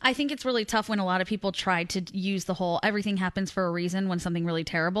 Yeah. I think it's really tough when a lot of people try to use the whole everything happens for a reason when something really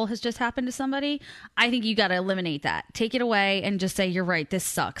terrible has just happened to somebody. I think you got to eliminate that. Take it away and just say, you're right, this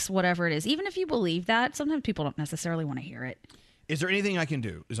sucks, whatever it is. Even if you believe that, sometimes people don't necessarily want to hear it. Is there anything I can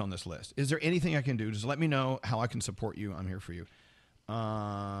do? Is on this list. Is there anything I can do? Just let me know how I can support you. I'm here for you.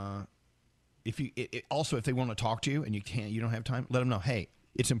 If they want to talk to you and you don't have time, let them know. Hey,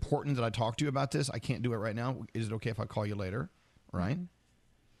 it's important that I talk to you about this. I can't do it right now. Is it okay if I call you later? Right.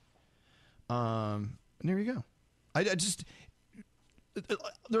 And there you go. I just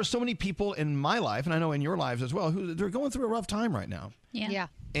there are so many people in my life, and I know in your lives as well, who they're going through a rough time right now. Yeah.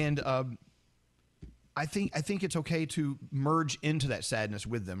 And I think it's okay to merge into that sadness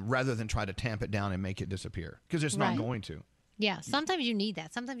with them rather than try to tamp it down and make it disappear, because it's not going to. Yeah, sometimes you need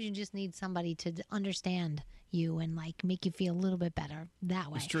that. Sometimes you just need somebody to understand you and like make you feel a little bit better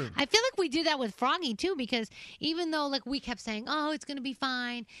that way. It's true. I feel like we did that with Froggy too, because even though like we kept saying, "Oh, it's going to be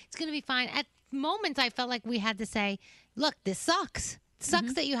fine. It's going to be fine." At moments I felt like we had to say, "Look, this sucks. It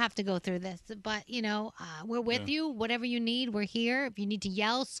sucks that you have to go through this, but we're with you. Whatever you need, we're here. If you need to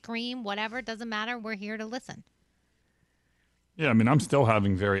yell, scream, whatever, it doesn't matter. We're here to listen." Yeah, I mean, I'm still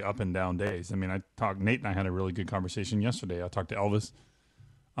having very up and down days. I mean, Nate and I had a really good conversation yesterday. I talked to Elvis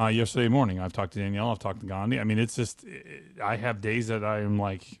yesterday morning. I've talked to Danielle. I've talked to Gandhi. I mean, it's just, I have days that I'm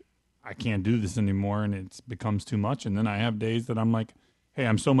like, I can't do this anymore, and it becomes too much. And then I have days that I'm like, hey,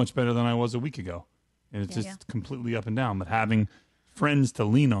 I'm so much better than I was a week ago. And it's just completely up and down. But having friends to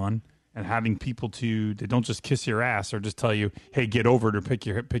lean on and having people they don't just kiss your ass or just tell you, hey, get over it or pick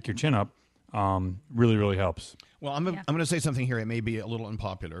your chin up, really, really helps. Well, I'm going to say something here. It may be a little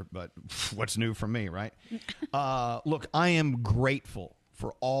unpopular, but what's new from me, right? Look, I am grateful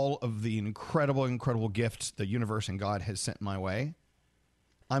for all of the incredible, incredible gifts the universe and God has sent my way.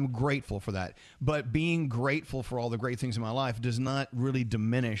 I'm grateful for that. But being grateful for all the great things in my life does not really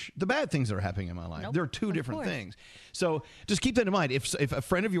diminish the bad things that are happening in my life. Nope, They're two different things. So just keep that in mind. If a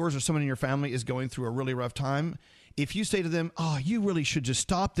friend of yours or someone in your family is going through a really rough time, if you say to them, oh, you really should just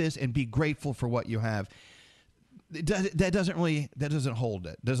stop this and be grateful for what you have, that doesn't hold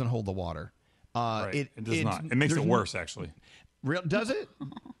it. Doesn't hold the water. Right. It does not. It makes it worse, actually. Does it?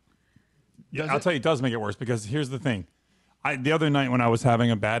 I'll tell you, it does make it worse, because here's the thing. The other night when I was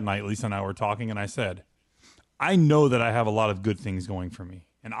having a bad night, Lisa and I were talking, and I said, I know that I have a lot of good things going for me.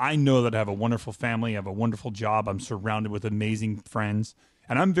 And I know that I have a wonderful family, I have a wonderful job, I'm surrounded with amazing friends,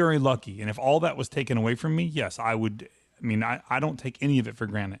 and I'm very lucky. And if all that was taken away from me, yes, I would. I mean, I don't take any of it for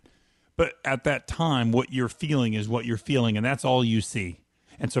granted. But at that time, what you're feeling is what you're feeling, and that's all you see.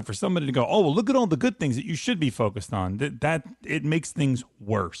 And so for somebody to go, oh, well, look at all the good things that you should be focused on, that it makes things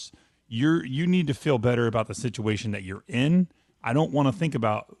worse. You need to feel better about the situation that you're in. I don't want to think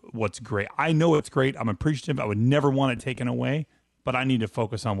about what's great. I know it's great. I'm appreciative. I would never want it taken away, but I need to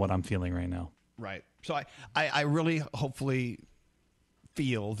focus on what I'm feeling right now. Right. So I really hopefully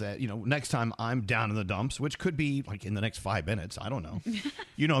feel that, next time I'm down in the dumps, which could be like in the next 5 minutes. I don't know.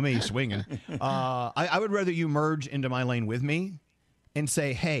 You know me, swinging. I would rather you merge into my lane with me and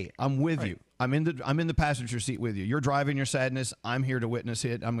say, hey, I'm with you. I'm in the passenger seat with you. You're driving your sadness. I'm here to witness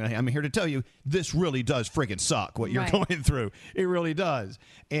it. I'm here to tell you this really does friggin' suck what you're going through. It really does.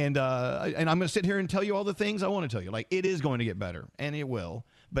 And I'm going to sit here and tell you all the things I want to tell you. Like, it is going to get better, and it will.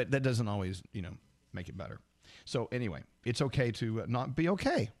 But that doesn't always, make it better. So anyway, it's okay to not be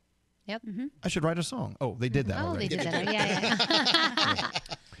okay. Yep. Mm-hmm. I should write a song. Oh, they did that already. They did that. Yeah.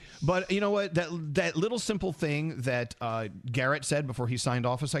 But you know what? That little simple thing that Garrett said before he signed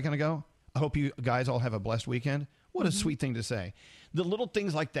off a second ago, I hope you guys all have a blessed weekend. What a sweet thing to say. The little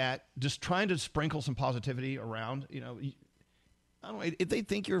things like that, just trying to sprinkle some positivity around, I don't know, if they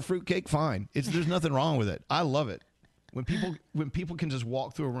think you're a fruitcake, fine. There's nothing wrong with it. I love it. When people can just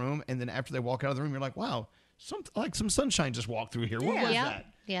walk through a room, and then after they walk out of the room, you're like, wow, some sunshine just walked through here. What was that?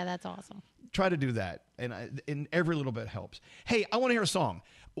 Yeah, that's awesome. Try to do that, and every little bit helps. Hey, I want to hear a song.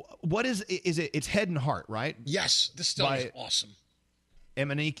 What is it? It's Head and Heart, right? Yes, this song is awesome.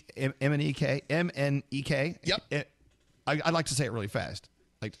 M-N-E-K? Yep. I'd like to say it really fast.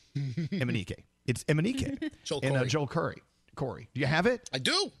 Like M-N-E-K. It's M-N-E-K. And Joel Corey. Do you have it? I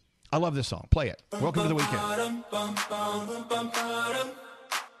do. I love this song. Play it. Welcome to the weekend.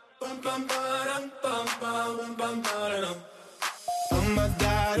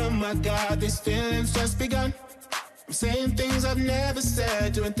 Oh my God, these feelings just begun. I'm saying things I've never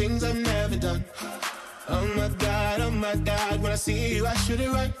said, doing things I've never done. Oh my God, when I see you, I shoot it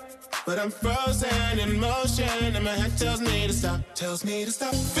right. But I'm frozen in motion, and my head tells me to stop. Feelings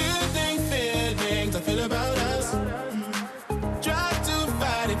I feel about us. Try to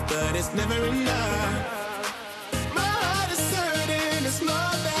fight it, but it's never enough. My heart is hurting, it's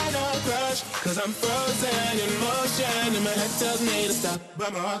more than a crush. Cause I'm frozen in motion, and my head tells me to stop.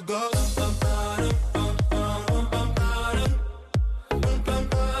 But my heart goes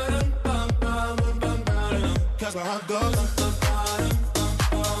cause my heart goes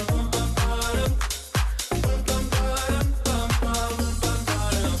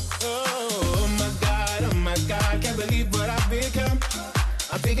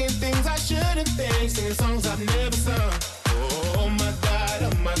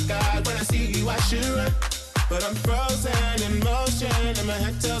should run, but I'm frozen in motion, and my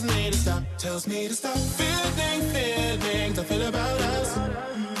head tells me to stop. Feelings I feel about us.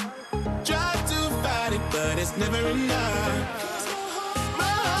 Try to fight it, but it's never enough. My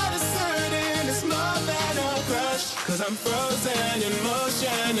heart is hurting, it's more than a crush. 'Cause I'm frozen in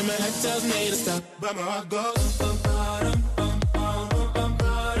motion, and my head tells me to stop. But my heart goes bum, bottom, bum, bum, bum, bum,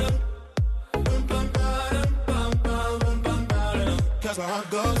 bottom. Bum, bum, bottom, bum, bum, bum, bum, bottom. 'Cause my heart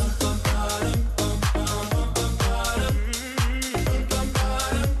goes bum, bottom, bum, bum, bum, bum, bottom. Bum, bum,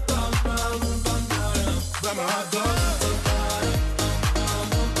 bottom, bum, bum, bum, bum, bottom. But my heart goes bum, bottom, bum,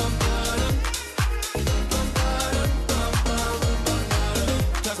 bum, bum, bottom. Bum, bum, bottom, bum, bum, bum, bum, bottom.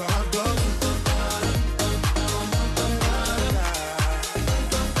 'Cause my heart goes bum, bottom, bum, bum, bum, bum, bottom.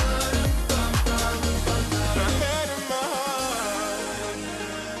 Bum, bottom, bum, bum, bum, bum, bottom. My head and my heart.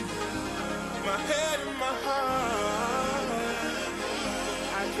 My head and my heart.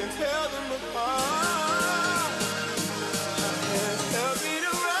 I can tell them apart. I can't help me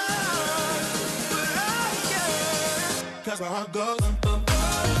to run, but I can't. 'Cause my heart goes bum, bum, bum, bum, bum,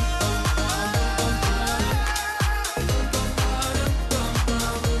 bottom.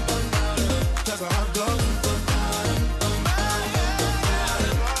 'Cause my heart goes bum, bum, bottom, bum,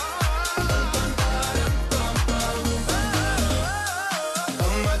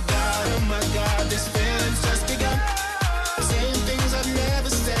 oh my God, this feeling's just begun. Saying things I've never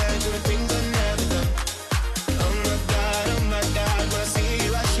said, doing things I've never done. Oh my God, when I see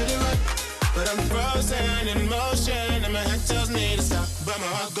you, I should have run. But I'm frozen in motion, and my head tells me to stop. But my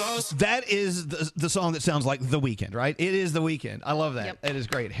heart goes. That is the song that sounds like The Weeknd, right? It is The Weeknd. I love that. Yep. It is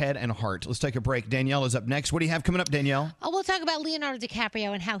great. Head and Heart. Let's take a break. Danielle is up next. What do you have coming up, Danielle? Oh, we'll talk about Leonardo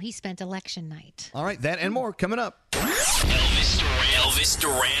DiCaprio and how he spent election night. All right, that and more coming up. Elvis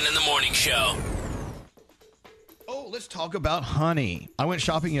Duran in the morning show. Oh, let's talk about honey. I went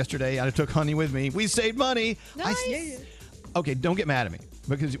shopping yesterday. I took honey with me. We saved money. Nice. Okay, don't get mad at me.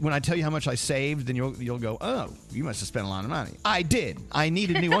 Because when I tell you how much I saved, then you'll go, oh, you must have spent a lot of money. I did. I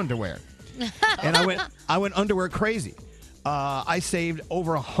needed new underwear. And I went underwear crazy. I saved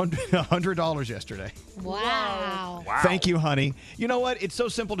over $100 yesterday. Wow. Thank you, honey. You know what? It's so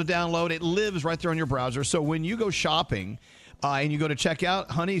simple to download. It lives right there on your browser. So when you go shopping and you go to checkout,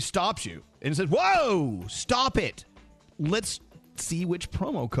 honey stops you and says, whoa, stop it. Let's see which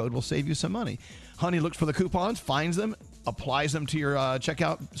promo code will save you some money. Honey looks for the coupons, finds them, applies them to your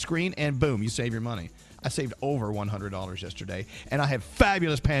checkout screen, and boom, you save your money. I saved over $100 yesterday, and I have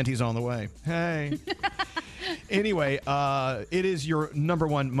fabulous panties on the way. Hey. Anyway, it is your number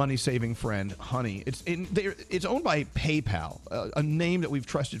one money-saving friend, Honey. It's owned by PayPal, a name that we've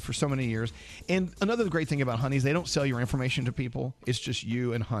trusted for so many years. And another great thing about Honey is they don't sell your information to people. It's just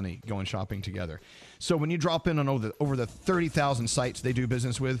you and Honey going shopping together. So when you drop in on over the 30,000 sites they do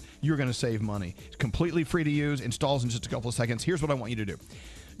business with, you're going to save money. It's completely free to use, installs in just a couple of seconds. Here's what I want you to do.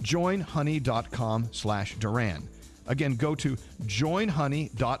 joinhoney.com/Duran. Again, go to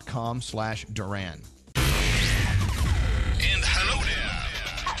joinhoney.com/Duran. And hello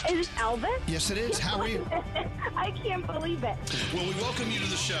there. Is it Elvis? Yes, it is. How are you? I can't believe it. Well, we welcome you to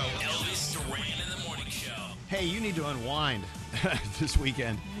the show. Elvis Duran in the morning show. Hey, you need to unwind this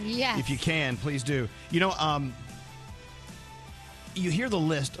weekend. Yes. If you can, please do. You know, you hear the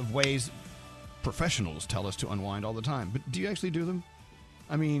list of ways professionals tell us to unwind all the time, but do you actually do them?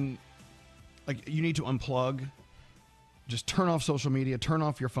 I mean, like, you need to unplug. Just turn off social media, turn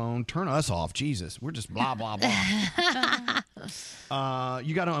off your phone, turn us off. Jesus, we're just blah, blah, blah.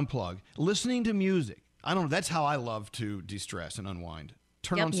 You got to unplug. Listening to music. I don't know. That's how I love to de-stress and unwind.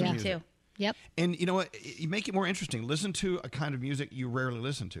 Turn on some music. Too. Yep. And you know what? You make it more interesting. Listen to a kind of music you rarely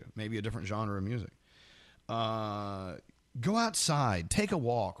listen to. Maybe a different genre of music. Go outside. Take a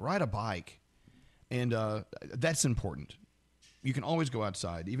walk. Ride a bike. And that's important. You can always go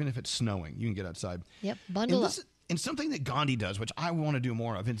outside. Even if it's snowing, you can get outside. Yep. Bundle up. And something that Gandhi does, which I want to do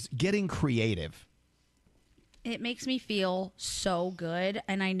more of, is getting creative. It makes me feel so good.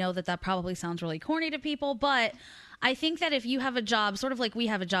 And I know that probably sounds really corny to people, but I think that if you have a job, sort of like we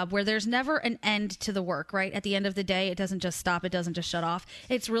have a job, where there's never an end to the work, right? At the end of the day, it doesn't just stop. It doesn't just shut off.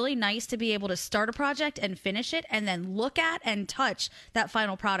 It's really nice to be able to start a project and finish it and then look at and touch that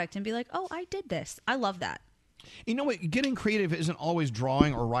final product and be like, oh, I did this. I love that. You know what? Getting creative isn't always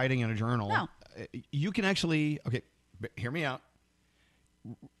drawing or writing in a journal. No. You can actually, okay, hear me out.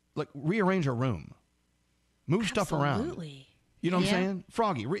 Like, rearrange a room. Move stuff around. Absolutely. You know what I'm saying?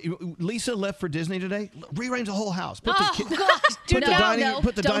 Froggy, Lisa left for Disney today. Rearrange the whole house. Put gosh. put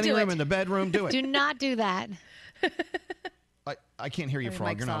the dining room in the bedroom. Do it. Do not do that. I can't hear you, Your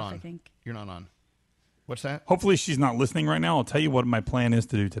Frog. mic's You're not off, on. I think. You're not on. What's that? Hopefully she's not listening right now. I'll tell you what my plan is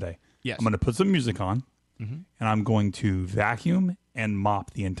to do today. Yes. I'm going to put some music on, Mhm. and I'm going to vacuum and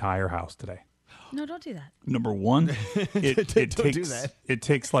mop the entire house today. No, don't do that. Number one, it Don't do takes that. it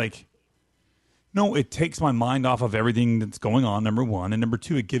takes it takes my mind off of everything that's going on, number one. And number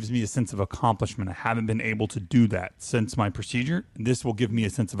two, it gives me a sense of accomplishment. I haven't been able to do that since my procedure. This will give me a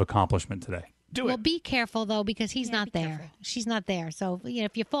sense of accomplishment today. Well, be careful though, because he's not there. She's not there. So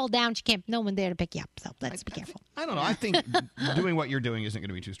if you fall down, she can't. No one there to pick you up. So let's be careful. I don't know. I think doing what you're doing isn't going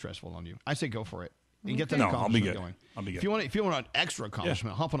to be too stressful on you. I say go for it. And get that No, I'll be accomplishment good. going. I'll be good. If you want an extra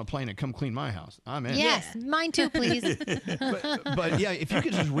accomplishment, hop on a plane and come clean my house. I'm in. Yes, mine too, please. But yeah, if you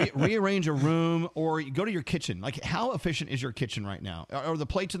could just rearrange a room or you go to your kitchen. Like, how efficient is your kitchen right now? Are the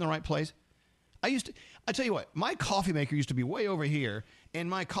plates in the right place? I tell you what, my coffee maker used to be way over here, and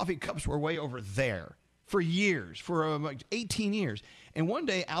my coffee cups were way over there for years, for like 18 years. And one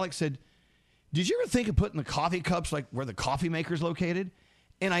day, Alex said, "Did you ever think of putting the coffee cups like where the coffee maker's located?"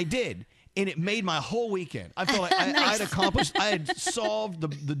 And I did. And it made my whole weekend. I felt like I had accomplished, I had solved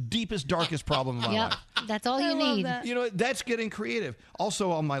the deepest, darkest problem of my life. That's all you need. You know, that's getting creative.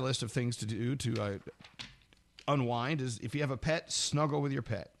 Also on my list of things to do to unwind is if you have a pet, snuggle with your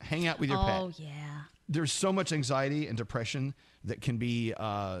pet. Hang out with your pet. Oh, yeah. There's so much anxiety and depression that can be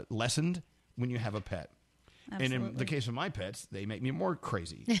lessened when you have a pet. And in Absolutely. the case of my pets, they make me more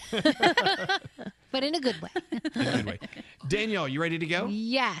crazy. But in a good way. In a good way. Danielle, you ready to go?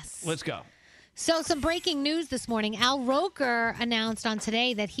 Yes. Let's go. So some breaking news this morning. Al Roker announced on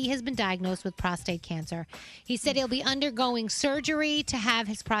Today that he has been diagnosed with prostate cancer. He said he'll be undergoing surgery to have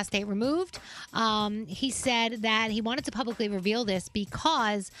his prostate removed. He said that he wanted to publicly reveal this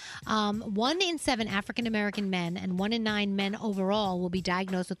because 1 in 7 African-American men and 1 in 9 men overall will be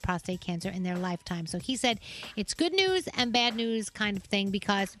diagnosed with prostate cancer in their lifetime. So he said it's good news and bad news kind of thing,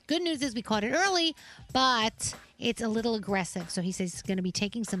 because good news is we caught it early, but it's a little aggressive. So he says he's going to be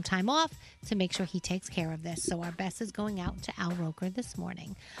taking some time off to make sure he takes care of this. So our best is going out to Al Roker this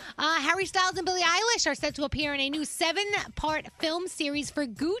morning. Harry Styles and Billie Eilish are set to appear in a new 7-part film series for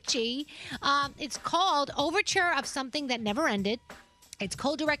Gucci. It's called Overture of Something That Never Ended. It's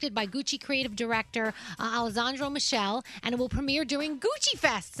co-directed by Gucci creative director Alessandro Michele, and it will premiere during Gucci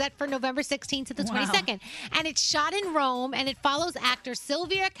Fest, set for November 16th to the 22nd. And it's shot in Rome, and it follows actor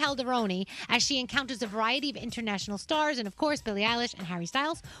Silvia Calderoni as she encounters a variety of international stars. And, of course, Billie Eilish and Harry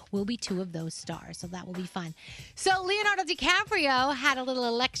Styles will be 2 of those stars, so that will be fun. So Leonardo DiCaprio had a little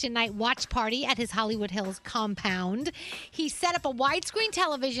election night watch party at his Hollywood Hills compound. He set up a widescreen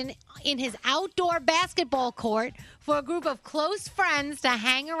television in his outdoor basketball court for a group of close friends to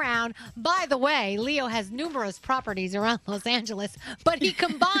hang around. By the way, Leo has numerous properties around Los Angeles, but he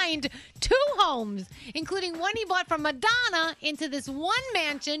combined 2 homes, including one he bought from Madonna, into this one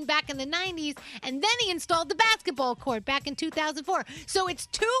mansion back in the 90s, and then he installed the basketball court back in 2004. So it's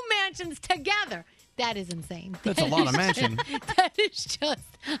 2 mansions together. That is insane. That's a lot of mansion. That is just,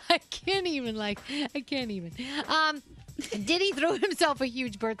 I can't even. Diddy threw himself a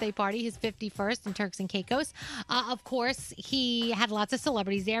huge birthday party, his 51st in Turks and Caicos. Of course, he had lots of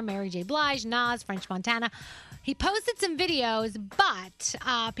celebrities there: Mary J. Blige, Nas, French Montana. He posted some videos, but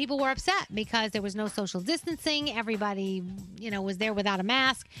people were upset because there was no social distancing. Everybody, was there without a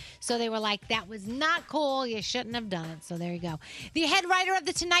mask. So they were like, that was not cool. You shouldn't have done it. So there you go. The head writer of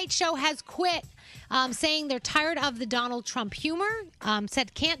The Tonight Show has quit, saying they're tired of the Donald Trump humor.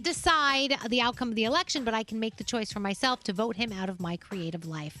 Said, can't decide the outcome of the election, but I can make the choice for myself to vote him out of my creative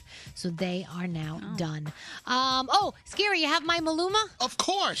life. So they are now done. Scary, you have my Maluma? Of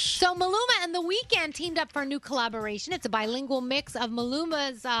course. So Maluma and The Weeknd teamed up for a new collaboration. It's a bilingual mix of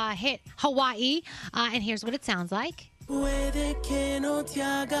Maluma's hit Hawaii, and here's what it sounds like. Puede que no te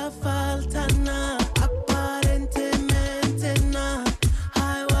haga falta nada, aparentemente nada.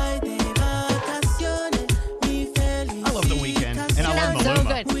 Highway de vacaciones, mi felicidad. I love The Weeknd, and I love Sounds so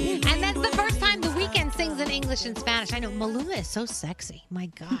Maluma. good. And that's the first time The Weeknd sings in English and Spanish. I know, Maluma is so sexy. My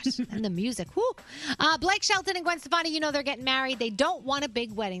gosh. And the music. Whoo. Blake Shelton and Gwen Stefani, they're getting married. They don't want a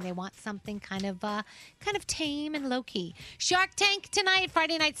big wedding. They want something kind of tame and low-key. Shark Tank tonight,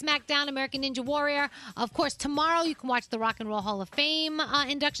 Friday Night SmackDown, American Ninja Warrior. Of course, tomorrow you can watch the Rock and Roll Hall of Fame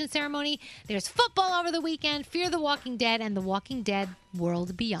induction ceremony. There's football over the weekend, Fear the Walking Dead, and The Walking Dead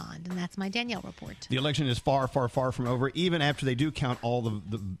World Beyond. And that's my Danielle report. The election is far, far, far from over. Even after they do count all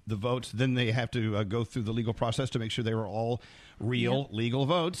the votes, then they have to go through the legal process to make sure they were all real, legal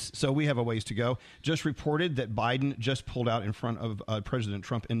votes. So we have a ways to go. Just reported that Biden just pulled out in front of President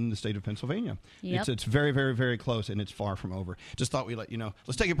Trump in the state of Pennsylvania. Yep. It's very, very, very close, and it's far from over. Just thought we'd let you know.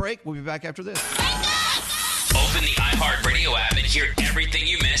 Let's take a break. We'll be back after this. Open the iHeartRadio app and hear everything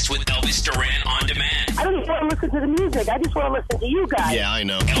you missed with Elvis Duran on demand. I don't just want to listen to the music. I just want to listen to you guys. Yeah, I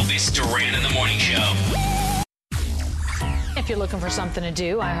know. Elvis Duran in the Morning Show. If you're looking for something to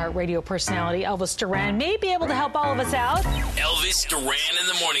do, iHeartRadio personality Elvis Duran may be able to help all of us out. Elvis Duran in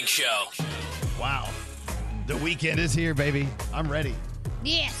the Morning Show. Wow. The weekend is here, baby. I'm ready.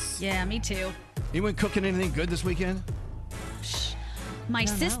 Yes. Yeah, me too. Anyone cooking anything good this weekend? My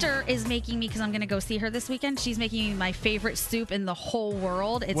sister is making me, because I'm going to go see her this weekend, she's making me my favorite soup in the whole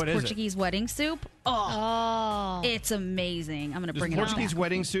world. It's What is it? Portuguese wedding soup. Oh. It's amazing. I'm going to bring Does it Portuguese back.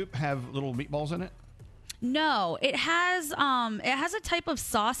 wedding soup have little meatballs in it? No, it has a type of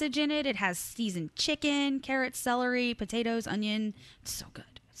sausage in it. It has seasoned chicken, carrots, celery, potatoes, onion. It's so good.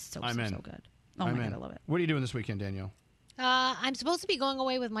 It's so I'm in. so good. Oh I'm my in. God, I love it. What are you doing this weekend, Danielle? I'm supposed to be going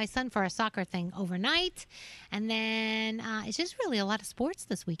away with my son for a soccer thing overnight. And then it's just really a lot of sports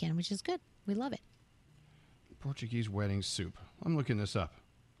this weekend, which is good. We love it. Portuguese wedding soup. I'm looking this up.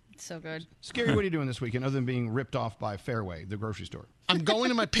 It's so good. Scary, what are you doing this weekend other than being ripped off by Fairway, the grocery store? I'm going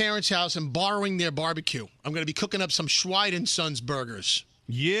to my parents' house and borrowing their barbecue. I'm going to be cooking up some Schweid and Sons burgers.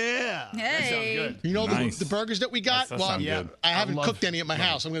 Yeah. Hey. That sounds good. You know Nice. the burgers that we got? That Well, sounds good. I haven't love- cooked any at my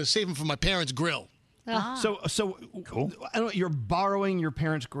house. I'm going to save them for my parents' grill. So cool. I don't, you're borrowing your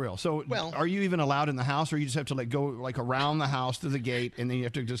parents' grill. So are you even allowed in the house, or you just have to go around the house to the gate, and then you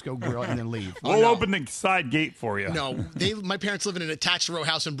have to just go grill and then leave? We'll open the side gate for you. No, my parents live in an attached row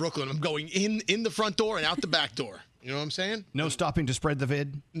house in Brooklyn. I'm going in the front door and out the back door. You know what I'm saying? No stopping to spread the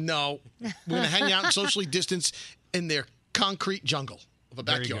vid? No. We're going to hang out and socially distance in their concrete jungle of a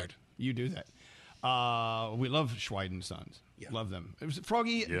Very backyard. good. You do that. We love Schweid and Sons. Love them. It was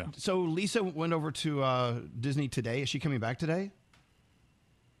Froggy. Yeah. So Lisa went over to Disney today. Is she coming back today?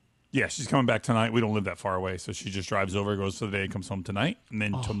 Yeah, she's coming back tonight. We don't live that far away, so she just drives over, goes for the day, comes home tonight, and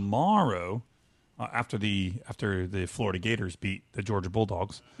then tomorrow, after the Florida Gators beat the Georgia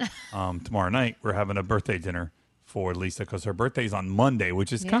Bulldogs, tomorrow night we're having a birthday dinner for Lisa because her birthday's on Monday,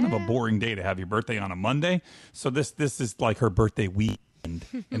 which is kind of a boring day to have your birthday on a Monday. So this is like her birthday weekend,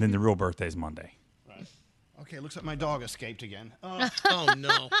 and then the real birthday's Monday. Okay, looks like my dog escaped again. Oh,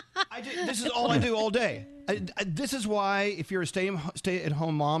 no. This is all I do all day. This is why if you're a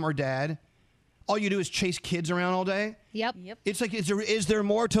stay-at-home mom or dad, all you do is chase kids around all day. Yep. It's like, is there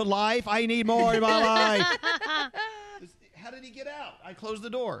more to life? I need more in my life. How did he get out? I closed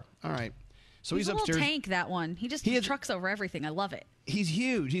the door. All right. So he's a upstairs. little tank, that one. He just trucks over everything. I love it. He's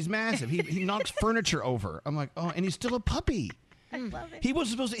huge. He's massive. He knocks furniture over. I'm like, oh, and he's still a puppy. I love it. He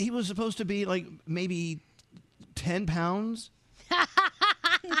was supposed to be like maybe 10 pounds.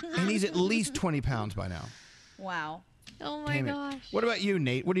 And he's at least 20 pounds by now. Wow. Oh, my Damn it. gosh. What about you,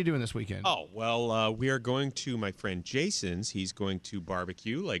 Nate? What are you doing this weekend? Oh, well, we are going to my friend Jason's. He's going to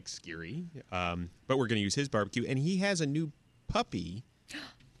barbecue like Scary, but we're going to use his barbecue. And he has a new puppy.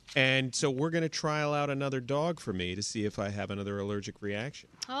 And so we're going to trial out another dog for me to see if I have another allergic reaction.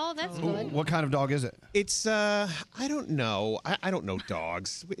 Oh, that's good. What kind of dog is it? It's, I don't know. I don't know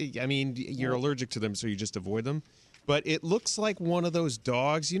dogs. I mean, you're allergic to them, so you just avoid them. But it looks like one of those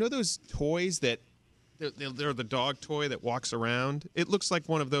dogs. You know those toys that, they're the dog toy that walks around? It looks like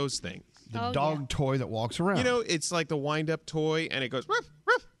one of those things. The dog toy that walks around. You know, it's like the wind-up toy, and it goes, ruff,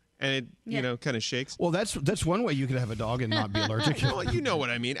 ruff, and it, you know, kind of shakes. Well, that's one way you could have a dog and not be allergic. Well, you know what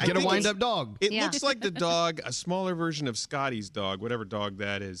I mean. Get a wind-up dog. It looks like the dog, a smaller version of Scotty's dog, whatever dog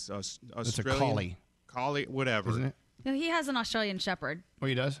that is. Australian, collie. Collie, whatever. Isn't it? No, he has an Australian Shepherd. Oh,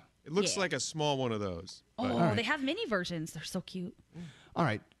 he does? It looks like a small one of those. Oh, All right. they have mini versions. They're so cute. All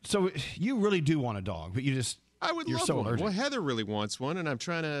right. So you really do want a dog, but you're love so one. allergic. Well, Heather really wants one, and I'm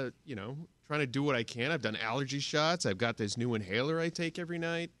trying to do what I can. I've done allergy shots. I've got this new inhaler I take every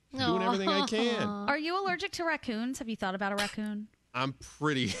night. Doing everything I can. Are you allergic to raccoons? Have you thought about a raccoon? I'm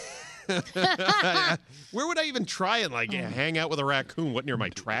pretty. Where would I even try and hang out with a raccoon? What, near my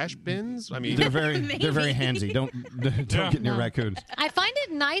trash bins? I mean, they're very handsy. Don't get near raccoons. I find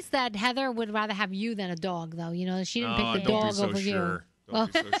it nice that Heather would rather have you than a dog, though. You know, she didn't pick the dog over you.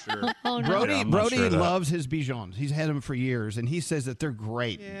 Don't be so sure. Oh, no. Brody loves his Bijons. He's had them for years, and he says that they're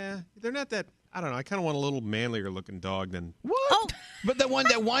great. Yeah, they're not that. I don't know. I kind of want a little manlier looking dog than. What? Oh. But that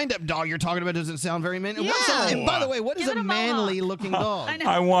wind-up dog you're talking about doesn't sound very manly. Yeah. And by the way, what is a manly-looking dog?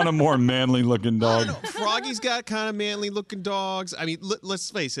 I want a more manly-looking dog. Froggy's got kind of manly-looking dogs. I mean, let's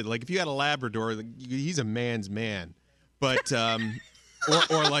face it. Like, if you had a Labrador, he's a man's man. But,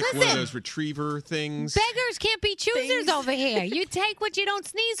 or like one of those retriever things. Beggars can't be choosers over here. You take what you don't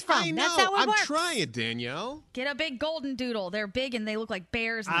sneeze from. I know. That's how it works. I'm trying, Danielle. Get a big golden doodle. They're big and they look like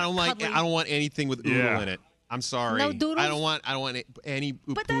bears. And I don't want anything with oodle in it. I'm sorry. No doodles? I don't want any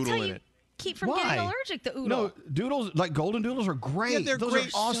But that's poodle how in you it. keep from Why? getting allergic to oodle. No, doodles, like golden doodles, are great. Yeah, they're Those great.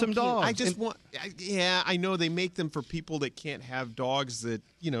 are awesome So cute. dogs. I just And- want. I know they make them for people that can't have dogs that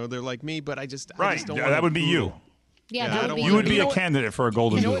they're like me, but I just Right. don't Yeah, want that a would be you. poodle. Yeah, I that don't would You would be You know a what- candidate for a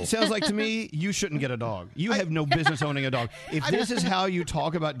golden You know what doodle. it sounds like to me? You shouldn't get a dog. You have no business owning a dog. If this is how you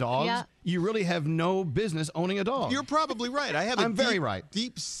talk about dogs, Yeah. you really have no business owning a dog. You're probably right. I have a I'm very right.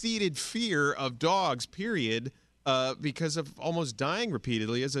 deep-seated fear of dogs. Period. Because of almost dying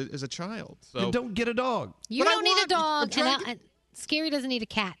repeatedly as a child. So Then don't get a dog. You But I don't need a want- dog. I'm trying And Scary doesn't need a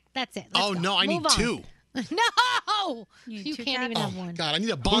cat. That's it. Let's Oh, go. no, I need Move on. two. No! You You two can't even cats? have one. God, I need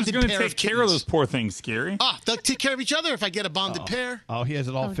a Who's bonded going to pair take of care of kittens. those poor things, Scary? They'll take care of each other if I get a bonded pair. Oh, he has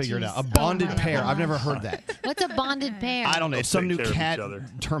it all Oh, figured geez. out. A bonded Oh, my pair. I've gosh. never heard that. What's a bonded pair? I don't know. It's some new take care of cat each other.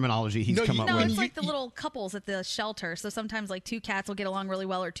 terminology he's No, come you- up No, with. it's like the little couples at the shelter. So sometimes like two cats will get along really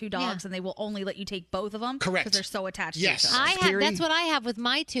well or two dogs, and they will only let you take both of them. Correct. Because they're so attached Yes. to each other. I have. Scary. That's what I have with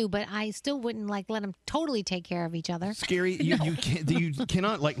my two, but I still wouldn't let them totally take care of each other. Scary. You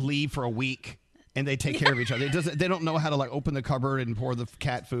cannot like leave for a week and they take care of each other. It doesn't. They don't know how to like open the cupboard and pour the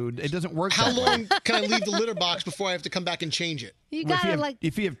cat food. It doesn't work. How that way. long can I leave the litter box before I have to come back and change it? You Well, gotta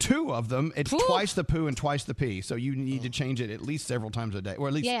if you have two of them, it's Poo. twice the poo and twice the pee. So you need to change it at least several times a day, or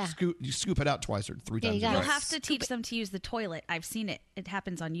at least Yeah. you scoop it out twice or three Yeah, you times a gotta day. You'll have to teach them to use the toilet. I've seen it. It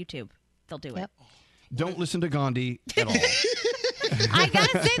happens on YouTube. They'll do it. Don't listen to Gandhi at all. I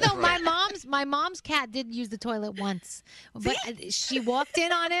gotta say though, my mom's cat did use the toilet once, but she walked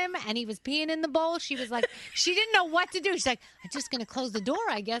in on him and he was peeing in the bowl. She was like, she didn't know what to do. She's like, I'm just gonna close the door.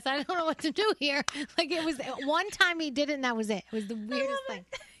 I guess I don't know what to do here. Like it was one time he did it, and that was it. It was the weirdest thing.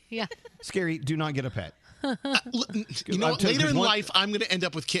 Yeah. Scary. Do not get a pet. You know I'm what? telling Later you, in one- life, I'm going to end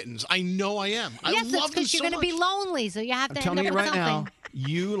up with kittens. I know I am. I Yes, it's love them because so you're gonna be much. lonely, so you have I'm to telling end you up with right now, something.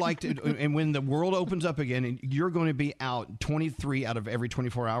 you like to, and when the world opens up again, and you're going to be out 23 out of every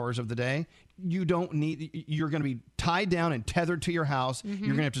 24 hours of the day. You don't need. You're going to be tied down and tethered to your house. Mm-hmm. You're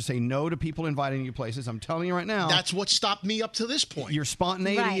going to have to say no to people inviting you places. I'm telling you right now. That's what stopped me up to this point. Your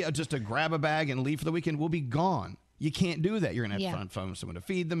spontaneity, Right. just to grab a bag and leave for the weekend, will be gone. You can't do that. You're going to have Yeah. to find someone to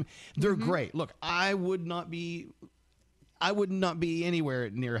feed them. They're great. Look, I would not be anywhere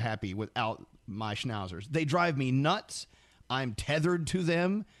near happy without my schnauzers. They drive me nuts. I'm tethered to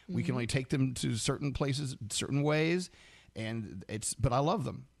them. We can only take them to certain places, certain ways, but I love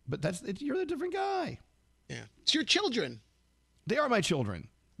them. But you're a different guy. Yeah, it's your children. They are my children.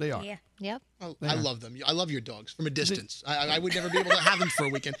 They are. Yeah. Yep. Oh, They I are. love them. I love your dogs from a distance. I would never be able to have them for a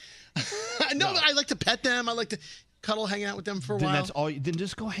weekend. No, I like to pet them. I like to cuddle, hang out with them for a Then while. that's all. Then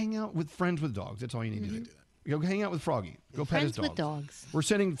just go hang out with friends with dogs. That's all you need to do. Go hang out with Froggy. Go pet his Friends dog. with dogs. We're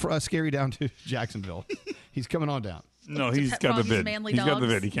sending Scary down to Jacksonville. He's coming on down. No, he's got the vid. He's got the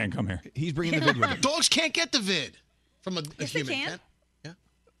vid. He can't come here. He's bringing the vid with him. Dogs can't get the vid from a Yes, they human. can.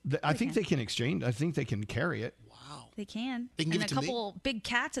 I think they can exchange. I think they can carry it. They can. They can and give a it to me. couple big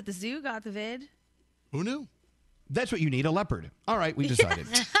cats at the zoo got the vid. Who knew? That's what you need, a leopard. All right, we decided.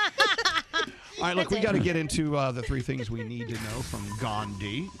 All right, look, we got to get into the three things we need to know from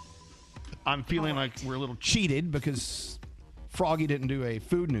Gandhi. I'm feeling like we're a little cheated because Froggy didn't do a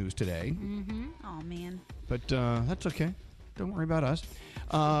food news today. Mm-hmm. Oh man. But that's okay. Don't worry about us.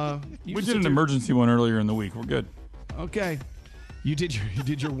 We did an emergency one earlier in the week. We're good. Okay. You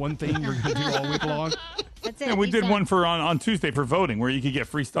did your one thing you're going to do all week long? That's Yeah, we did one for on Tuesday for voting where you could get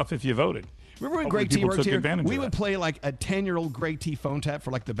free stuff if you voted. Remember when Hopefully Greg T people worked took here? advantage We of would that. play like a 10-year-old Greg T phone tap for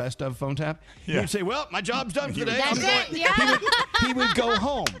like the best of phone tap. Yeah. He'd say, well, my job's done for the day. That's I'm going. it, yeah. He would go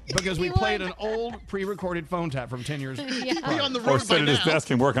home because we He played would. an old pre-recorded phone tap from 10 years Yeah. prior. Be on the Or road sit by at his now. desk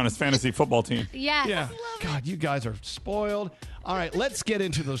and work on his fantasy football team. Yes. Yeah. God, you guys are spoiled. All right, let's get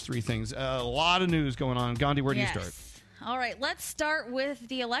into those three things. A lot of news going on. Gandhi, where do you start? All right, let's start with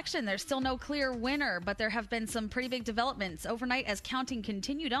the election. There's still no clear winner, but there have been some pretty big developments. Overnight, as counting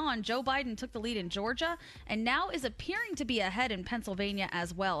continued on, Joe Biden took the lead in Georgia and now is appearing to be ahead in Pennsylvania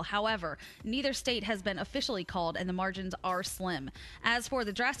as well. However, neither state has been officially called, and the margins are slim. As for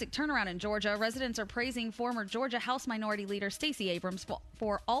the drastic turnaround in Georgia, residents are praising former Georgia House Minority Leader Stacey Abrams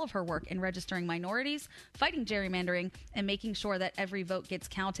for all of her work in registering minorities, fighting gerrymandering, and making sure that every vote gets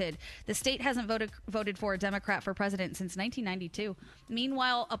counted. The state hasn't voted for a Democrat for president since 1992.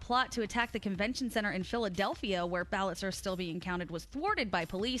 Meanwhile, a plot to attack the convention center in Philadelphia, where ballots are still being counted, was thwarted by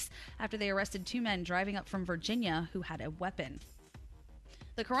police after they arrested two men driving up from Virginia who had a weapon.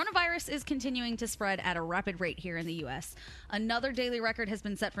 The coronavirus is continuing to spread at a rapid rate here in the U.S. Another daily record has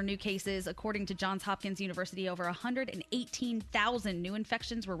been set for new cases. According to Johns Hopkins University, over 118,000 new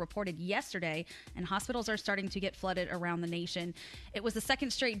infections were reported yesterday, and hospitals are starting to get flooded around the nation. It was the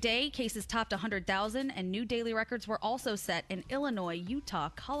second straight day cases topped 100,000, and new daily records were also set in Illinois, Utah,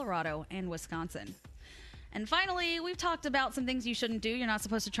 Colorado, and Wisconsin. And finally, we've talked about some things you shouldn't do. You're not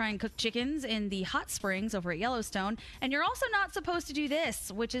supposed to try and cook chickens in the hot springs over at Yellowstone. And you're also not supposed to do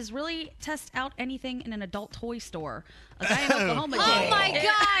this, which is really test out anything in an adult toy store. A guy in Oklahoma did. Oh, my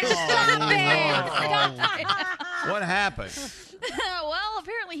gosh. Stop it. What happened? Well,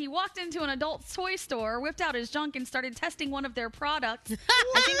 apparently he walked into an adult toy store, whipped out his junk, and started testing one of their products.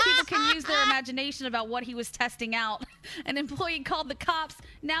 I think people can use their imagination about what he was testing out. An employee called the cops.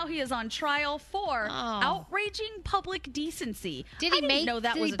 Now he is on trial for outraging public decency. Did he I didn't know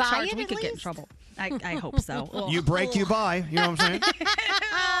that did was he a buy charge it we at could get in least? trouble. I hope so. You break, you buy. You know what I'm saying?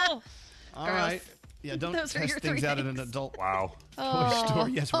 Oh, All gross. right. Yeah, don't Those are your test things three out in an things. adult Wow. toy store.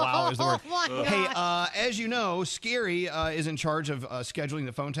 Yes, wow is the word. Oh, my Hey, God. as you know, Scary is in charge of scheduling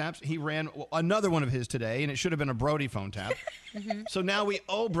the phone taps. He ran another one of his today, and it should have been a Brody phone tap. So now we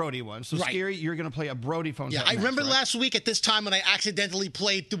owe Brody one. So Right. Scary, you're going to play a Brody phone Yeah, tap. I next, remember right? last week at this time when I accidentally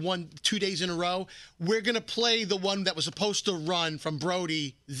played the one 2 days in a row. We're going to play the one that was supposed to run from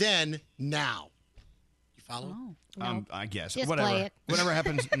Brody, then, now. You follow? I guess. Just Whatever. play it. Whatever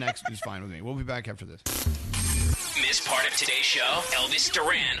happens next is fine with me. We'll be back after this. Miss part of today's show? Elvis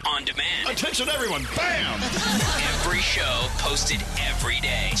Duran on demand. Attention, everyone. Bam! Every show posted every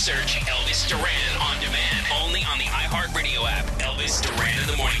day. Search Elvis Duran on demand. Only on the iHeartRadio app. Elvis Duran in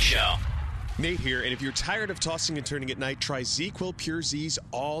the Morning Show. Nate here, and if you're tired of tossing and turning at night, try ZzzQuil Pure Z's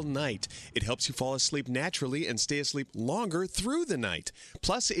all night. It helps you fall asleep naturally and stay asleep longer through the night.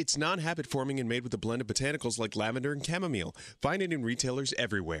 Plus, it's non-habit forming and made with a blend of botanicals like lavender and chamomile. Find it in retailers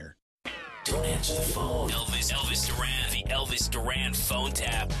everywhere. Don't answer the phone. Elvis Duran. The Elvis Duran phone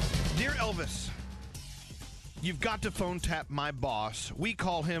tap. Dear Elvis, you've got to phone tap my boss. We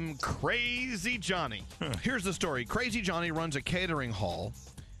call him Crazy Johnny. Here's the story. Crazy Johnny runs a catering hall,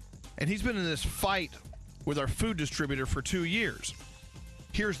 and he's been in this fight with our food distributor for 2 years.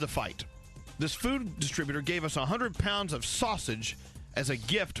 Here's the fight. This food distributor gave us 100 pounds of sausage as a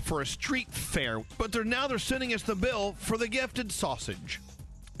gift for a street fair, but now they're sending us the bill for the gifted sausage.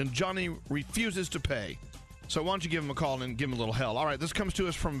 And Johnny refuses to pay. So why don't you give him a call and give him a little hell? All right, this comes to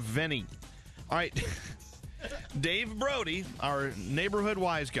us from Vinny. All right, Dave Brody, our neighborhood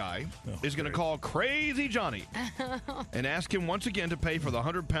wise guy, is going to call Crazy Johnny and ask him once again to pay for the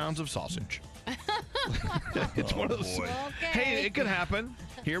 100 pounds of sausage. It's one of those. Hey, it could happen.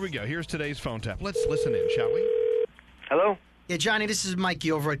 Here we go. Here's today's phone tap. Let's listen in, shall we? Hello? Yeah, Johnny, this is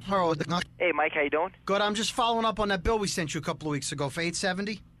Mikey over at Pearl. Hey, Mike, how you doing? Good. I'm just following up on that bill we sent you a couple of weeks ago for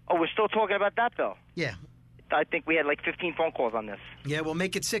 $870. Oh, we're still talking about that, though? Yeah. I think we had like 15 phone calls on this. Yeah, we'll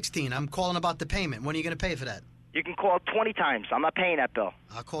make it 16. I'm calling about the payment. When are you going to pay for that? You can call 20 times. I'm not paying that bill.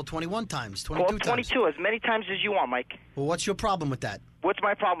 I'll call 21 times, 22 Call times. 22, as many times as you want, Mike. Well, what's your problem with that? What's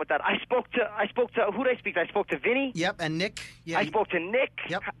my problem with that? I spoke to, who did I speak to? I spoke to Vinny. Yep, and Nick. Yeah, I spoke to Nick.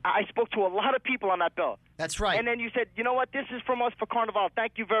 Yep. I spoke to a lot of people on that bill. That's right. And then you said, you know what, this is from us for Carnival.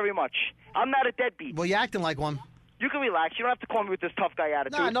 Thank you very much. I'm not a deadbeat. Well, you're acting like one. You can relax. You don't have to call me with this tough guy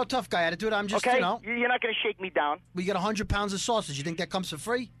attitude. Nah, no tough guy attitude. I'm just, okay? you know. You're not going to shake me down. We get 100 pounds of sausage. You think that comes for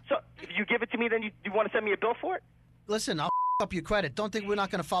free? So if you give it to me, then you want to send me a bill for it? Listen, I'll up your credit. Don't think we're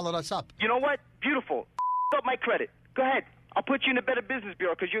not going to follow us up. You know what? Beautiful. Up my credit. Go ahead. I'll put you in the Better Business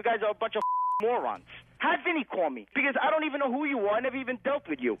Bureau because you guys are a bunch of morons. Have Vinny call me because I don't even know who you are. I never even dealt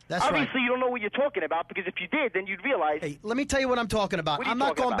with you. That's Obviously, right. you don't know what you're talking about because if you did, then you'd realize. Hey, let me tell you what I'm talking about. What are you I'm not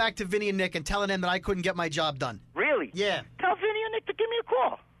talking going about? back to Vinny and Nick and telling them that I couldn't get my job done. Really? Yeah. Tell Vinny and Nick to give me a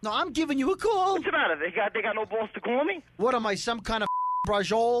call. No, I'm giving you a call. What's the matter? They got no balls to call me? What am I, some kind of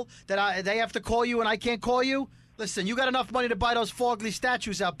brajol that they have to call you and I can't call you? Listen, you got enough money to buy those fugly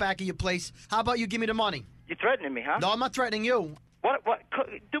statues out back of your place. How about you give me the money? You're threatening me, huh? No, I'm not threatening you. What?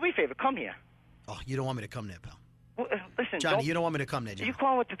 Do me a favor. Come here. Oh, you don't want me to come there, pal. Well, listen, Johnny, you don't want me to come there, Johnny. You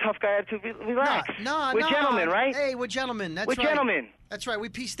calling with the tough guy attitude? Relax. No, We're gentlemen, right? Hey, we're gentlemen. That's We're right. gentlemen. That's right. We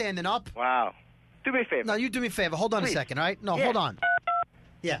peace standing up. Wow. Do me a favor. No, you do me a favor. Hold on Please. a second, all right? No, Yeah. hold on.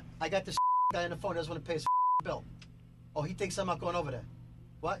 Yeah, I got this guy on the phone. Doesn't want to pay his bill. Oh, he thinks I'm not going over there.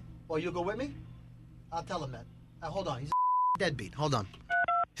 What? Oh, you'll go with me? I'll tell him that. Hold on. He's a deadbeat. Hold on.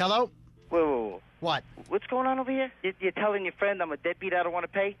 Hello? Whoa. What? What's going on over here? You're telling your friend I'm a deadbeat I don't want to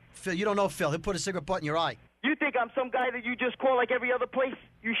pay? Phil, you don't know Phil. He'll put a cigarette butt in your eye. You think I'm some guy that you just call like every other place?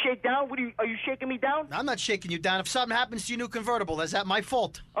 You shake down? Are you shaking me down? I'm not shaking you down. If something happens to your new convertible, is that my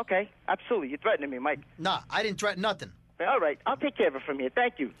fault? Okay, absolutely. You're threatening me, Mike. Nah, I didn't threaten nothing. All right, I'll take care of it from here.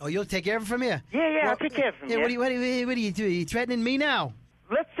 Thank you. Oh, you'll take care of it from here? Yeah, I'll take care of it from Yeah, here. what are you doing? Are you threatening me now?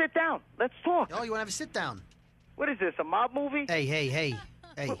 Let's sit down. Let's talk. Oh, you want to have a sit down? What is this, a mob movie? Hey.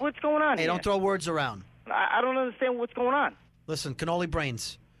 What's going on Hey, here? don't throw words around. I don't understand what's going on. Listen, cannoli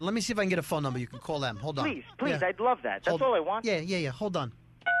brains. Let me see if I can get a phone number. You can call them. Hold on. Please, Yeah. I'd love that. That's Hold- all I want. Yeah. Hold on.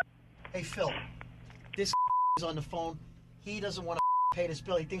 Hey, Phil. This is on the phone. He doesn't want to pay this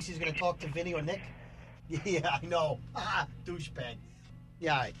bill. He thinks he's going to talk to Vinny or Nick. Yeah, I know. Douchebag.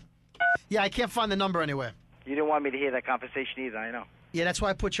 Yeah, all right. Yeah, I can't find the number anywhere. You didn't want me to hear that conversation either, I know. Yeah, that's why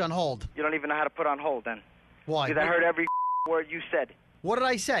I put you on hold. You don't even know how to put on hold then. Why? Because I heard every word you said. What did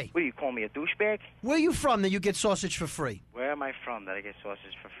I say? What, do you call me a douchebag? Where are you from that you get sausage for free? Where am I from that I get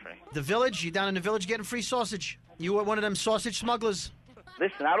sausage for free? The village? You down in the village getting free sausage? You were one of them sausage smugglers?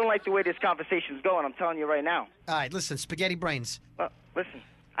 Listen, I don't like the way this conversation's going. I'm telling you right now. All right, listen, spaghetti brains. Listen,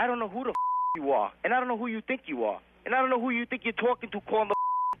 I don't know who the you are, and I don't know who you think you are, and I don't know who you think you're talking to calling the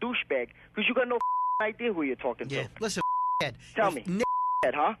douchebag, because you got no idea who you're talking to. Yeah, listen, head. Tell me. Nick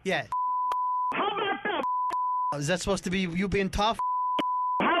head, huh? Yeah. How about that? Is that supposed to be you being tough?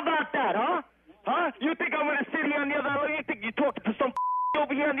 How about that, huh? Huh? You think I'm going to sit here on the other end? You think you're talking to some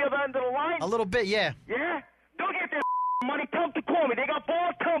over here on the other end of the line? A little bit, yeah. Yeah? Don't get that money. Tell them to call me. They got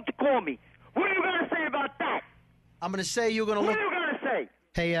balls. Tell them to call me. What are you going to say about that? I'm going to say you're going to What look... are you going to say?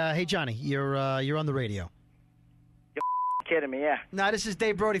 Hey, Johnny, you're on the radio. You're kidding me, yeah. Nah, this is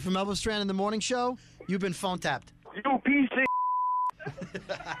Dave Brody from Elvis Duran in the Morning Show. You've been phone tapped. You piece of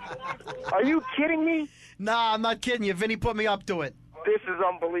Are you kidding me? Nah, I'm not kidding you. Vinny put me up to it. This is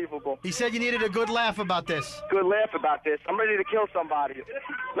unbelievable. He said you needed a good laugh about this. Good laugh about this. I'm ready to kill somebody.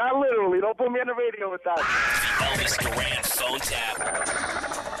 Not literally. Don't put me on the radio with that. Elvis Duran phone tap.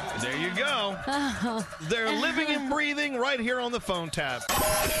 There you go. They're living and breathing right here on the phone tap.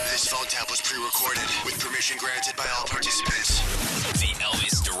 This phone tap was pre-recorded with permission granted by all participants. The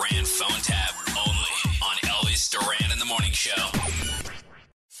Elvis Duran phone tap only on Elvis Duran in the Morning Show.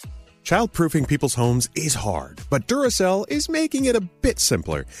 Childproofing people's homes is hard, but Duracell is making it a bit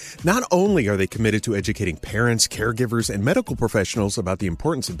simpler. Not only are they committed to educating parents, caregivers, and medical professionals about the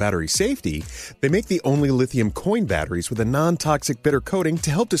importance of battery safety, they make the only lithium coin batteries with a non-toxic bitter coating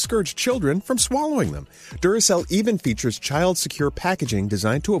to help discourage children from swallowing them. Duracell even features child-secure packaging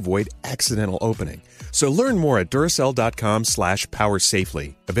designed to avoid accidental opening. So learn more at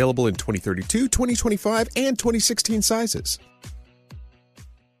Duracell.com/powersafely. Available in 2032, 2025, and 2016 sizes.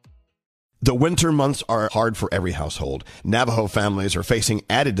 The winter months are hard for every household. Navajo families are facing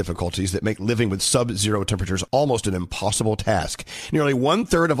added difficulties that make living with sub-zero temperatures almost an impossible task. Nearly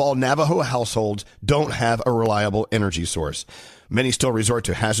 1/3 of all Navajo households don't have a reliable energy source. Many still resort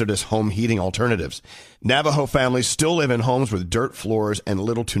to hazardous home heating alternatives. Navajo families still live in homes with dirt floors and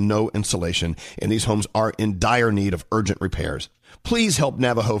little to no insulation, and these homes are in dire need of urgent repairs. Please help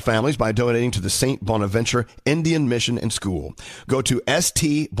Navajo families by donating to the St. Bonaventure Indian Mission and School. Go to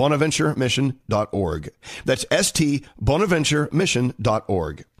stbonaventuremission.org. That's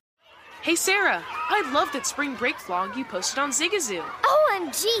stbonaventuremission.org. Hey Sarah, I loved that spring break vlog you posted on Zigazoo.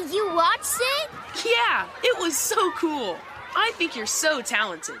 OMG, you watched it? Yeah, it was so cool. I think you're so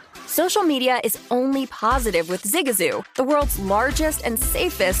talented. Social media is only positive with Zigazoo, the world's largest and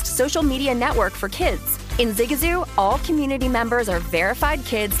safest social media network for kids. In Zigazoo, all community members are verified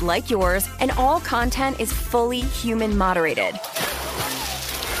kids like yours, and all content is fully human moderated.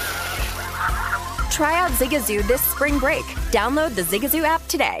 Try out Zigazoo this spring break. Download the Zigazoo app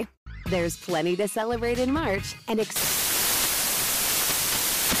today. There's plenty to celebrate in March and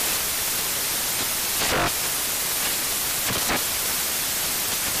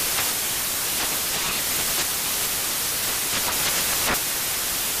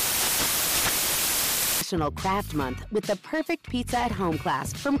National Craft Month with the perfect pizza at home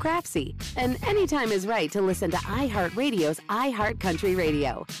class from Craftsy. And anytime is right to listen to iHeartRadio's iHeartCountry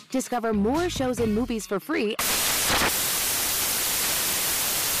Radio. Discover more shows and movies for free.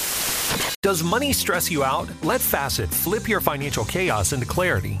 Does money stress you out? Let Facet flip your financial chaos into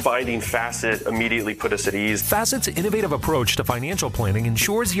clarity. Finding Facet immediately put us at ease. Facet's innovative approach to financial planning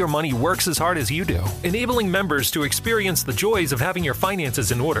ensures your money works as hard as you do, enabling members to experience the joys of having your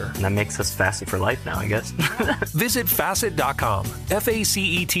finances in order. And that makes us Facet for life now, I guess. Visit Facet.com,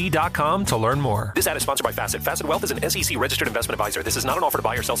 FACET.com to learn more. This ad is sponsored by Facet. Facet Wealth is an SEC registered investment advisor. This is not an offer to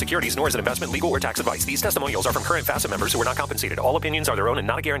buy or sell securities, nor is it investment, legal, or tax advice. These testimonials are from current Facet members who are not compensated. All opinions are their own and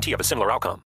not a guarantee of a similar outcome.